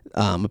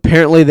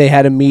 Apparently they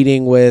had a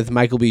meeting with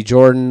Michael B.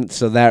 Jordan,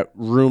 so that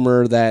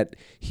rumor that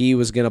he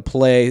was going to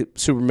play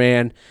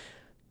Superman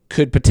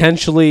could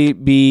potentially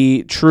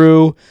be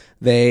true.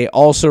 They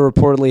also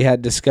reportedly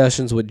had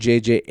discussions with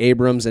J.J.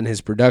 Abrams and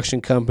his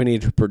production company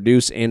to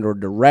produce and or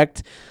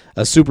direct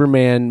a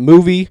Superman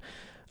movie.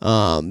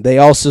 They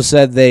also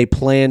said they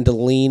plan to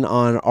lean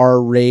on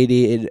R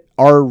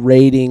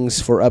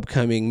ratings for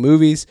upcoming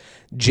movies.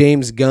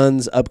 James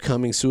Gunn's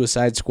upcoming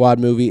Suicide Squad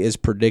movie is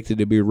predicted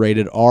to be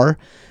rated R.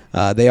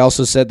 They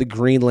also said the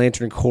Green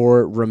Lantern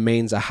Corps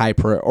remains a high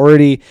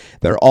priority.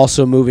 They're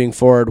also moving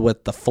forward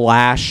with the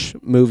Flash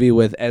movie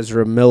with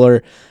Ezra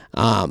Miller.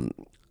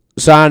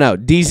 So I don't know.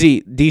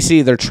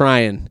 DC, they're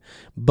trying,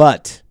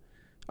 but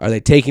are they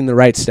taking the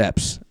right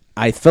steps?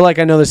 I feel like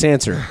I know this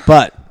answer,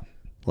 but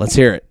let's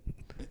hear it.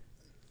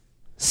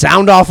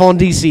 Sound off on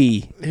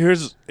DC.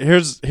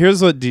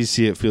 Here's what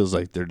DC it feels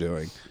like they're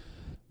doing.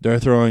 They're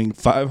throwing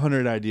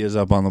 500 ideas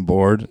up on the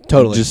board.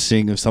 Totally. Just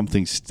seeing if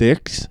something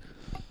sticks.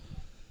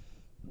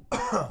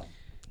 But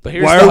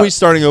here's Why are we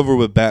starting over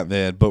with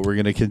Batman, but we're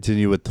going to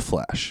continue with The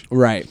Flash?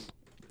 Right.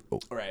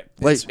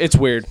 Like, It's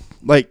weird.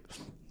 Like,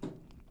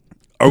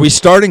 are we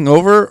starting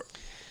over,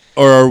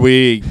 or are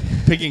we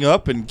picking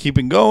up and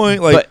keeping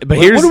going? Like, but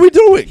here's, what are we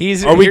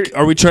doing?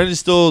 Are we trying to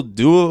still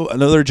do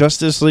another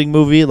Justice League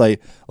movie?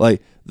 Like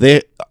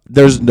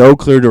there's no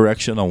clear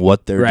direction on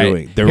what they're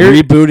doing. They're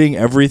rebooting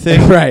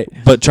everything, right?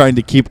 But trying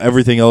to keep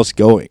everything else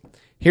going.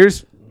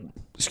 Here's,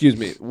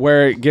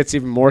 where it gets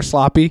even more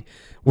sloppy.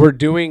 We're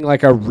doing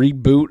like a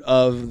reboot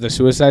of the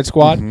Suicide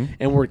Squad,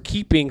 and we're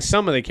keeping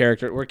some of the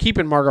characters. We're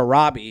keeping Margot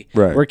Robbie.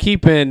 Right. We're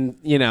keeping,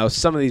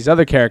 some of these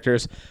other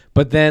characters.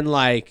 But then,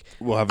 like,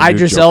 we'll have a new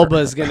Idris Joker. Elba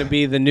is going to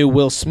be the new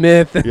Will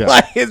Smith. Yeah.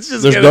 Like, it's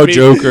just There's gonna no be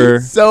Joker.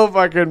 So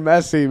fucking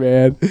messy,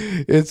 man.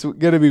 It's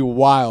going to be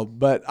wild.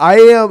 But I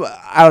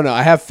don't know.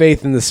 I have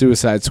faith in the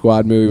Suicide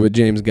Squad movie with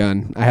James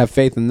Gunn. I have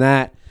faith in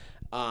that.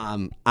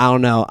 I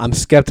don't know. I'm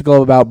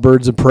skeptical about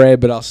Birds of Prey,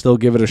 but I'll still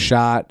give it a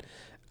shot.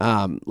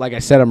 Like I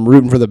said, I'm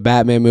rooting for the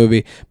Batman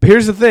movie. But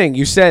here's the thing: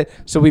 you said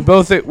so. We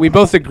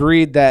both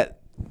agreed that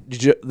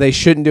they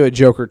shouldn't do a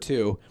Joker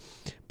 2,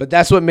 but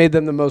that's what made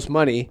them the most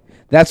money.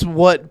 That's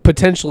what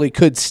potentially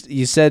could.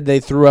 You said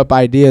they threw up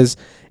ideas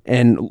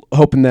and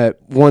hoping that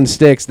one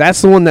sticks.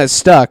 That's the one that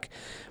stuck.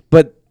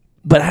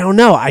 But I don't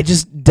know. I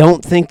just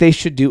don't think they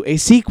should do a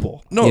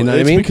sequel. No, you know what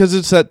I it's mean? because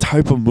it's that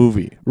type of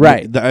movie,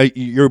 right?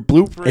 Your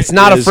blueprint. It's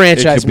not a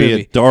franchise it could movie.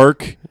 Be a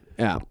dark.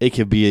 Yeah. It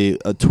could be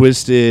a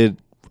twisted,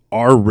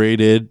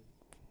 R-rated,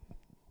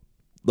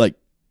 like,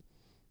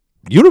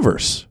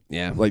 universe.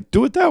 Yeah. Like,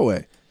 do it that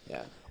way.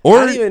 Yeah.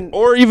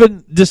 Or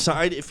even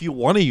decide if you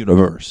want a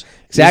universe.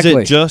 Exactly. Is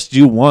it just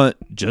you want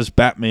just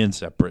Batman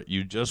separate?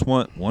 You just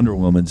want Wonder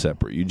Woman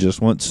separate? You just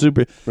want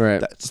Super?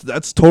 Right.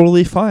 That's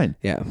totally fine.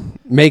 Yeah.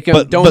 Make them.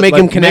 But Don't make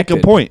them connected.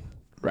 Make a point.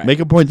 Right. Make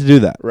a point to do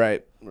that.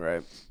 Right.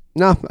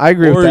 No, I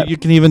agree with Or that. you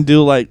can even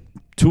do like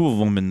two of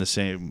them in the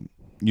same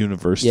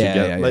universe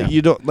together. Yeah, like yeah.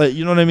 you don't like,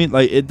 you know what I mean?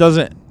 Like it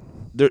doesn't.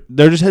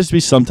 There just has to be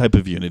some type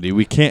of unity.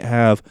 We can't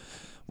have.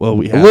 Well,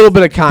 we have a little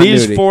bit of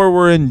continuity. These four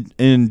were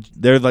in.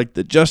 They're like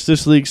the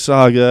Justice League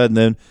saga, and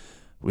then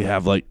we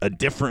have like a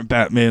different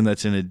Batman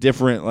that's in a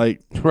different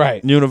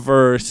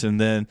universe, and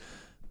then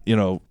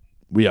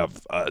we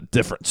have a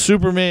different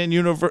Superman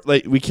universe.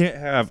 Like we can't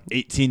have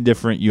 18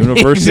 different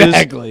universes.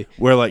 Exactly.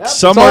 Where like That's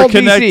some all are DC.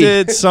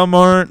 connected, some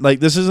aren't. Like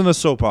this isn't a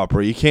soap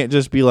opera. You can't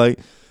just be like,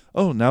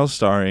 oh, now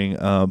starring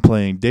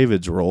playing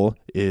David's role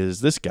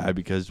is this guy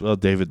because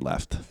David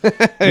left.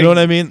 You know what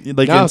I mean?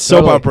 Like No, in soap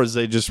totally. operas,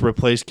 they just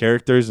replace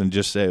characters and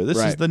just say, this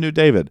is the new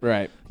David.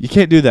 Right. You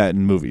can't do that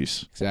in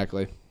movies.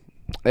 Exactly.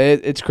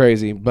 It's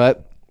crazy,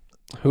 but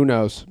who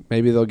knows?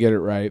 Maybe they'll get it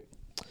right.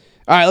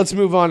 All right, let's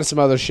move on to some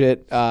other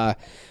shit.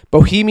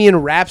 Bohemian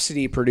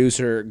Rhapsody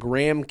producer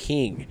Graham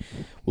King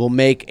will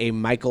make a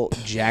Michael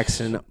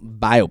Jackson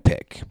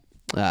biopic.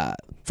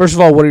 First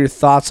of all, what are your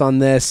thoughts on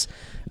this?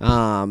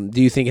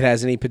 Do you think it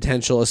has any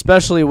potential,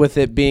 especially with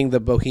it being the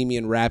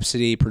Bohemian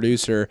Rhapsody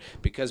producer,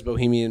 because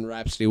Bohemian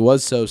Rhapsody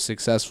was so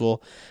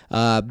successful?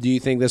 Do you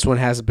think this one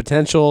has the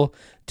potential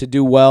to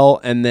do well?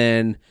 And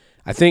then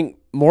I think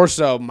more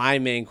so my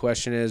main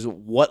question is,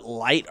 what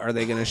light are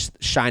they going to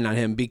shine on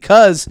him?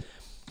 Because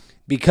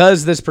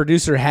this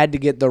producer had to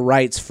get the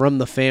rights from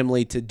the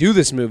family to do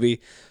this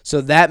movie,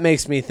 so that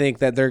makes me think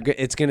that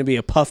it's going to be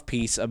a puff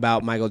piece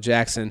about Michael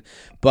Jackson,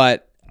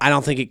 but I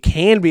don't think it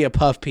can be a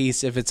puff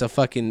piece if it's a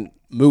fucking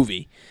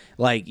movie.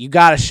 Like, you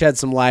got to shed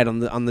some light on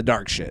the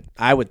dark shit,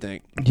 I would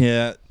think.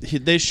 Yeah,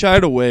 they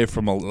shied away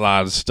from a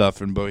lot of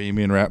stuff in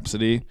Bohemian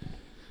Rhapsody,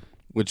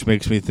 which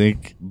makes me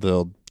think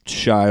they'll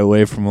shy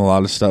away from a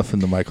lot of stuff in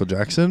the Michael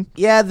Jackson.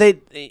 Yeah,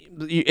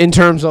 in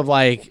terms of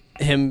like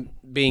him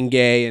being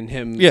gay and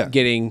him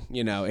getting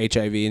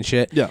HIV and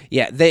shit.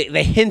 Yeah,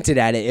 they hinted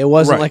at it. It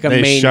wasn't like a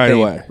main shied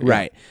thing. Away.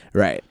 Yeah.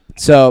 Right.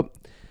 So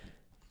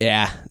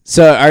yeah.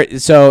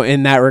 So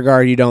in that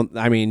regard, you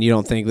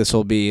don't think this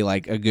will be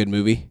like a good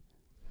movie?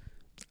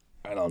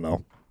 I don't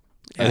know.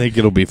 I think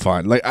it'll be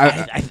fine. Like,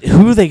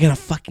 who are they gonna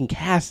fucking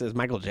cast as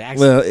Michael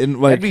Jackson?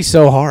 Well, that'd be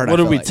so hard. What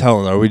are we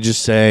telling? Are we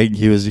just saying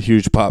he was a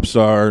huge pop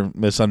star,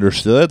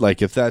 misunderstood?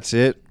 Like, if that's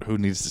it, who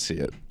needs to see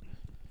it?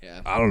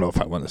 Yeah, I don't know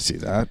if I want to see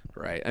that.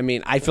 Right. I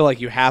mean, I feel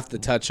like you have to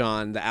touch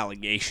on the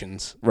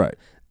allegations. Right.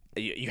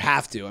 You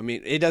have to. I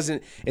mean, it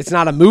doesn't. It's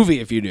not a movie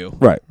if you do.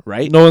 Right.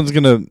 Right. No one's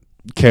gonna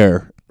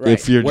care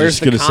if you're Where's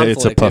just going to the say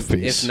it's a conflict puff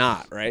if- piece. If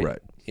not, right? Right.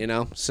 You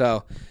know,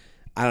 so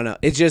I don't know.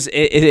 It just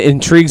it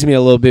intrigues me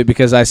a little bit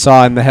because I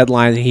saw in the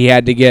headline he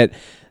had to get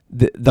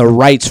the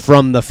rights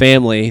from the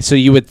family. So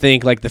you would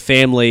think like the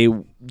family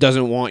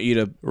doesn't want you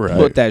to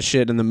put that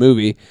shit in the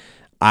movie.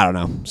 I don't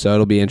know. So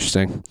it'll be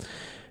interesting.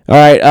 All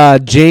right,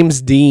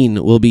 James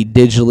Dean will be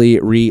digitally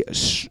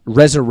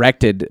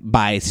resurrected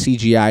by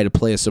CGI to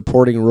play a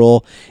supporting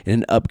role in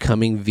an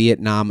upcoming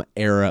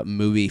Vietnam-era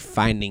movie,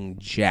 Finding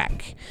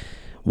Jack.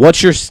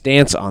 What's your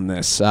stance on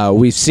this?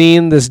 We've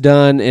seen this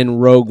done in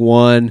Rogue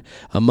One,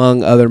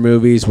 among other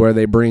movies, where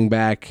they bring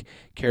back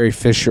Carrie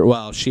Fisher.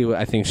 Well,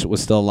 I think she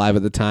was still alive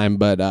at the time,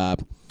 but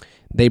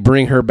they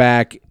bring her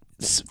back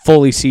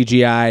fully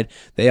CGI'd.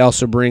 They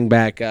also bring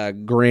back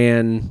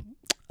Moff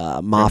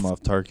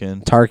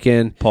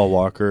Tarkin, Paul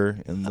Walker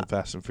in the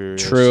Fast and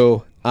Furious.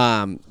 True.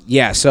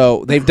 Yeah,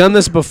 so they've done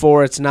this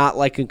before. It's not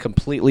like a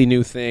completely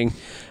new thing.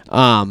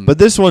 But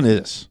this one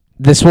is.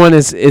 This one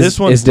is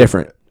one's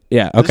different.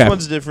 Yeah, okay. This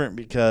one's different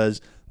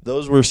because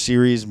those were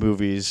series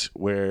movies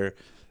where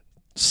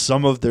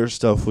some of their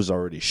stuff was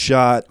already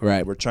shot.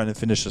 Right. We're trying to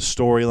finish a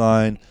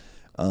storyline.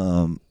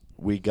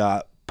 We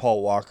got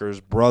Paul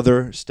Walker's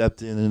brother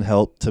stepped in and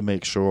helped to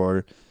make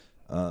sure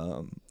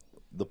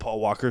the Paul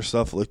Walker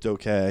stuff looked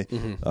okay.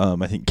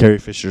 Mm-hmm. I think Carrie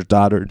Fisher's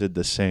daughter did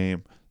the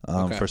same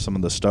Okay. for some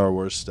of the Star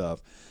Wars stuff.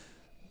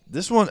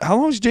 This one, how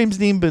long has James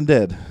Dean been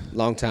dead?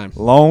 Long time.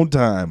 Long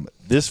time.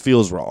 This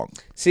feels wrong.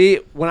 See,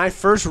 when I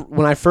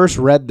first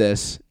read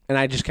this and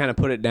I just kind of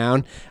put it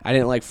down, I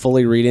didn't like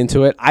fully read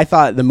into it. I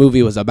thought the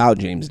movie was about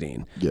James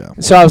Dean. Yeah.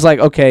 So I was like,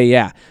 okay,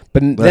 yeah.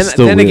 But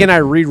still then weird. again, I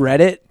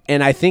reread it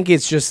and I think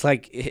it's just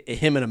like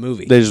him in a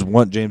movie. They just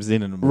want James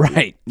Dean in a movie.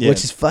 Right. Yeah.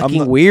 Which is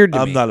fucking weird to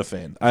me. I'm not a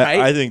fan. Right?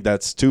 I think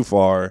that's too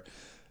far.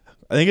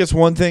 I think it's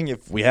one thing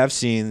if we have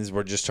scenes,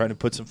 we're just trying to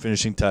put some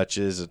finishing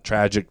touches, a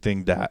tragic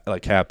thing that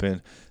like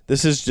happen.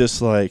 This is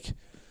just like,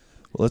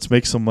 well, let's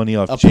make some money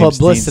off a James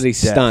publicity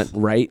Dean's death. stunt,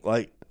 right?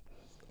 Like,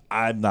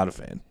 I'm not a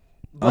fan.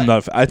 Right. I'm not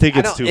a fan. I think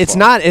it's too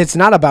far. It's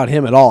not about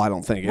him at all, I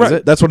don't think, is Right.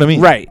 it? That's what I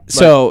mean. Right.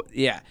 So,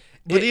 yeah.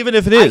 But even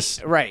if it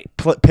is, right.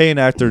 Pay an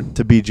actor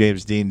to be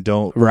James Dean.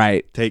 Don't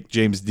Right. take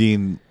James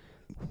Dean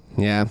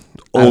Yeah.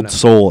 I don't know. old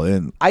soul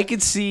in. I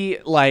could see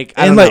like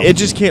It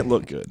just can't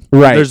look good.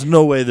 Right. There's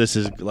no way this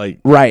is like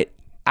right.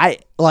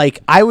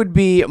 I would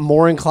be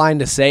more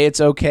inclined to say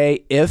it's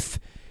okay if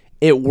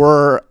it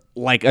were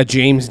like a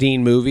James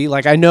Dean movie.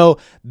 Like I know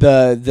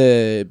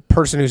the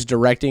person who's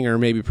directing or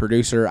maybe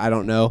producer, I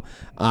don't know,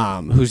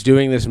 who's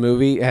doing this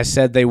movie has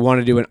said they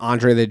want to do an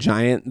Andre the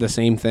Giant, the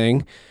same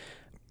thing.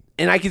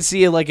 And I could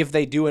see it like if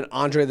they do an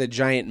Andre the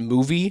Giant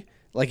movie,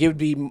 like I'd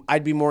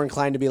be more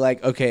inclined to be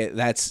like, okay,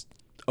 that's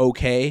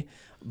okay.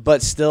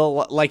 But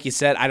still, like you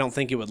said, I don't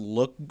think it would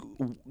look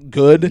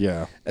good.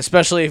 Yeah.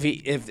 Especially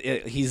if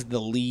he's the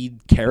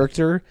lead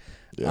character.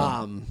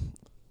 Yeah.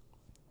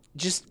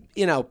 Just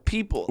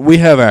people. we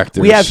have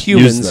actors. We have Use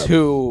humans them.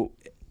 who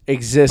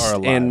exist Are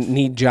alive. and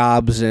need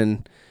jobs,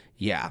 and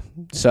yeah.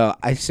 So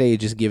I say you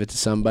just give it to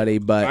somebody,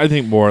 but I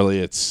think morally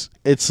it's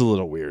a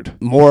little weird.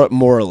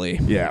 morally,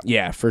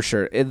 Yeah. for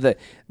sure.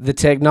 The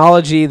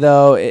technology,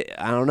 though,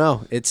 I don't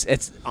know.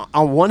 It's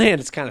on one hand,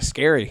 it's kind of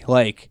scary.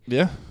 Like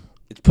Yeah.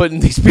 it's putting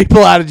these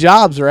people out of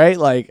jobs, right?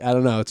 Like I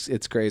don't know.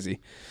 It's crazy,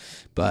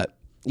 but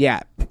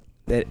yeah,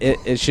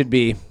 it should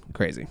be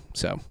crazy.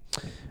 So.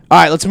 All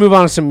right, let's move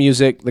on to some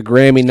music. The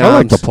Grammy noms. I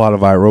like the plot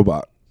of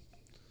iRobot.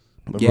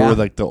 Remember Yeah. with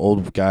like the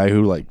old guy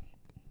who like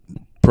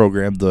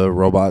programmed the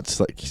robots,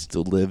 like he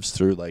still lives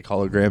through like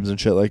holograms and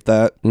shit like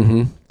that.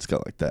 Mm-hmm. It's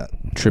got like that.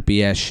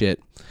 Trippy ass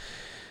shit.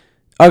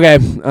 Okay,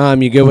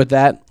 you good with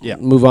that? Yeah.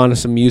 Move on to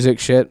some music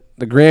shit.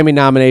 The Grammy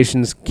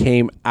nominations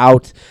came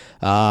out.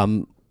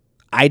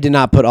 I did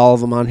not put all of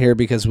them on here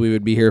because we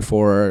would be here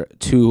for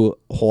 2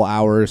 whole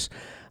hours.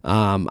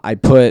 I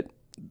put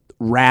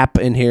rap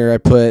in here. I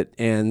put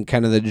and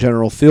kind of the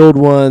general field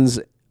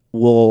ones.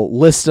 We'll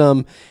list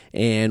them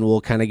and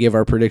we'll kind of give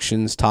our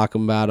predictions, talk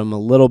about them a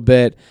little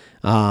bit.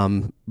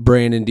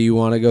 Brandon, do you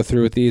want to go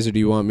through with these or do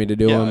you want me to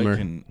do them? Or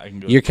I can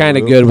go you're kind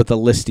of through. good with the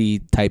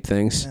listy type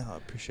things. Yeah, I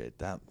appreciate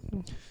that.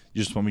 You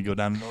just want me to go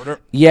down in order?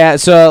 Yeah,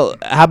 so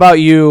how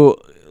about you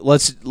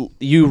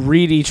you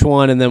read each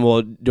one and then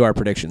we'll do our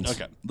predictions.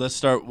 Okay. We'll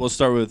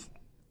start with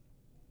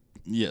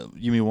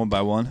you mean one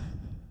by one?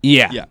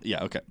 Yeah.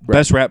 Yeah, okay. Right.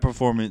 Best rap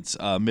performance,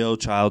 Middle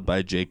Child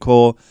by J.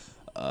 Cole,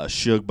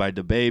 Suge by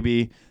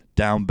DaBaby,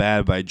 Down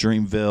Bad by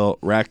Dreamville,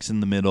 Racks in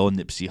the Middle,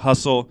 Nipsey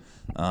Hussle,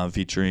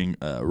 featuring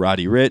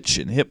Roddy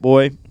Ricch and Hit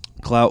Boy,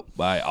 Clout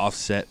by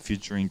Offset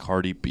featuring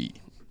Cardi B.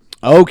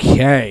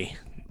 Okay.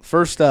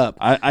 First up.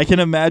 I can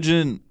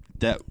imagine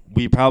that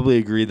we probably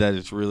agree that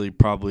it's really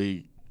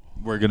probably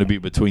we're going to be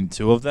between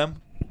two of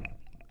them.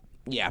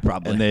 Yeah,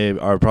 probably. And they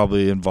are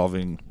probably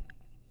involving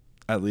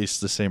at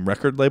least the same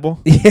record label.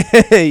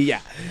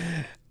 Yeah.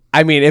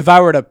 I mean, if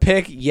I were to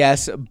pick,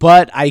 yes,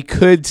 but I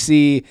could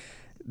see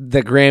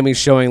the Grammys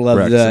showing love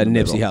Rex to in the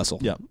Nipsey middle.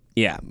 Hussle. Yeah.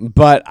 Yeah,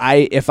 but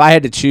if I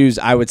had to choose,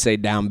 I would say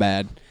Down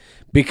Bad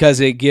because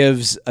it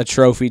gives a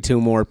trophy to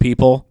more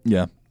people.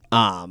 Yeah.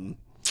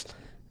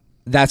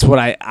 that's what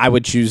I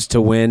would choose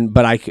to win.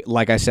 But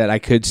like I said, I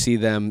could see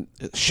them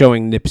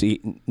showing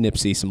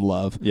Nipsey some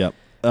love. Yep.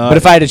 But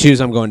if I had to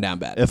choose, I'm going down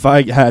bad. If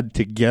I had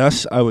to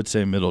guess, I would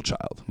say Middle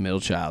Child.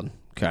 Middle Child.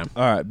 Okay.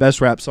 All right, best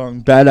rap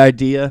song, Bad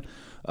Idea,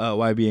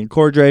 YB and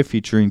Cordray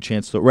featuring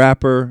Chance the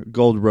Rapper,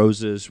 Gold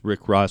Roses,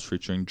 Rick Ross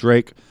featuring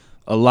Drake,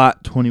 A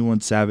Lot,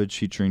 21 Savage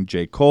featuring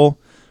J. Cole,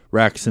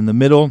 Racks in the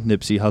Middle,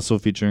 Nipsey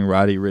Hussle featuring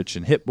Roddy Ricch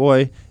and Hit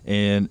Boy,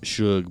 and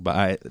Suge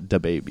by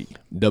DaBaby.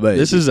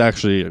 This is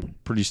actually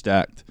pretty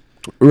stacked.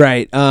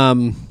 Right.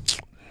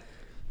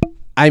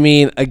 I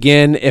mean,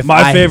 again, if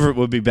my favorite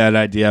would be Bad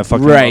Idea. I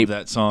fucking love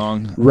that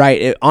song.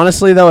 Right.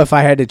 Honestly, though, if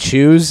I had to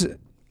choose,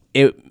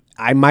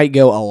 I might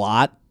go A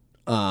Lot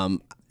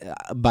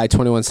by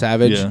 21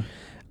 Savage.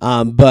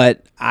 Yeah.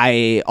 But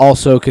I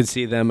also could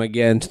see them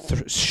again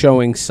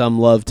showing some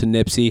love to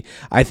Nipsey.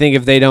 I think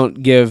if they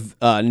don't give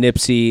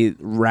Nipsey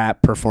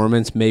rap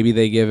performance, maybe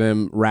they give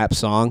him rap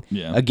song.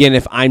 Yeah. Again,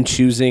 if I'm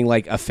choosing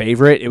like a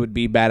favorite, it would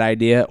be Bad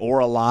Idea or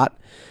A Lot.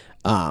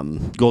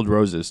 Gold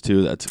Roses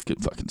too. That's a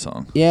good fucking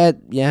song. Yeah,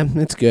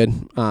 it's good.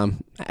 I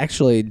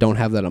actually don't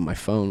have that on my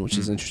phone, which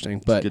is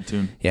interesting. But good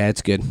tune. Yeah,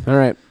 it's good. All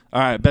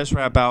right, best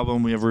rap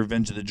album. We have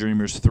Revenge of the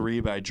Dreamers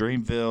 3 by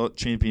Dreamville,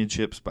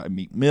 Championships by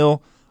Meek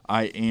Mill,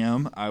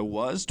 I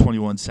Was,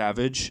 21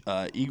 Savage,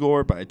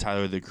 Igor by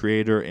Tyler the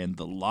Creator, and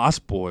The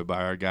Lost Boy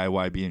by our guy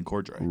YB and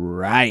Cordray.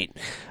 Right.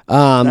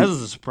 That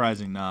was a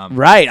surprising nom.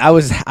 Right. I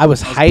was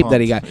hyped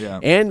that he got. Yeah.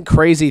 And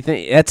crazy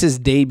thing, that's his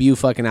debut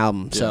fucking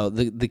album. Yeah. So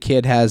the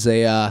kid has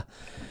a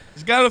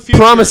he's got a future.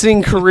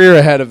 Promising career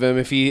ahead of him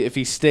if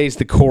he stays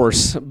the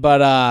course.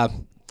 But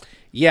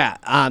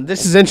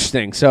this is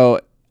interesting.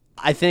 So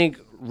I think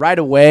right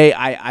away,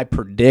 I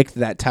predict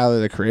that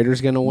Tyler the Creator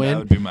is going to win. That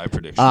would be my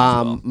prediction.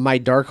 As well. My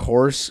dark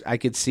horse, I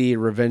could see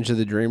Revenge of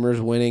the Dreamers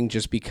winning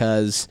just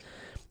because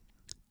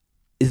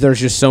there's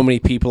just so many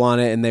people on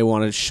it and they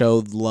want to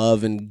show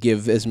love and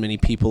give as many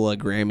people a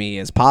Grammy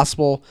as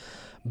possible.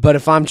 But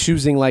if I'm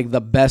choosing like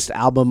the best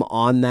album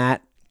on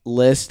that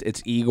list,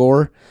 it's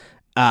Igor.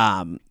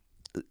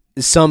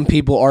 Some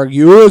people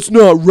argue, it's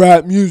not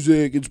rap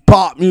music, it's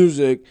pop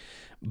music.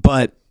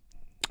 But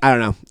I don't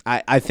know.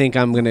 I think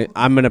I'm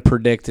gonna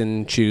predict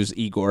and choose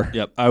Igor.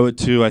 Yep, I would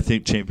too. I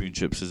think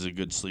Championships is a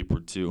good sleeper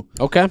too.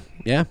 Okay,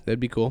 yeah, that'd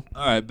be cool.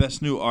 All right,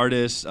 best new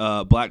artist: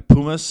 Black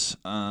Pumas,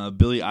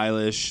 Billie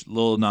Eilish,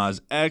 Lil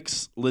Nas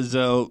X,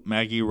 Lizzo,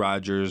 Maggie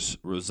Rogers,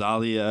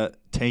 Rosalia,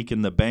 Tank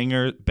and the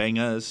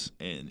Bangas,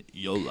 and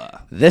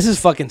Yola. This is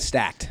fucking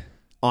stacked.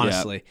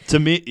 Honestly, to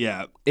me,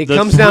 yeah, it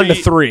comes down to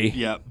three.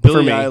 Yeah,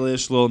 Billie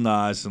Eilish, Lil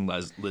Nas, and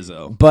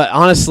Lizzo. But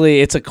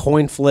honestly, it's a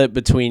coin flip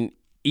between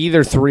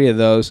either three of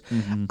those.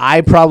 Mm-hmm.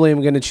 I probably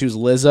am going to choose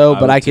Lizzo,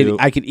 but I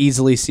could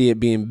easily see it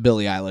being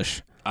Billie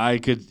Eilish. I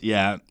could,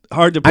 yeah.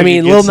 Hard to pick. I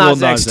mean, Lil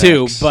Nas X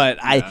too, but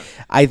yeah.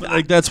 I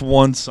like that's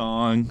one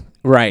song,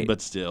 right?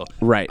 But still,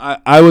 right.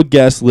 I would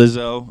guess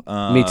Lizzo.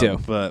 Me too.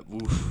 But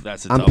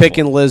that's a I'm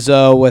picking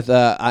Lizzo with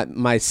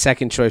my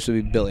second choice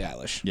would be Billie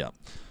Eilish. Yeah.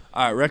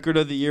 All right, record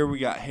of the year we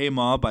got "Hey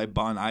Ma" by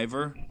Bon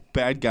Iver,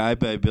 "Bad Guy"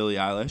 by Billie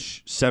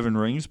Eilish, "Seven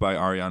Rings" by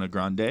Ariana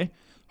Grande,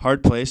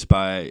 "Hard Place"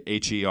 by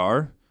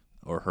H.E.R.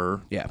 or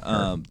her. Yeah.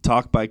 Her.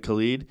 "Talk" by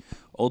Khalid,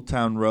 "Old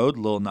Town Road"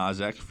 Lil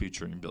Nas X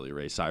featuring Billy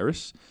Ray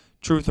Cyrus,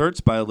 "Truth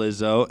Hurts" by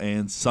Lizzo,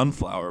 and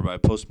 "Sunflower" by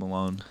Post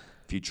Malone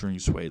featuring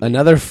Sway Lee.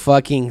 Another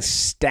fucking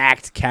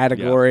stacked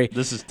category. Yeah,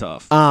 this is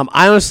tough.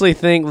 I honestly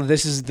think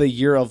this is the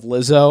year of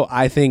Lizzo.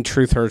 I think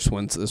Truth Hurts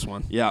wins this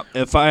one. Yeah,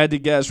 if I had to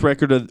guess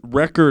record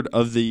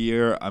of the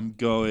year, I'm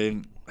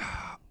going.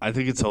 I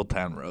think it's Old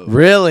Town Road.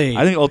 Really?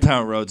 I think Old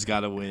Town Road's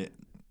got to win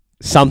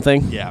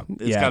something. Yeah,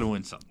 it's got to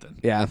win something.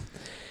 Yeah.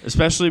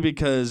 Especially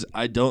because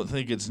I don't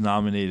think it's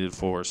nominated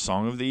for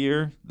Song of the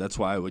Year. That's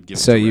why I would give it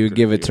to So you would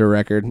give it to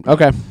Record.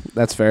 Okay,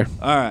 that's fair.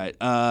 All right.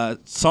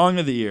 Song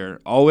of the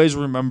Year. Always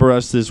Remember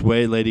Us This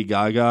Way, Lady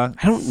Gaga.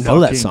 I don't know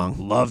that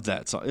song. Love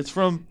that song. It's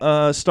from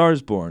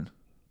Stars Born.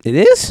 It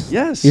is?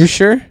 Yes. You're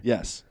sure?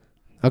 Yes.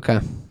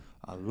 Okay.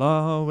 I'll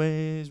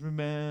always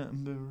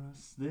remember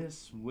us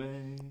this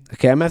way.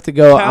 Okay, I'm going to have to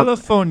go.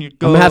 California I'm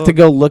going to have to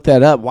go look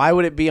that up. Why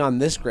would it be on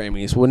this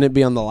Grammys? Wouldn't it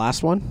be on the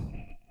last one?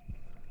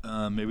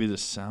 Maybe the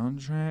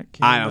soundtrack.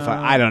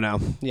 I don't know.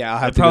 Yeah, I'll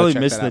have to probably go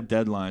check missed that the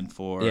out. deadline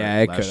for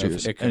it last could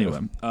year's. have.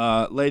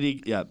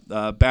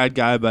 Anyway, "Bad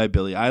Guy" by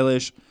Billie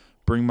Eilish,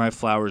 "Bring My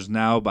Flowers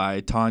Now"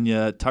 by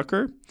Tanya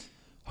Tucker,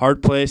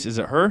 "Hard Place" is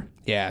it her?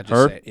 Yeah, just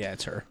her. say it. Yeah,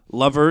 it's her.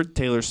 "Lover"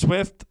 Taylor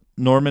Swift,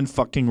 "Norman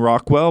fucking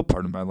Rockwell"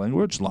 pardon my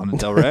language Lana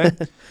Del Rey,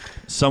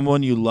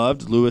 "Someone You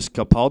Loved" Louis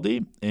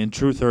Capaldi, and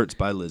 "Truth Hurts"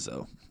 by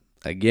Lizzo.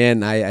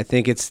 Again, I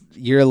think it's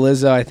your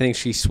Lizzo. I think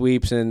she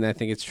sweeps, and I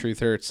think it's Truth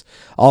Hurts.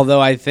 Although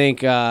I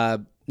think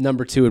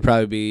number 2 would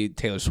probably be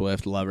Taylor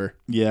Swift, "Lover."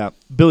 Yeah,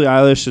 Billie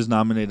Eilish is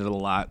nominated a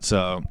lot,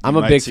 so I'm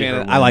a big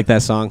fan. I like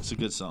that song. It's a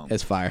good song.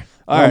 It's fire.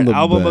 All right,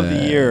 album of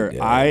the year,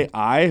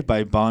 I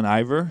by Bon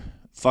Iver,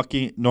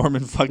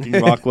 Norman fucking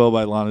Rockwell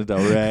by Lana Del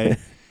Rey,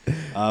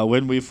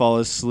 "When We Fall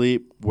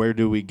Asleep, Where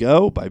Do We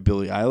Go" by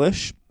Billie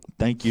Eilish,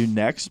 "Thank You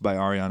Next" by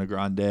Ariana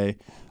Grande,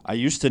 "I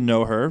Used to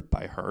Know Her"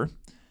 by her,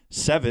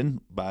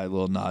 "Seven" by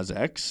Lil Nas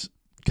X,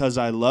 'Cause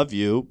I Love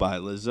You by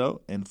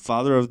Lizzo, and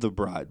Father of the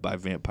Bride by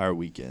Vampire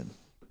Weekend.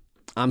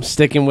 I'm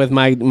sticking with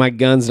my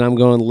guns, and I'm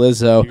going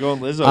Lizzo. You're going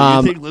Lizzo.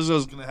 You think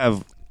Lizzo's gonna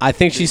have? I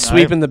think she's night?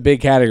 sweeping the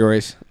big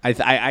categories. I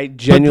But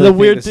genuinely the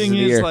weird think this thing is,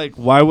 the is, year. like,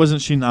 why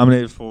wasn't she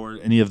nominated for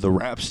any of the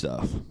rap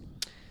stuff?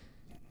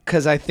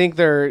 Because I think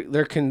they're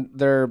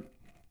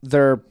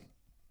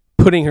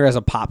putting her as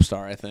a pop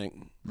star. I think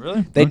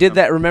Really? they did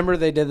that. Remember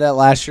they did that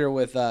last year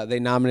with they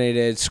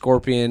nominated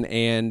Scorpion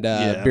and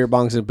Beer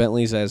Bongs and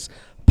Bentleys as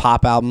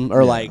pop album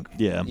or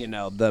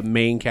the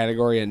main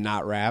category and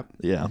not rap.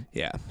 Yeah.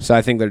 Yeah. So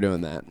I think they're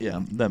doing that. Yeah,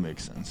 that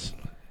makes sense.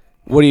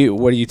 What are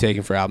you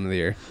taking for album of the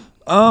year?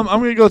 I'm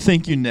gonna go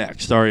Thank You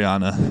Next,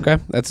 Ariana.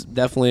 Okay, that's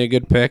definitely a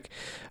good pick.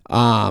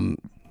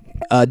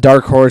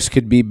 Dark Horse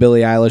could be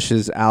Billie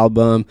Eilish's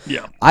album.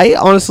 Yeah. I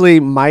honestly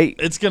might.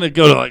 It's gonna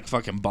go to like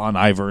fucking Bon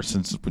Iver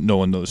since no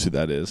one knows who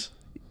that is.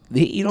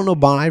 You don't know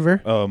Bon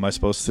Iver? Oh, am I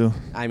supposed to?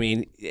 I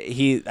mean,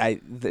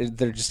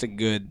 they're just a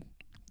good.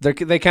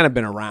 They kind of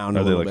been around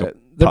Are a they little like bit.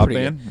 a They're pop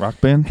pretty band, good.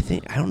 rock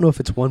band? I don't know if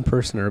it's one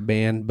person or a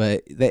band,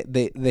 but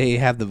they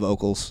have the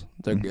vocals.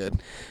 They're good.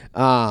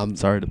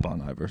 Sorry to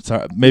Bon Iver.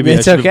 Sorry, maybe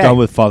It's I should okay. have gone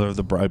with Father of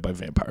the Bride by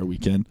Vampire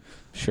Weekend.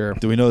 Sure.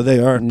 Do we know who they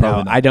are? No,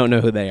 Probably not. I don't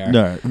know who they are.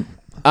 No.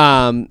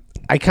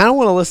 I kind of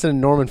want to listen to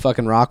Norman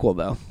fucking Rockwell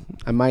though.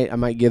 I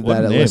might give What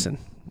that a name? listen.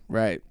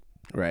 Right.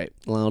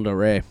 Lana Del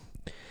Rey.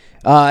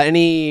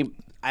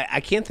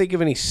 I can't think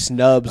of any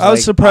snubs. I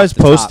was surprised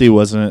Posty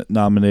wasn't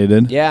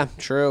nominated. Yeah,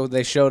 true.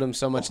 They showed him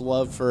so much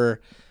love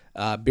for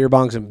Beer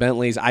Bongs and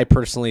Bentleys. I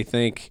personally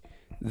think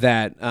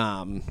that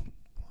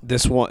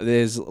this one,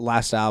 his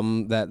last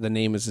album, that the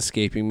name is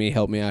escaping me.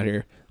 Help me out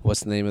here.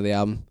 What's the name of the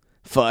album?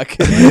 Fuck.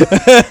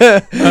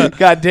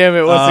 God damn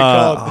it. What's it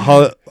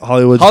called?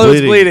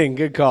 Hollywood's Bleeding.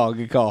 Good call.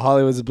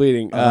 Hollywood's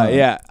Bleeding.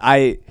 Yeah.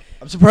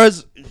 I'm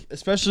surprised,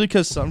 especially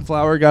because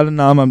Sunflower got a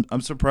nom.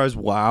 I'm surprised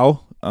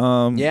Wow.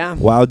 Yeah.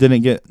 Wow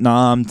didn't get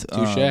nommed.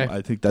 Touche.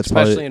 I think that's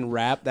especially probably, in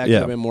rap. That could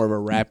have been more of a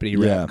rapidy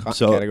rap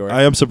so category.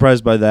 I am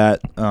surprised by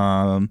that.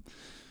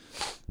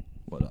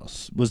 What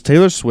else? Was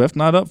Taylor Swift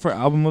not up for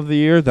Album of the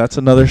Year? That's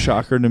another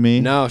shocker to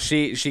me. No,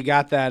 she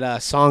got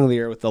that Song of the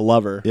Year with The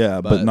Lover. Yeah,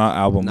 but not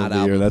Album not of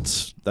the Year.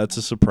 album. That's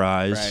a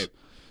surprise.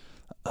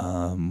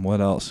 Right. What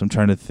else? I'm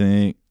trying to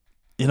think.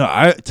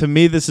 To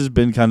me, this has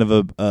been kind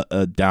of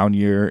a down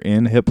year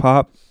in hip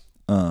hop.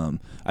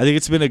 I think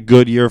it's been a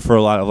good year for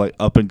a lot of like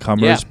up and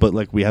comers, but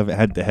like we haven't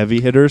had the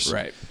heavy hitters.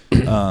 Right.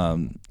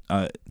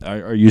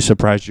 Are you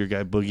surprised your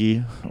guy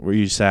Boogie? Were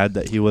you sad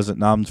that he wasn't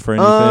nominated for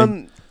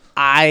anything?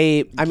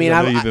 I mean,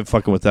 I know you've been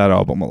fucking with that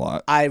album a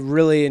lot. I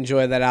really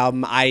enjoyed that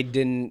album. I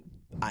didn't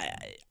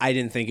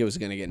think it was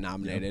going to get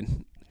nominated.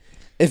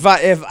 I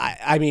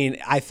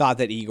thought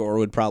that Igor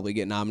would probably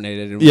get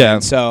nominated. And Yeah.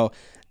 win. So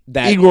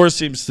that Igor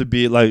seems to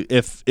be like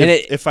if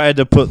I had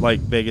to put like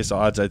Vegas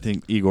odds, I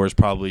think Igor's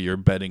probably your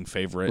betting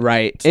favorite.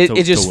 right. to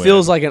It just win.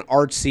 feels like an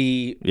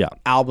artsy Yeah.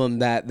 album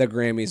that the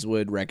Grammys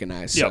would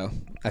recognize. Yep. So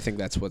I think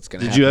that's what's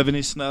going to happen. Did you have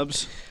any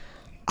snubs?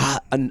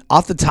 And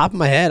off the top of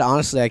my head,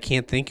 honestly, I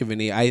can't think of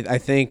any. I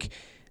think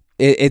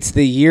it's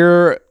the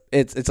year.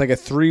 It's like a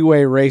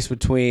three-way race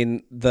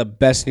between the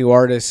best new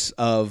artists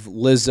of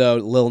Lizzo,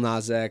 Lil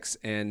Nas X,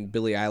 and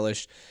Billie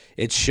Eilish.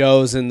 It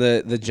shows in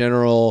the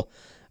general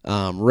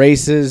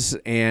races,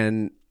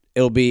 and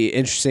it'll be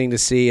interesting to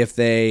see if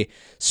they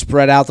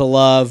spread out the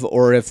love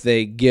or if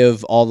they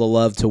give all the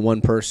love to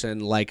one person,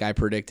 like I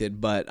predicted.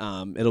 But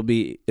it'll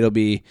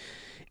be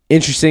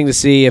interesting to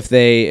see if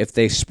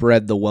they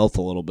spread the wealth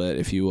a little bit,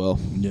 if you will.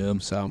 Yeah.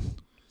 So,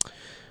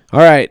 all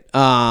right,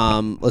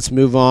 let's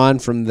move on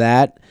from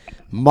that.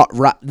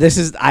 This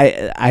is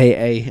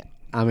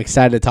I'm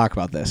excited to talk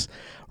about this.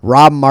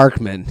 Rob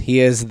Markman, he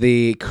is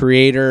the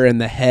creator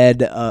and the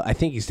head. I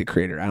think he's the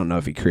creator. I don't know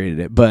if he created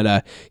it,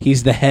 but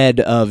he's the head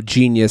of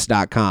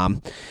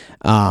Genius.com.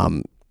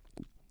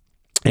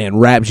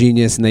 And Rap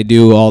Genius, and they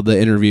do all the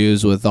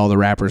interviews with all the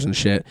rappers and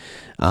shit.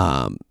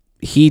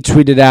 He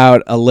tweeted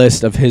out a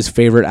list of his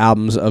favorite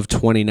albums of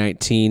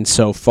 2019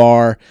 so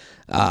far.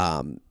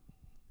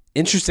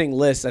 Interesting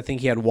list. I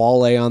think he had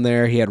Wale on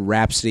there. He had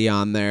Rhapsody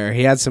on there.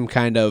 He had some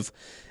kind of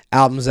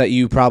albums that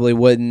you probably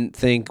wouldn't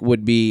think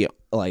would be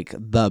like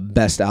the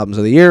best albums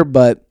of the year,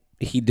 but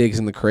he digs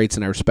in the crates,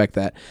 and I respect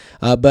that.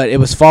 But it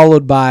was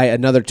followed by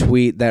another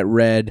tweet that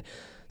read,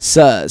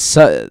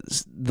 the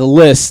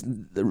list,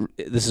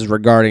 this is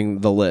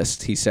regarding the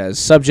list. He says,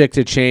 subject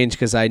to change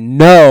because I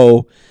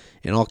know,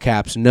 in all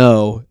caps,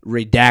 no,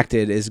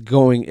 Redacted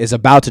is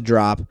about to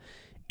drop,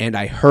 and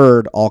I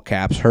heard, all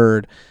caps,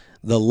 heard,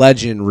 the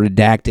legend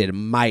Redacted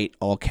might,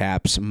 all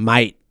caps,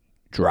 might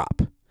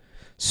drop.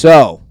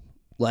 So,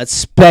 let's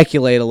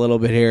speculate a little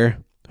bit here.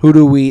 Who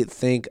do we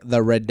think the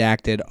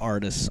Redacted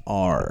artists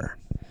are?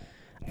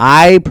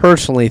 I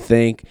personally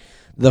think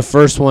the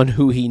first one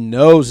who he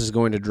knows is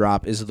going to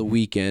drop is The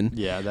Weeknd.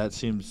 Yeah, that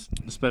seems,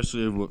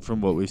 especially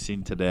from what we've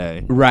seen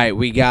today. Right,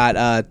 we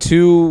got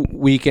 2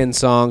 Weeknd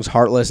songs,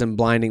 Heartless and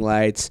Blinding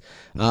Lights.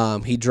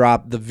 He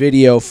dropped the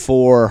video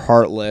for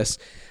Heartless.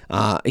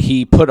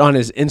 He put on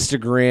his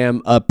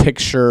Instagram a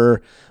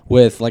picture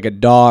with like a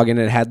dog, and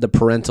it had the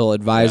parental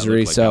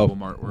advisory. Yeah,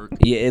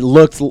 it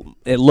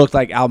looked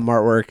like album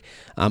artwork.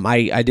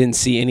 I didn't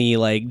see any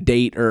like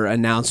date or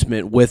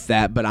announcement with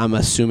that, but I'm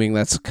assuming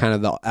that's kind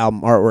of the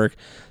album artwork.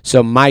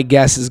 So my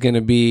guess is going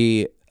to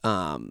be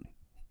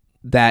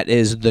that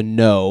is the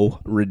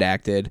no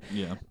redacted.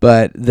 Yeah.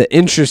 But the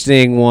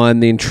interesting one,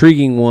 the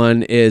intriguing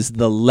one, is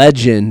the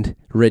legend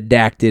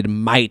redacted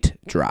might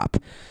drop.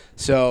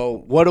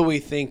 So what do we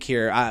think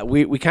here?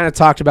 We kind of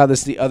talked about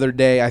this the other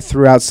day. I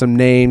threw out some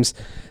names.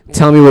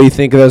 Tell me what you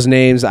think of those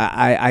names.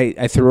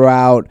 I threw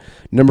out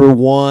number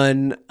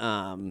one.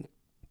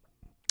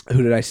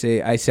 Who did I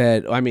say? I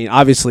said, I mean,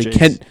 obviously,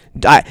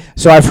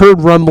 so I've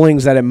heard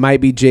rumblings that it might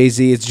be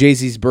Jay-Z. It's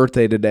Jay-Z's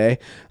birthday today.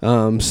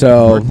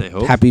 So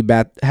happy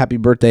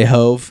birthday,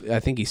 Hove. I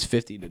think he's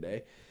 50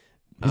 today.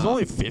 He's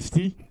only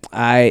 50.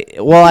 I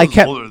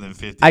kept older than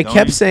 50. I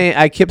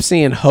kept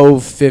saying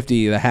Hove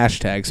 50, the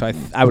hashtag. So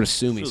I would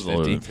assume he's 50.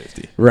 Older than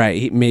 50.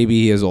 Right?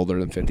 Maybe he is older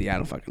than 50. I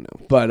don't fucking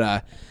know.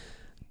 But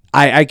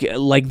I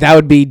like that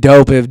would be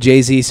dope if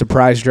Jay-Z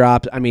surprise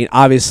dropped. I mean,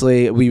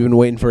 obviously we've been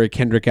waiting for a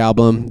Kendrick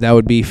album. That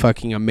would be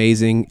fucking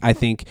amazing. I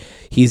think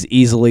he's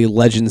easily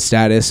legend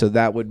status, so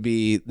that would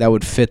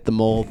fit the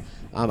mold.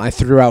 I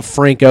threw out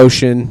Frank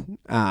Ocean.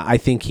 I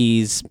think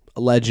he's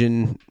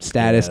legend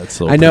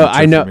status.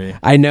 Yeah,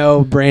 I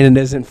know Brandon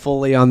isn't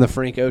fully on the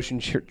Frank Ocean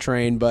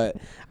train, but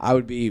I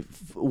would be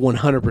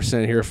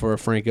 100% here for a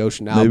Frank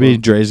Ocean album. Maybe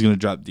Dre's gonna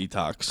drop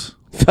Detox.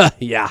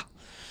 Yeah.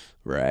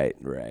 Right.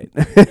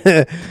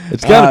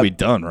 It's got to be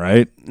done,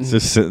 right? It's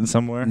just sitting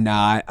somewhere.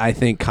 Nah, I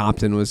think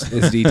Compton is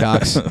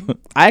Detox.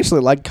 I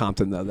actually like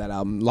Compton though, that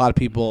album. A lot of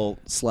people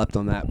slept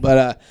on that,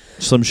 but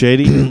Slim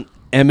Shady,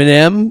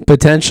 Eminem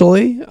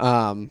potentially.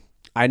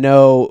 I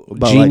know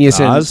Genius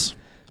like Nas?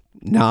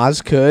 and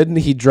Nas could.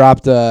 He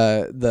dropped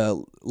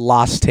the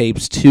Lost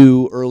Tapes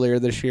 2 earlier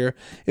this year.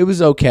 It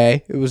was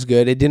okay. It was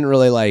good. It didn't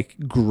really like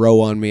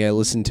grow on me. I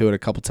listened to it a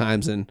couple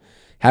times and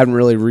haven't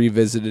really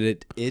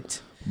revisited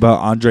it. About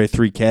Andre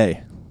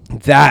 3K.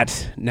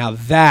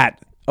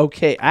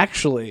 Okay,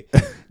 actually,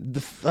 the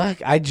fuck,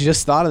 I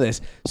just thought of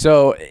this.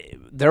 So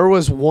there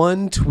was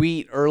one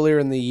tweet earlier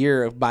in the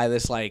year by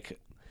this like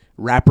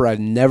rapper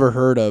I've never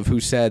heard of who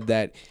said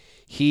that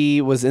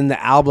he was in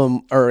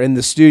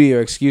the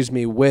studio,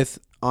 with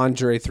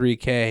Andre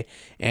 3K,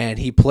 and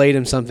he played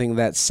him something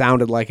that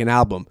sounded like an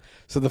album.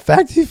 So the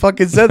fact he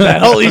fucking said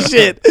that, holy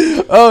shit.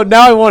 Oh,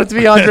 now I want it to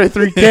be Andre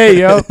 3K,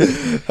 yo.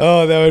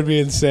 Oh, that would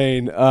be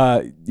insane.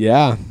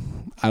 Yeah,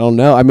 I don't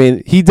know. I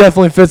mean, he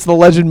definitely fits the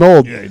legend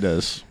mold. Yeah, he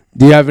does.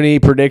 Do you have any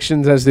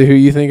predictions as to who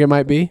you think it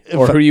might be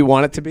or who you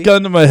want it to be?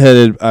 Gun to my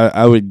head,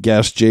 I would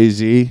guess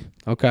Jay-Z.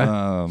 Okay.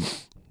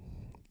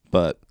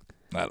 But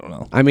I don't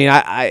know. I mean,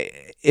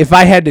 if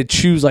I had to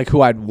choose like who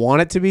I'd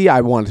want it to be,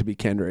 I want it to be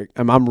Kendrick.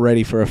 I'm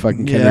ready for a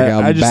fucking Kendrick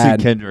album. I just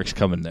think Kendrick's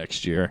coming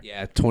next year.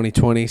 Yeah,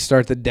 2020.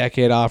 Start the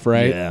decade off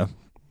right.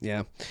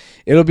 Yeah.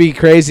 It'll be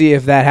crazy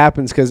if that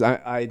happens because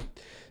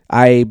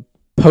I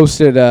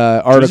posted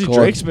an article.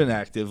 Drake's been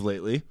active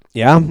lately.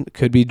 Yeah,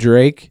 could be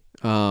Drake.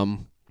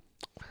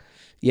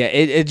 Yeah,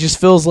 it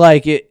just feels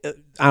like it.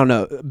 I don't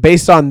know.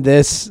 Based on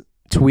this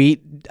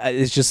tweet,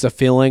 it's just a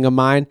feeling of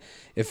mine.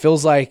 It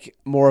feels like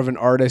more of an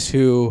artist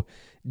who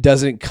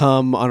doesn't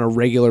come on a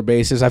regular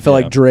basis. I feel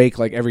like Drake,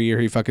 like every year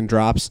he fucking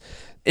drops,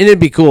 and it'd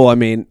be cool. I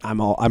mean,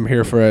 I'm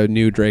here for a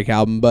new Drake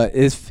album, but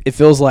it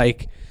feels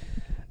like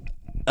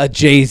a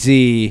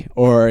Jay-Z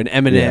or an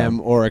Eminem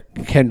or a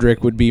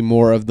Kendrick would be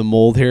more of the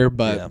mold here.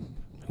 But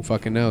who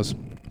fucking knows?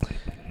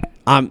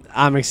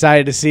 I'm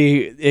excited to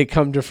see it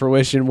come to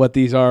fruition. What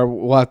these are,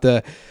 we'll have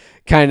to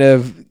kind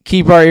of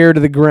keep our ear to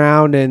the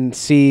ground and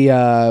see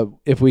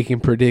if we can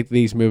predict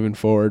these moving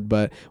forward.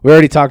 But we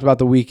already talked about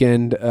The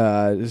Weeknd,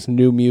 this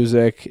new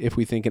music, if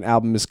we think an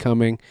album is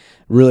coming.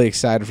 Really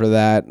excited for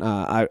that.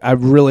 I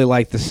really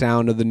like the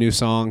sound of the new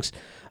songs.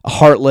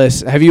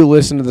 Heartless. Have you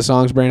listened to the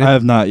songs, Brandon? I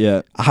have not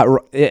yet.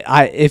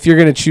 If you're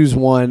going to choose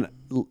one,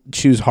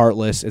 choose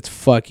Heartless. It's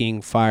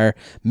fucking fire.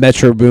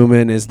 Metro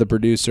Boomin is the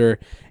producer.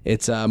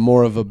 It's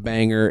more of a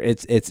banger.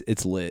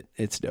 It's lit.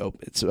 It's dope.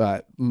 It's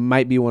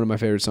might be one of my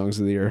favorite songs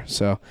of the year.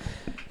 So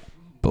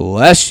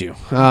bless you.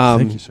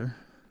 Thank you, sir.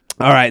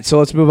 All right, so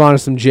let's move on to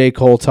some J.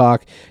 Cole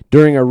talk.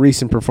 During a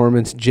recent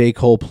performance, J.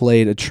 Cole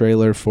played a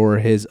trailer for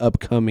his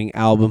upcoming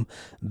album,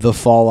 The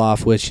Fall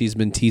Off, which he's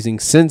been teasing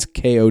since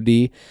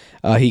KOD.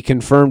 He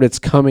confirmed it's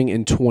coming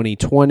in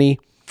 2020.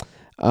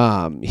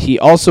 He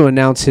also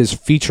announced his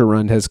feature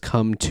run has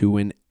come to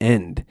an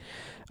end.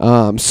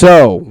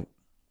 So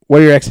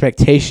what are your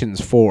expectations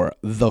for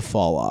The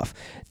Fall Off?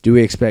 Do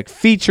we expect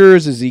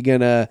features? Is he going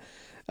to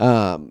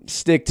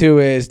stick to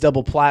his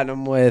double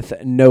platinum with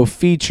no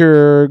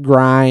feature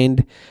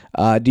grind?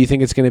 Do you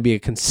think it's going to be a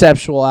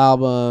conceptual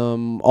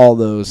album? All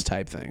those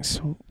type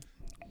things.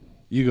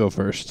 You go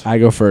first. I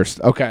go first.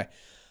 Okay.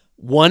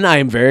 One, I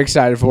am very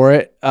excited for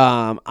it.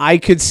 I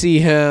could see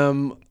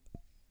him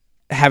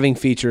having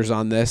features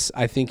on this.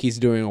 I think he's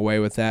doing away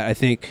with that. I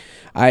think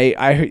I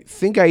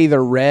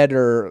either read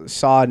or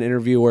saw an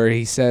interview where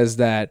he says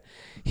that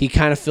he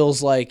kind of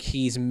feels like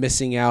he's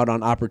missing out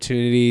on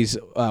opportunities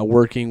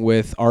working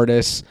with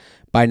artists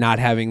by not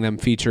having them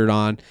featured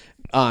on.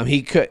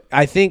 He could.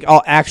 I think.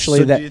 Actually,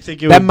 So that do you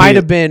think it that would might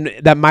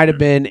be- have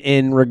been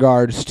in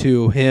regards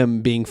to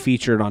him being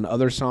featured on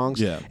other songs.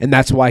 Yeah. And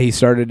that's why he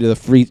started the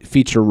free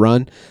feature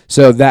run.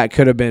 So that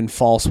could have been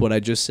false what I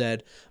just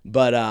said,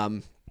 but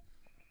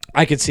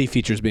I could see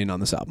features being on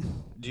this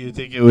album. Do you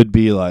think it would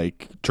be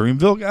like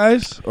Dreamville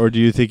guys, or do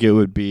you think it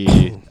would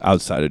be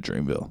outside of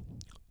Dreamville?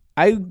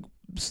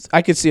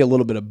 I could see a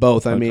little bit of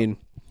both. I Okay. mean,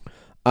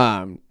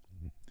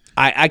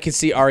 I could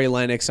see Ari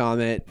Lennox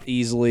on it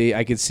easily.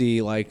 I could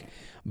see like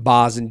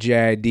Boz and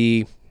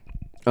JID,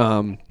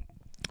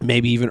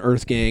 maybe even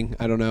Earth Gang.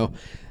 I don't know,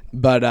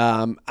 but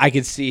I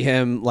could see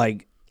him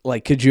like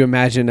could you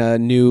imagine a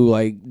new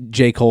like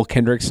J. Cole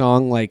Kendrick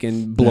song like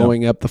and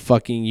blowing up the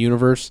fucking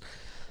universe?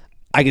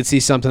 I could see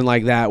something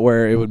like that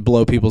where it would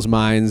blow people's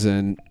minds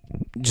and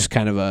just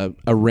kind of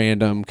a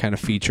random kind of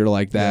feature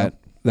like that.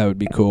 That would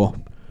be cool.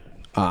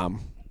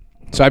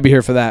 So I'd be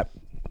here for that.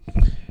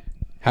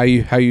 How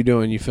you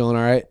doing? You feeling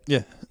all right?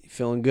 Yeah. You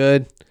feeling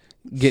good?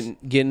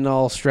 Getting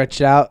all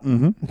stretched out?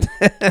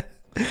 Mm-hmm.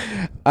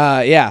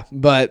 Yeah,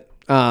 but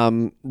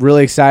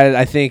really excited.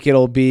 I think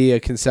it'll be a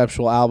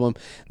conceptual album.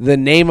 The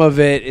name of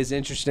it is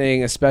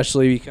interesting,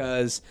 especially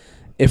because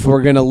if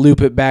we're going to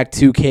loop it back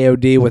to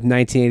KOD with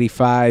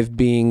 1985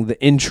 being the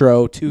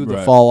intro to the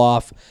Right. Fall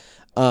Off,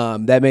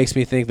 that makes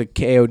me think that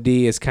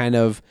KOD is kind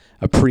of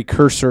a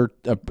precursor,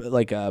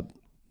 like a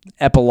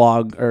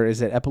epilogue, or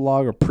is it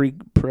epilogue or prologue?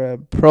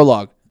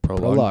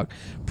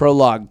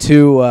 Prologue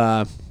to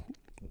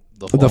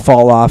the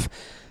Fall Off.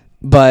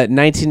 But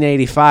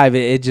 1985,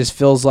 it just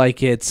feels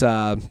like it's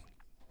a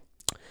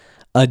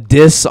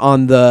diss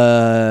on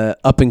the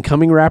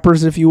up-and-coming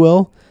rappers, if you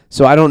will.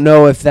 So I don't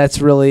know if that's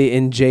really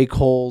in J.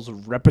 Cole's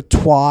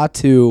repertoire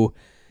to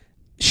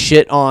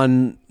shit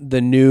on the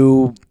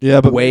new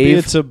but wave. maybe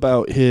it's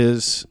about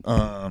his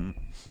because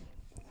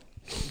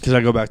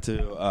I go back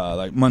to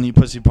like Money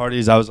Pussy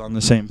Parties. I was on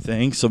the same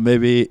thing, so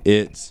maybe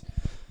it's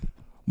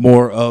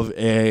more of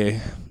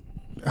a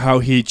how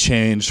he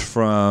changed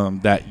from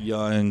that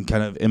young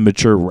kind of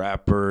immature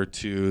rapper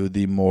to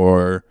the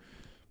more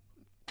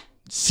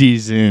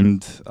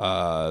seasoned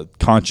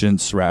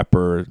conscience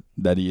rapper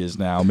that he is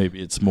now.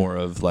 Maybe it's more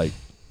of like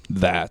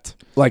that.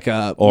 Like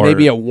Or-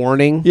 maybe a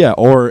warning. Yeah,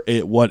 or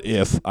what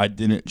if I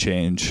didn't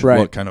change? Right.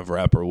 What kind of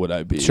rapper would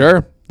I be?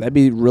 Sure, that'd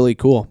be really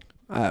cool.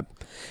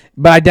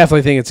 But I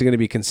definitely think it's going to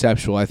be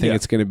conceptual. I think Yeah.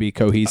 it's going to be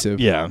cohesive.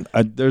 Yeah,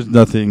 there's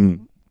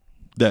nothing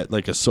that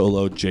like a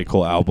solo J.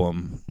 Cole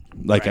album.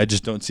 Like Right. I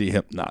just don't see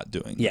him not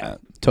doing Yeah, that.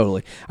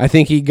 totally. I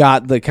think he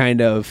got the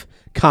kind of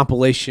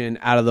compilation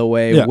out of the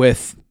way Yeah.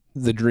 with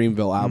the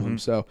Dreamville album.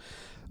 So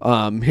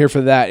here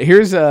for that.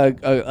 Here's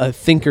a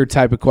thinker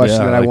type of question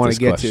Yeah, I that I like want this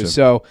to get question. to.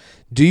 So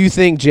do you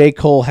think J.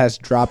 Cole has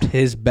dropped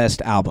his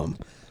best album?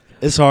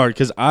 It's hard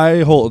because I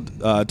hold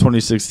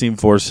 2016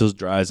 Forest Hills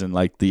Drives in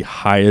like the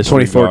highest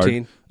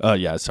 2014? regard.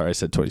 Yeah, sorry, I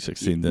said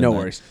 2016. didn't No I?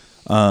 worries.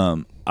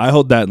 I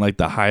hold that in like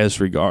the highest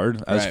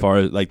regard as Right. far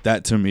as like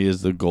that to me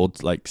is the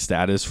gold like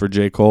status for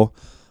J. Cole.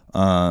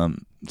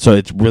 So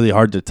it's really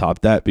hard to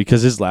top that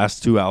because his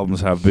last two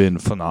albums have been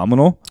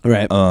phenomenal.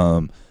 Right.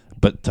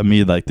 But to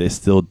me, like they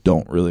still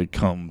don't really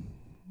come,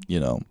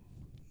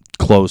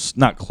 close.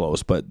 Not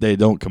close, but they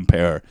don't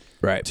compare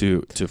Right.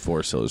 to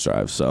Forest Hills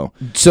Drive. So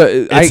So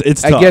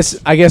it's I tough.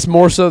 guess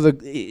more so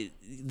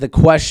the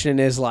question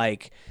is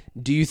like,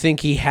 do you think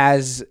he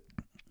has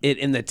it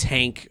in the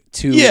tank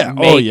to Yeah.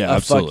 make Oh, yeah, a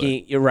absolutely.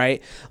 fucking, you're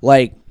right?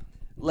 Like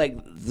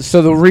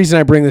so the reason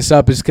I bring this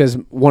up is because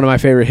one of my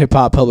favorite hip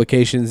hop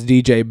publications,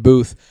 DJ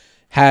Booth,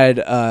 had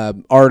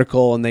an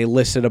article and they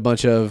listed a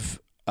bunch of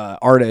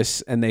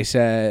artists and they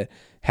said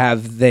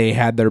they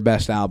had their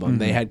best album.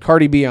 They had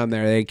Cardi B on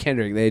there, they had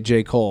Kendrick, they had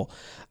J. Cole.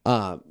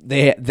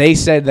 They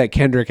said that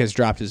Kendrick has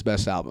dropped his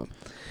best album.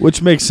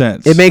 which makes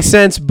sense. It makes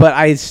sense, but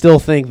I still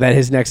think that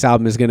his next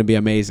album is going to be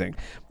amazing.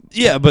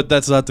 Yeah, but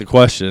that's not the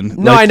question.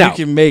 No, I know. You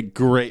can make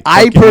great.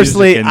 I fucking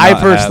personally music and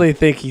not have-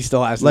 think he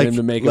still has like time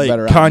to make like a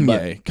better Kanye.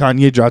 album.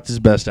 Kanye dropped his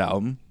best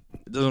album.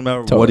 It doesn't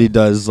matter Totally. what he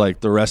does. Like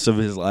the rest of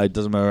his life,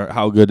 doesn't matter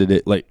how good it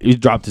is. Like he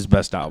dropped his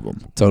best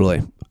album.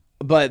 Totally.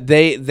 But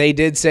they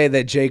did say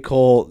that J.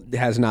 Cole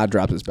has not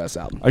dropped his best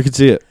album. I could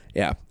see it.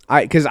 Yeah,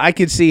 because I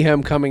could see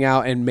him coming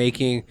out and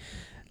making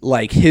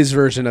like his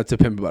version of To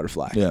Pimp a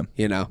Butterfly.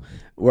 Yeah.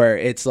 Where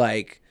it's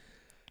like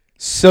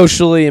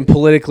socially and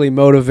politically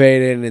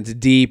motivated and it's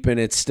deep and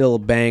it's still a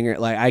banger.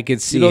 Like I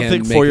could see. You don't him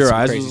think making For Your some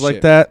Eyes crazy was like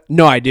shit. that?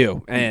 No, I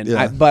do, and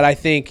Yeah. but I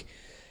think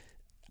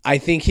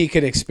he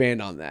could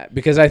expand on that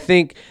because I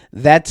think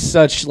that's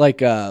such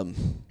like I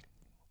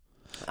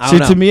See, don't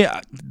know.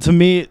 to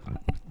me,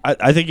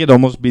 I think it'd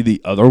almost be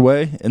the other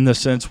way in the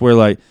sense where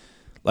like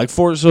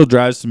Forest Hill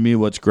Drives to me,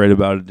 what's great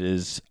about it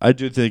is I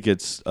do think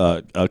it's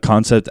a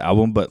concept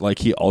album, but like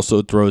he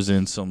also throws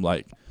in some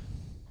like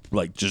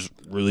like just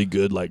really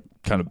good, like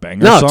kind of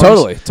banger No,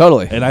 songs.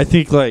 totally. And I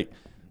think like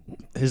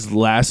his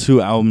last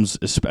 2 albums,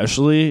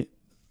 especially,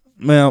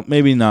 well,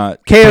 maybe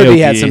not. KOD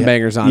had some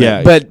bangers on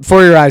it, but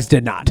For Your Eyes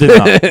did not.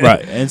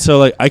 Right. And so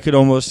like I could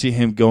almost see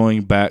him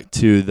going back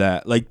to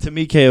that. Like to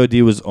me,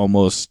 KOD was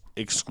almost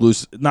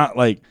exclusive, not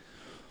like.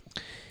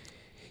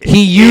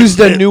 He used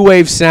a new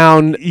wave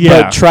sound,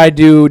 but tried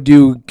to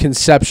do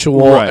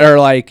conceptual or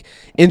like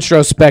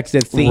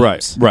introspective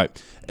themes.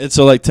 Right. And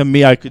so, like, to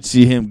me, I could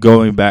see him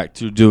going back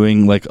to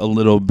doing like a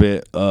little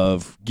bit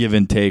of give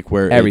and take,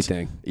 where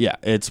everything.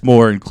 It's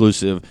more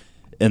inclusive,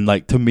 and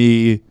like to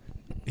me,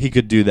 he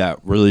could do that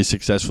really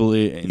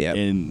successfully,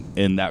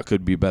 and that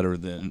could be better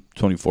than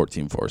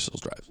 2014 Forest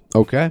Hills Drive.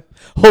 Okay.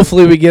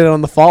 Hopefully, we get it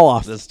on the fall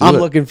off. I'm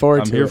looking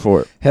forward to it. I'm here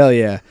for it. Hell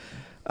yeah.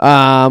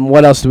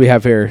 What else do we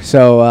have here?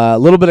 So a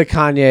little bit of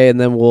Kanye, and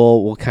then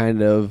we'll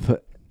kind of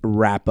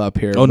wrap up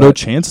here. Oh, no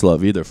Chance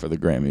Love either for the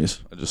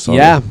Grammys. I just saw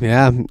that.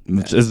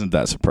 Which isn't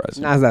that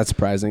surprising. Not that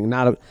surprising.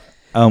 Was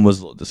a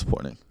little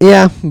disappointing.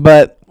 Yeah,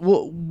 but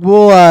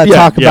we'll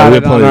talk about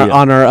it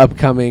on our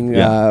upcoming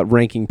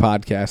ranking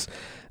podcast.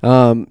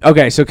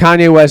 Okay, so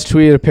Kanye West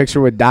tweeted a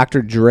picture with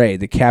Dr. Dre.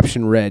 The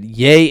caption read,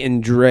 "Ye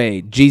and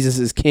Dre, Jesus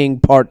is King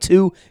Part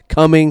 2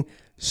 coming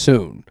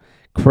soon."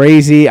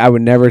 Crazy. I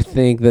would never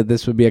think that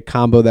this would be a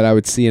combo that I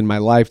would see in my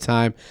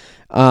lifetime.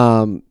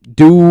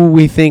 Do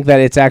we think that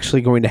it's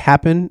actually going to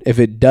happen? If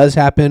it does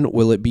happen,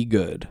 will it be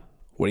good?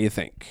 What do you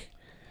think?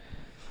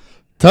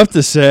 Tough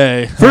to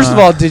say. First of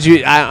all, did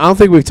you? I don't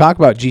think we've talked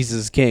about Jesus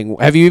is King.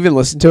 Have you even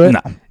listened to it? No.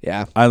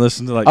 Yeah. I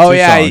listened to like. Oh 2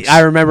 yeah, songs. I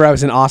remember I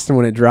was in Austin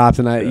when it dropped,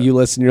 and you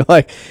listened. You're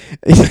like,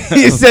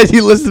 you said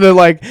you listened to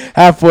like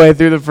halfway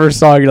through the first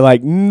song. You're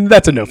like,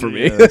 that's a no for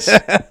me.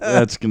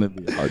 That's gonna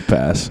be a hard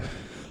pass.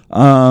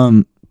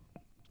 I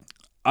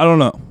don't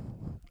know.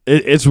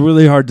 It's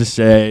really hard to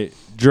say.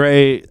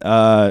 Dre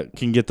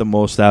can get the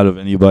most out of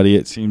anybody,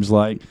 it seems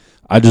like.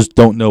 I just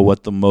don't know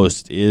what the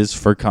most is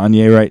for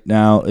Kanye right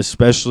now,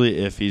 especially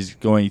if he's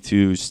going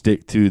to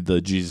stick to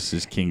the Jesus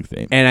is King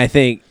theme. And I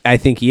think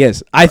he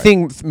is. I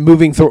think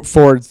moving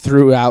forward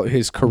throughout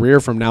his career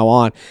from now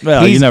on.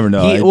 Well, you never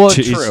know.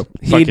 True.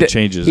 He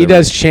changes. He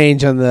does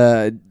change on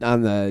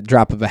the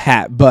drop of a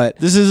hat. But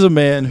this is a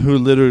man who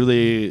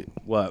literally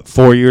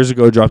 4 years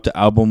ago dropped an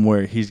album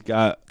where he's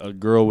got a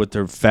girl with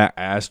her fat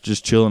ass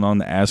just chilling on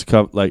the ass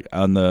cup, like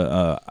on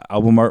the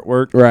album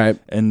artwork. Right.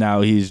 And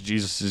now he's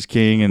Jesus is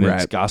King and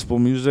it's gospel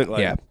music.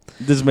 Like,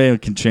 this man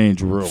can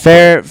change real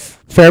fair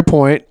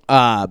point.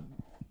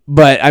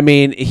 But I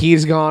mean,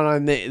 he's gone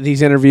on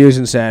these interviews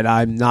and said,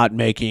 "I'm not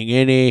making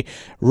any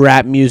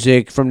rap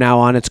music from now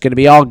on. It's going to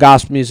be all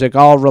gospel music,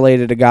 all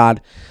related to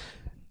God,"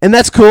 and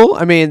that's cool.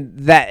 I mean,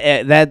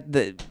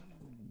 that's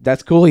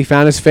cool. He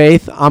found his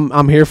faith.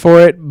 I'm here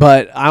for it,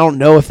 but I don't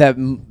know if that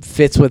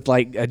fits with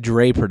like a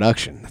Dre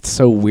production. That's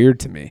so weird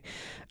to me.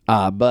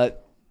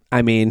 But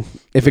I mean,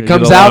 if it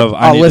comes out,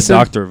 I'll listen.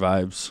 Doctor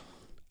vibes.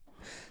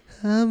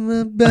 I'm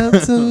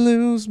about to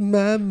lose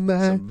my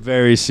mind. Some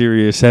very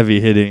serious,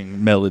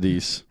 heavy-hitting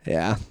melodies.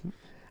 Yeah,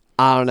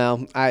 I don't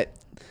know. I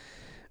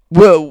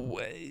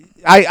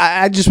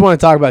just want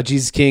to talk about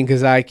Jesus King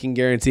because I can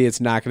guarantee it's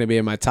not going to be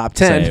in my top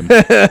 10.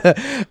 Same.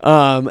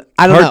 I don't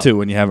know. Hard to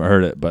when you haven't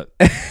heard it, but.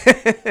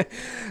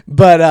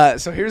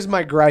 But so here's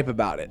my gripe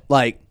about it.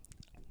 Like,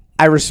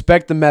 I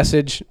respect the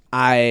message.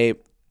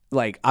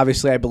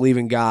 Obviously I believe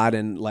in God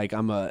and like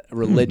I'm a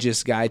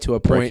religious guy to a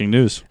point. Breaking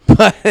news.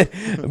 But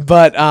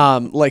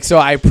so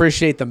I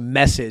appreciate the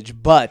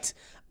message, but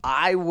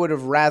I would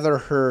have rather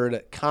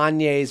heard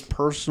Kanye's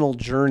personal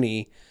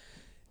journey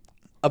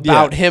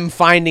about him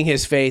finding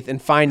his faith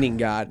and finding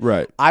God.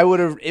 Right.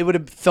 It would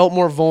have felt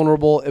more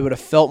vulnerable. It would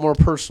have felt more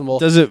personal.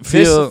 This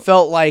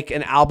felt like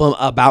an album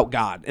about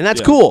God. And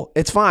that's cool.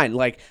 It's fine.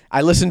 Like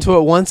I listened to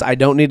it once. I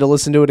don't need to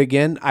listen to it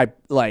again.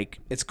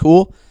 It's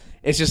cool.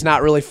 It's just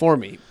not really for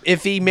me.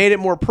 If he made it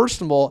more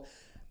personable,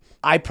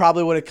 I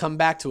probably would have come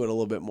back to it a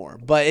little bit more.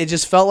 But it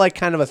just felt like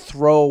kind of a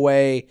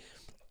throwaway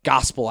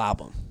gospel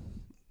album.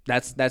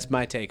 That's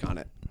my take on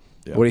it.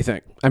 Yeah. What do you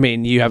think? I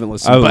mean, you haven't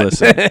listened. I've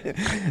listened.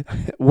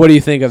 What do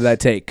you think of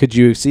that take? Could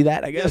you see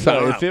that? I guess.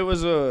 No, if it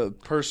was a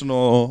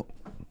personal,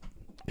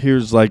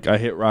 here's like I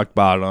hit rock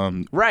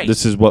bottom. Right.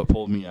 This is what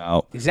pulled me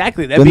out.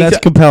 Exactly. That's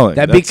compelling.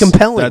 That'd be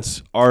compelling.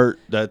 That's art.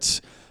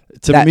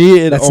 To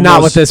me, that's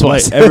not what this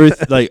was.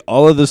 Like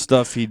all of the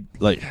stuff he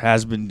like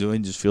has been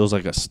doing just feels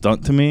like a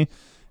stunt to me,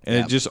 and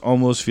it just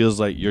almost feels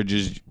like you're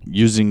just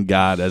using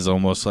God as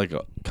almost like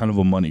a kind of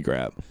a money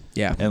grab.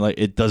 Yeah, and like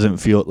it doesn't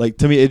feel like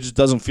to me, it just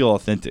doesn't feel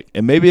authentic.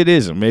 And maybe it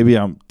is, and maybe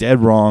I'm dead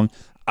wrong.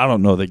 I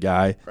don't know the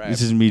guy. Right.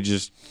 This is me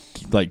just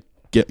like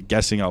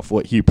guessing off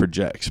what he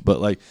projects,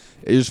 but like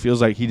it just feels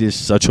like he did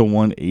such a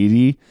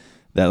 180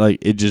 that like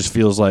it just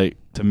feels like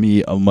to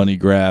me a money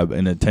grab,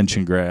 an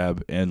attention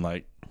grab, and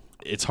like.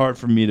 It's hard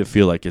for me to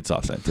feel like it's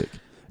authentic,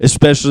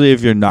 especially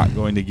if you're not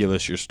going to give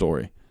us your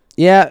story.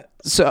 Yeah,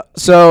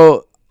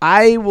 so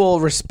I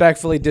will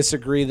respectfully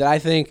disagree that I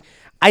think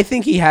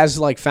he has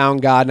like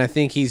found God, and I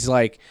think he's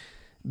like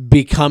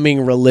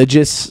becoming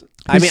religious.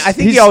 I mean, I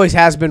think he always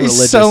has been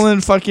religious. He's selling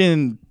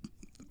fucking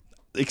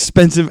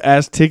expensive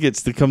ass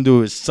tickets to come to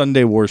his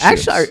Sunday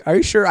worships. Actually, are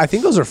you sure? I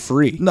think those are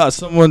free. No,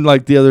 someone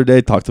like the other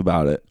day talked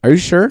about it. Are you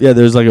sure? Yeah,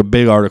 there's like a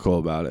big article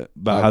about it,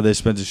 about how they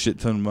spent a shit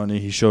ton of money.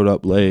 He showed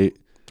up late.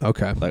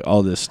 Okay. Like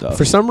all this stuff.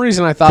 For some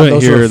reason, I thought Couldn't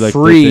those hear, were like, the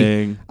free.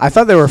 thing. I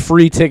thought they were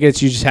free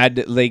tickets. You just had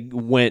to, they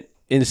went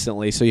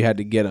instantly, so you had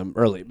to get them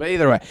early. But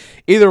either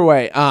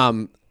way,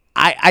 I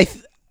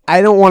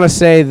don't want to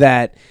say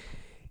that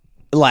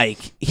like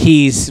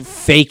he's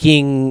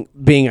faking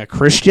being a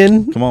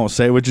Christian. Come on,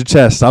 say it with your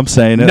chest. I'm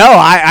saying it. No,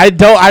 I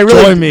don't. I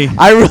really Join me.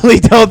 I really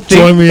don't think.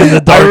 Join me in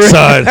the dark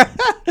side.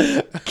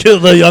 Kill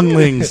the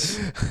younglings.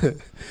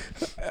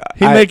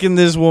 He making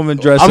this woman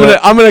dress up.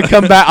 I'm gonna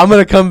come back. I'm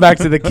gonna come back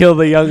to the kill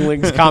the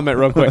younglings comment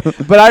real quick.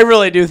 But I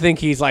really do think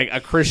he's like a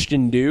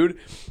Christian dude.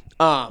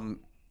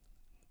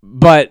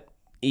 But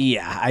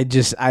yeah, I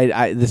this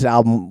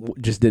album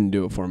just didn't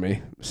do it for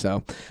me.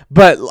 So,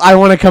 but I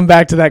want to come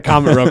back to that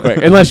comment real quick,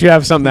 unless you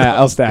have something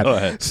else to add. Go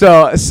ahead.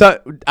 So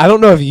I don't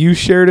know if you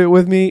shared it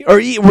with me, or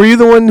were you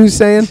the one who's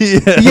saying?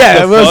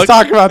 Yeah. Let's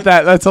talk about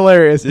that. That's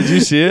hilarious. Did you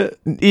see it?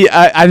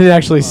 Yeah, I didn't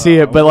actually see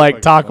it, but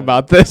like talk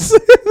about this.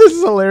 This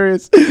is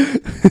hilarious. Do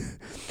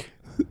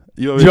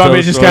you want me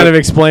to just kind of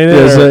explain it?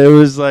 Yeah, so it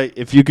was like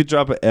if you could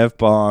drop an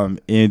F-bomb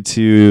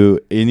into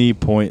any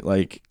point,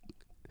 like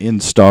in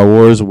Star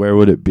Wars, where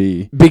would it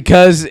be?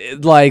 Because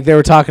like they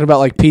were talking about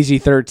like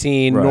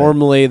PG-13. Right.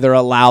 Normally they're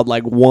allowed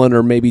like 1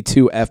 or maybe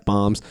 2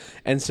 F-bombs,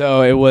 and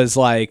so it was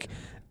like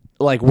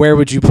where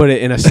would you put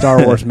it in a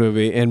Star Wars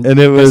movie? And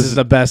it was this is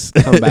the best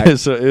comeback.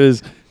 So it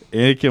was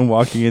Anakin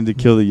walking in to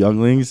kill the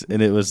younglings,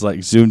 and it was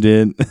like zoomed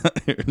in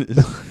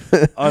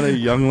on a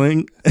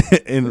youngling,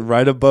 and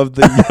right above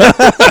the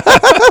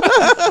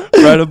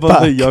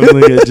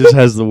youngling, it just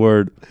has the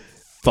word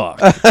 "fuck,"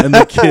 and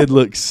the kid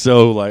looks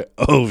so like,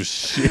 "Oh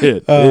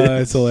shit!"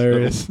 It's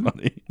hilarious. So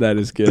funny. That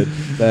is good.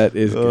 That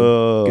is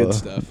good. Good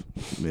stuff.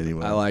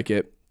 Anyway, I like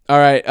it. All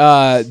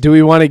right. Do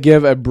we want to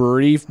give a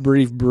brief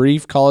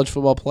college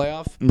football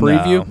playoff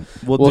preview?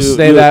 No. We'll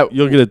say that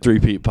you'll get a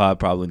 3-peat pod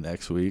probably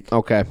next week.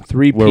 Okay,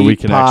 3-peat where we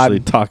can pod. actually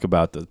talk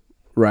about the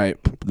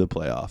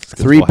playoffs.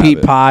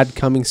 3-peat pod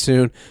coming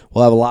soon.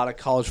 We'll have a lot of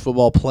college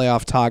football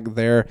playoff talk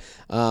there.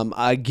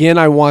 Again,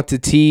 I want to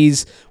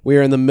tease. We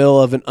are in the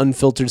middle of an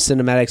Unfiltered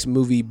Cinematics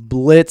movie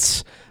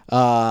blitz.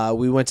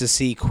 We went to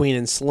see Queen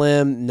and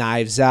Slim,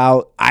 Knives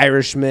Out,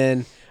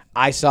 Irishman.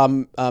 I saw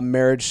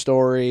Marriage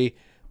Story.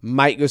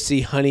 Might go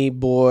see Honey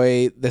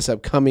Boy this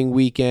upcoming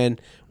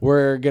weekend.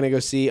 We're going to go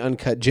see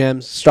Uncut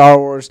Gems, Star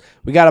Wars.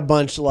 We got a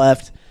bunch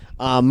left.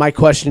 My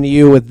question to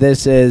you with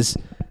this is,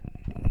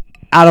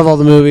 out of all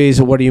the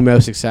movies, what are you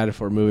most excited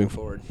for moving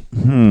forward?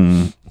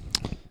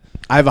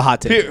 I have a hot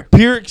take.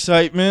 Pure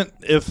excitement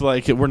if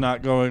like we're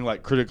not going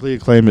like critically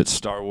acclaimed, it's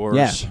Star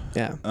Wars.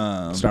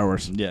 Yeah. Star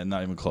Wars. Yeah,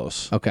 not even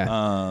close. Okay.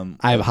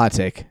 I have a hot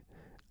take.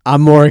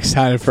 I'm more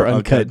excited for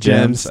Uncut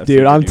Gems.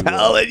 Dude, I'm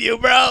telling you,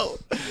 bro.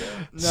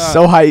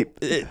 So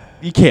hype.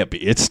 You can't be.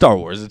 It's Star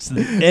Wars. It's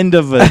the end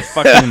of a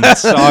fucking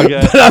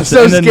saga. But I'm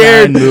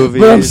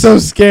so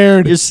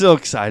scared. You're still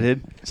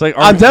excited. It's like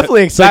I'm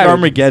definitely excited. It's like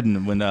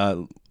Armageddon when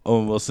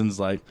Owen Wilson's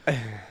like,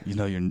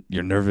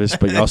 you're nervous,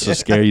 but you're also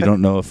scared. You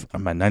don't know if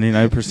am I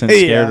 99%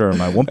 scared or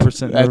am I 1%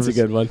 nervous?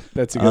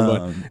 That's a good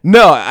one.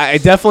 No, I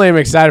definitely am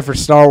excited for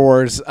Star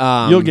Wars.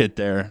 You'll get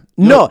there.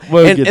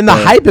 And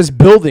the hype is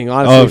building,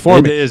 honestly, for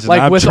me. It is,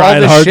 like with all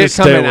this shit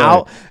coming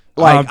out,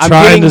 like I'm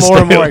getting more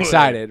and more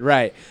excited.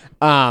 Right.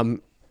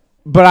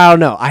 But I don't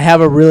know. I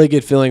have a really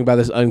good feeling about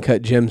this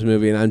Uncut Gems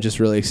movie, and I'm just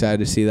really excited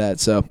to see that.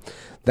 So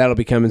that'll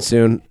be coming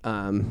soon.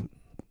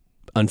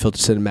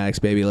 Unfiltered Cinematics,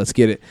 baby. Let's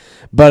get it.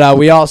 But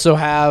we also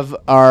have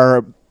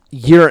our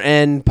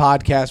year-end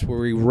podcast where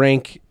we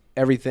rank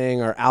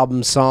everything, our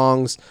album,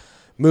 songs,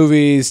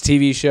 movies,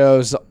 TV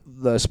shows,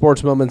 the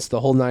sports moments, the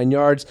whole 9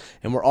 yards.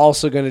 And we're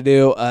also going to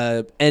do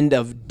a end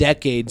of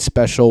decade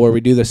special where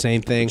we do the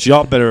same thing. Which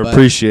y'all better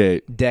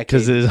appreciate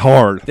because it is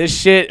hard. This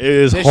shit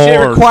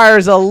shit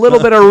requires a little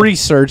bit of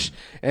research,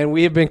 and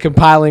we have been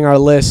compiling our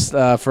list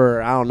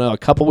for, I don't know, a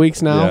couple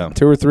weeks now,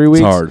 2 or 3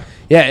 weeks. It's hard.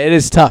 Yeah, it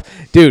is tough.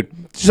 Dude,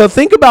 so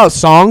think about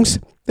songs.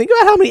 Think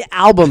about how many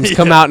albums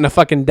come out in a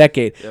fucking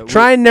decade.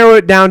 Try and narrow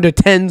it down to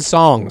 10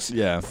 songs.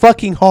 Yeah.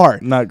 Fucking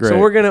hard. Not great. So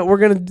we're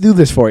gonna do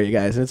this for you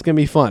guys, and it's gonna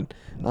be fun.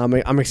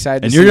 I'm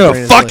excited. And you're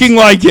gonna fucking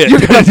like it. You're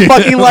gonna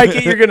fucking like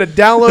it. You're gonna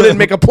download it and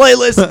make a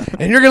playlist,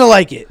 and you're gonna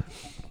like it.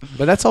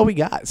 But that's all we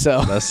got. So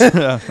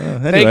anyway.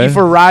 Thank you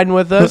for riding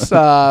with us.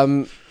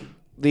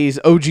 These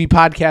OG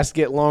podcasts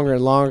get longer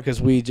and longer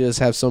because we just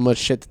have so much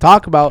shit to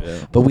talk about.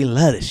 Yeah. But we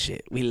love this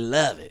shit. We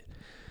love it.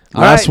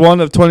 Last one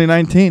of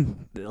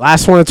 2019.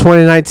 Last one of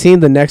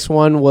 2019. The next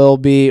one we'll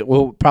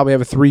probably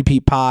have a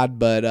 3-peat pod,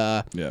 but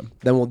then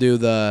we'll do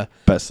the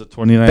best of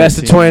 2019. Best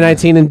of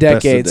 2019 in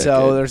decade.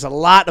 So there's a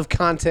lot of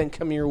content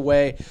coming your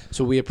way.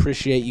 So we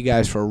appreciate you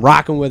guys for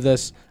rocking with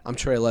us. I'm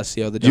Trey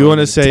Alessio. Do you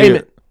want to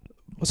say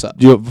what's up?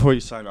 Before you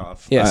sign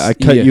off, yes, I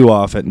cut you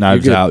off at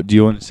Knives Out. Do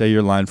you want to say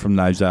your line from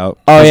Knives Out?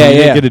 Oh yeah,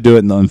 you get to do it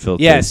in the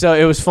Unfiltered. Yeah, so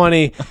it was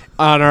funny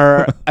on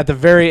our at the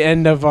very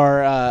end of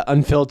our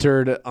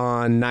Unfiltered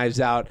on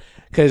Knives Out.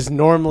 because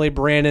normally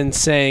Brandon's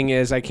saying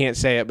is, I can't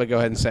say it, but go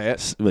ahead and say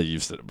it. Well,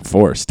 you've said it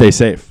before. Stay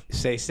safe.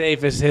 Stay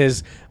safe is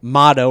his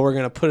motto. We're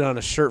going to put it on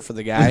a shirt for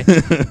the guy.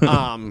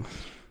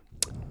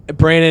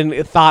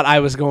 Brandon thought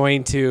I was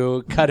going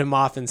to cut him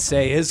off and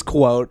say his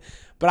quote,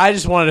 but I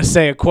just wanted to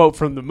say a quote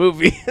from the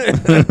movie.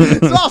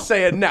 So I'll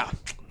say it now.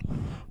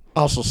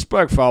 I'll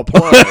suspect foul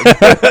play.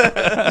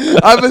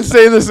 I've been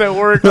saying this at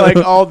work like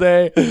all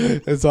day.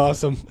 It's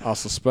awesome. I'll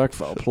suspect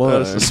foul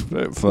play.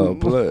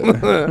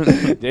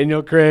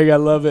 Daniel Craig, I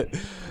love it.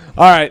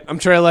 All right, I'm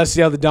Trey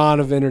Alessio, the Dawn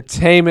of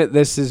Entertainment.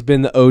 This has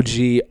been the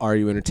OG Are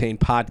You Entertained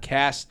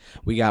podcast.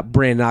 We got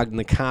Brandon Ogden,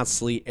 the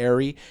constantly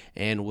airy,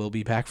 and we'll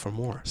be back for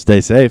more.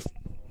 Stay safe.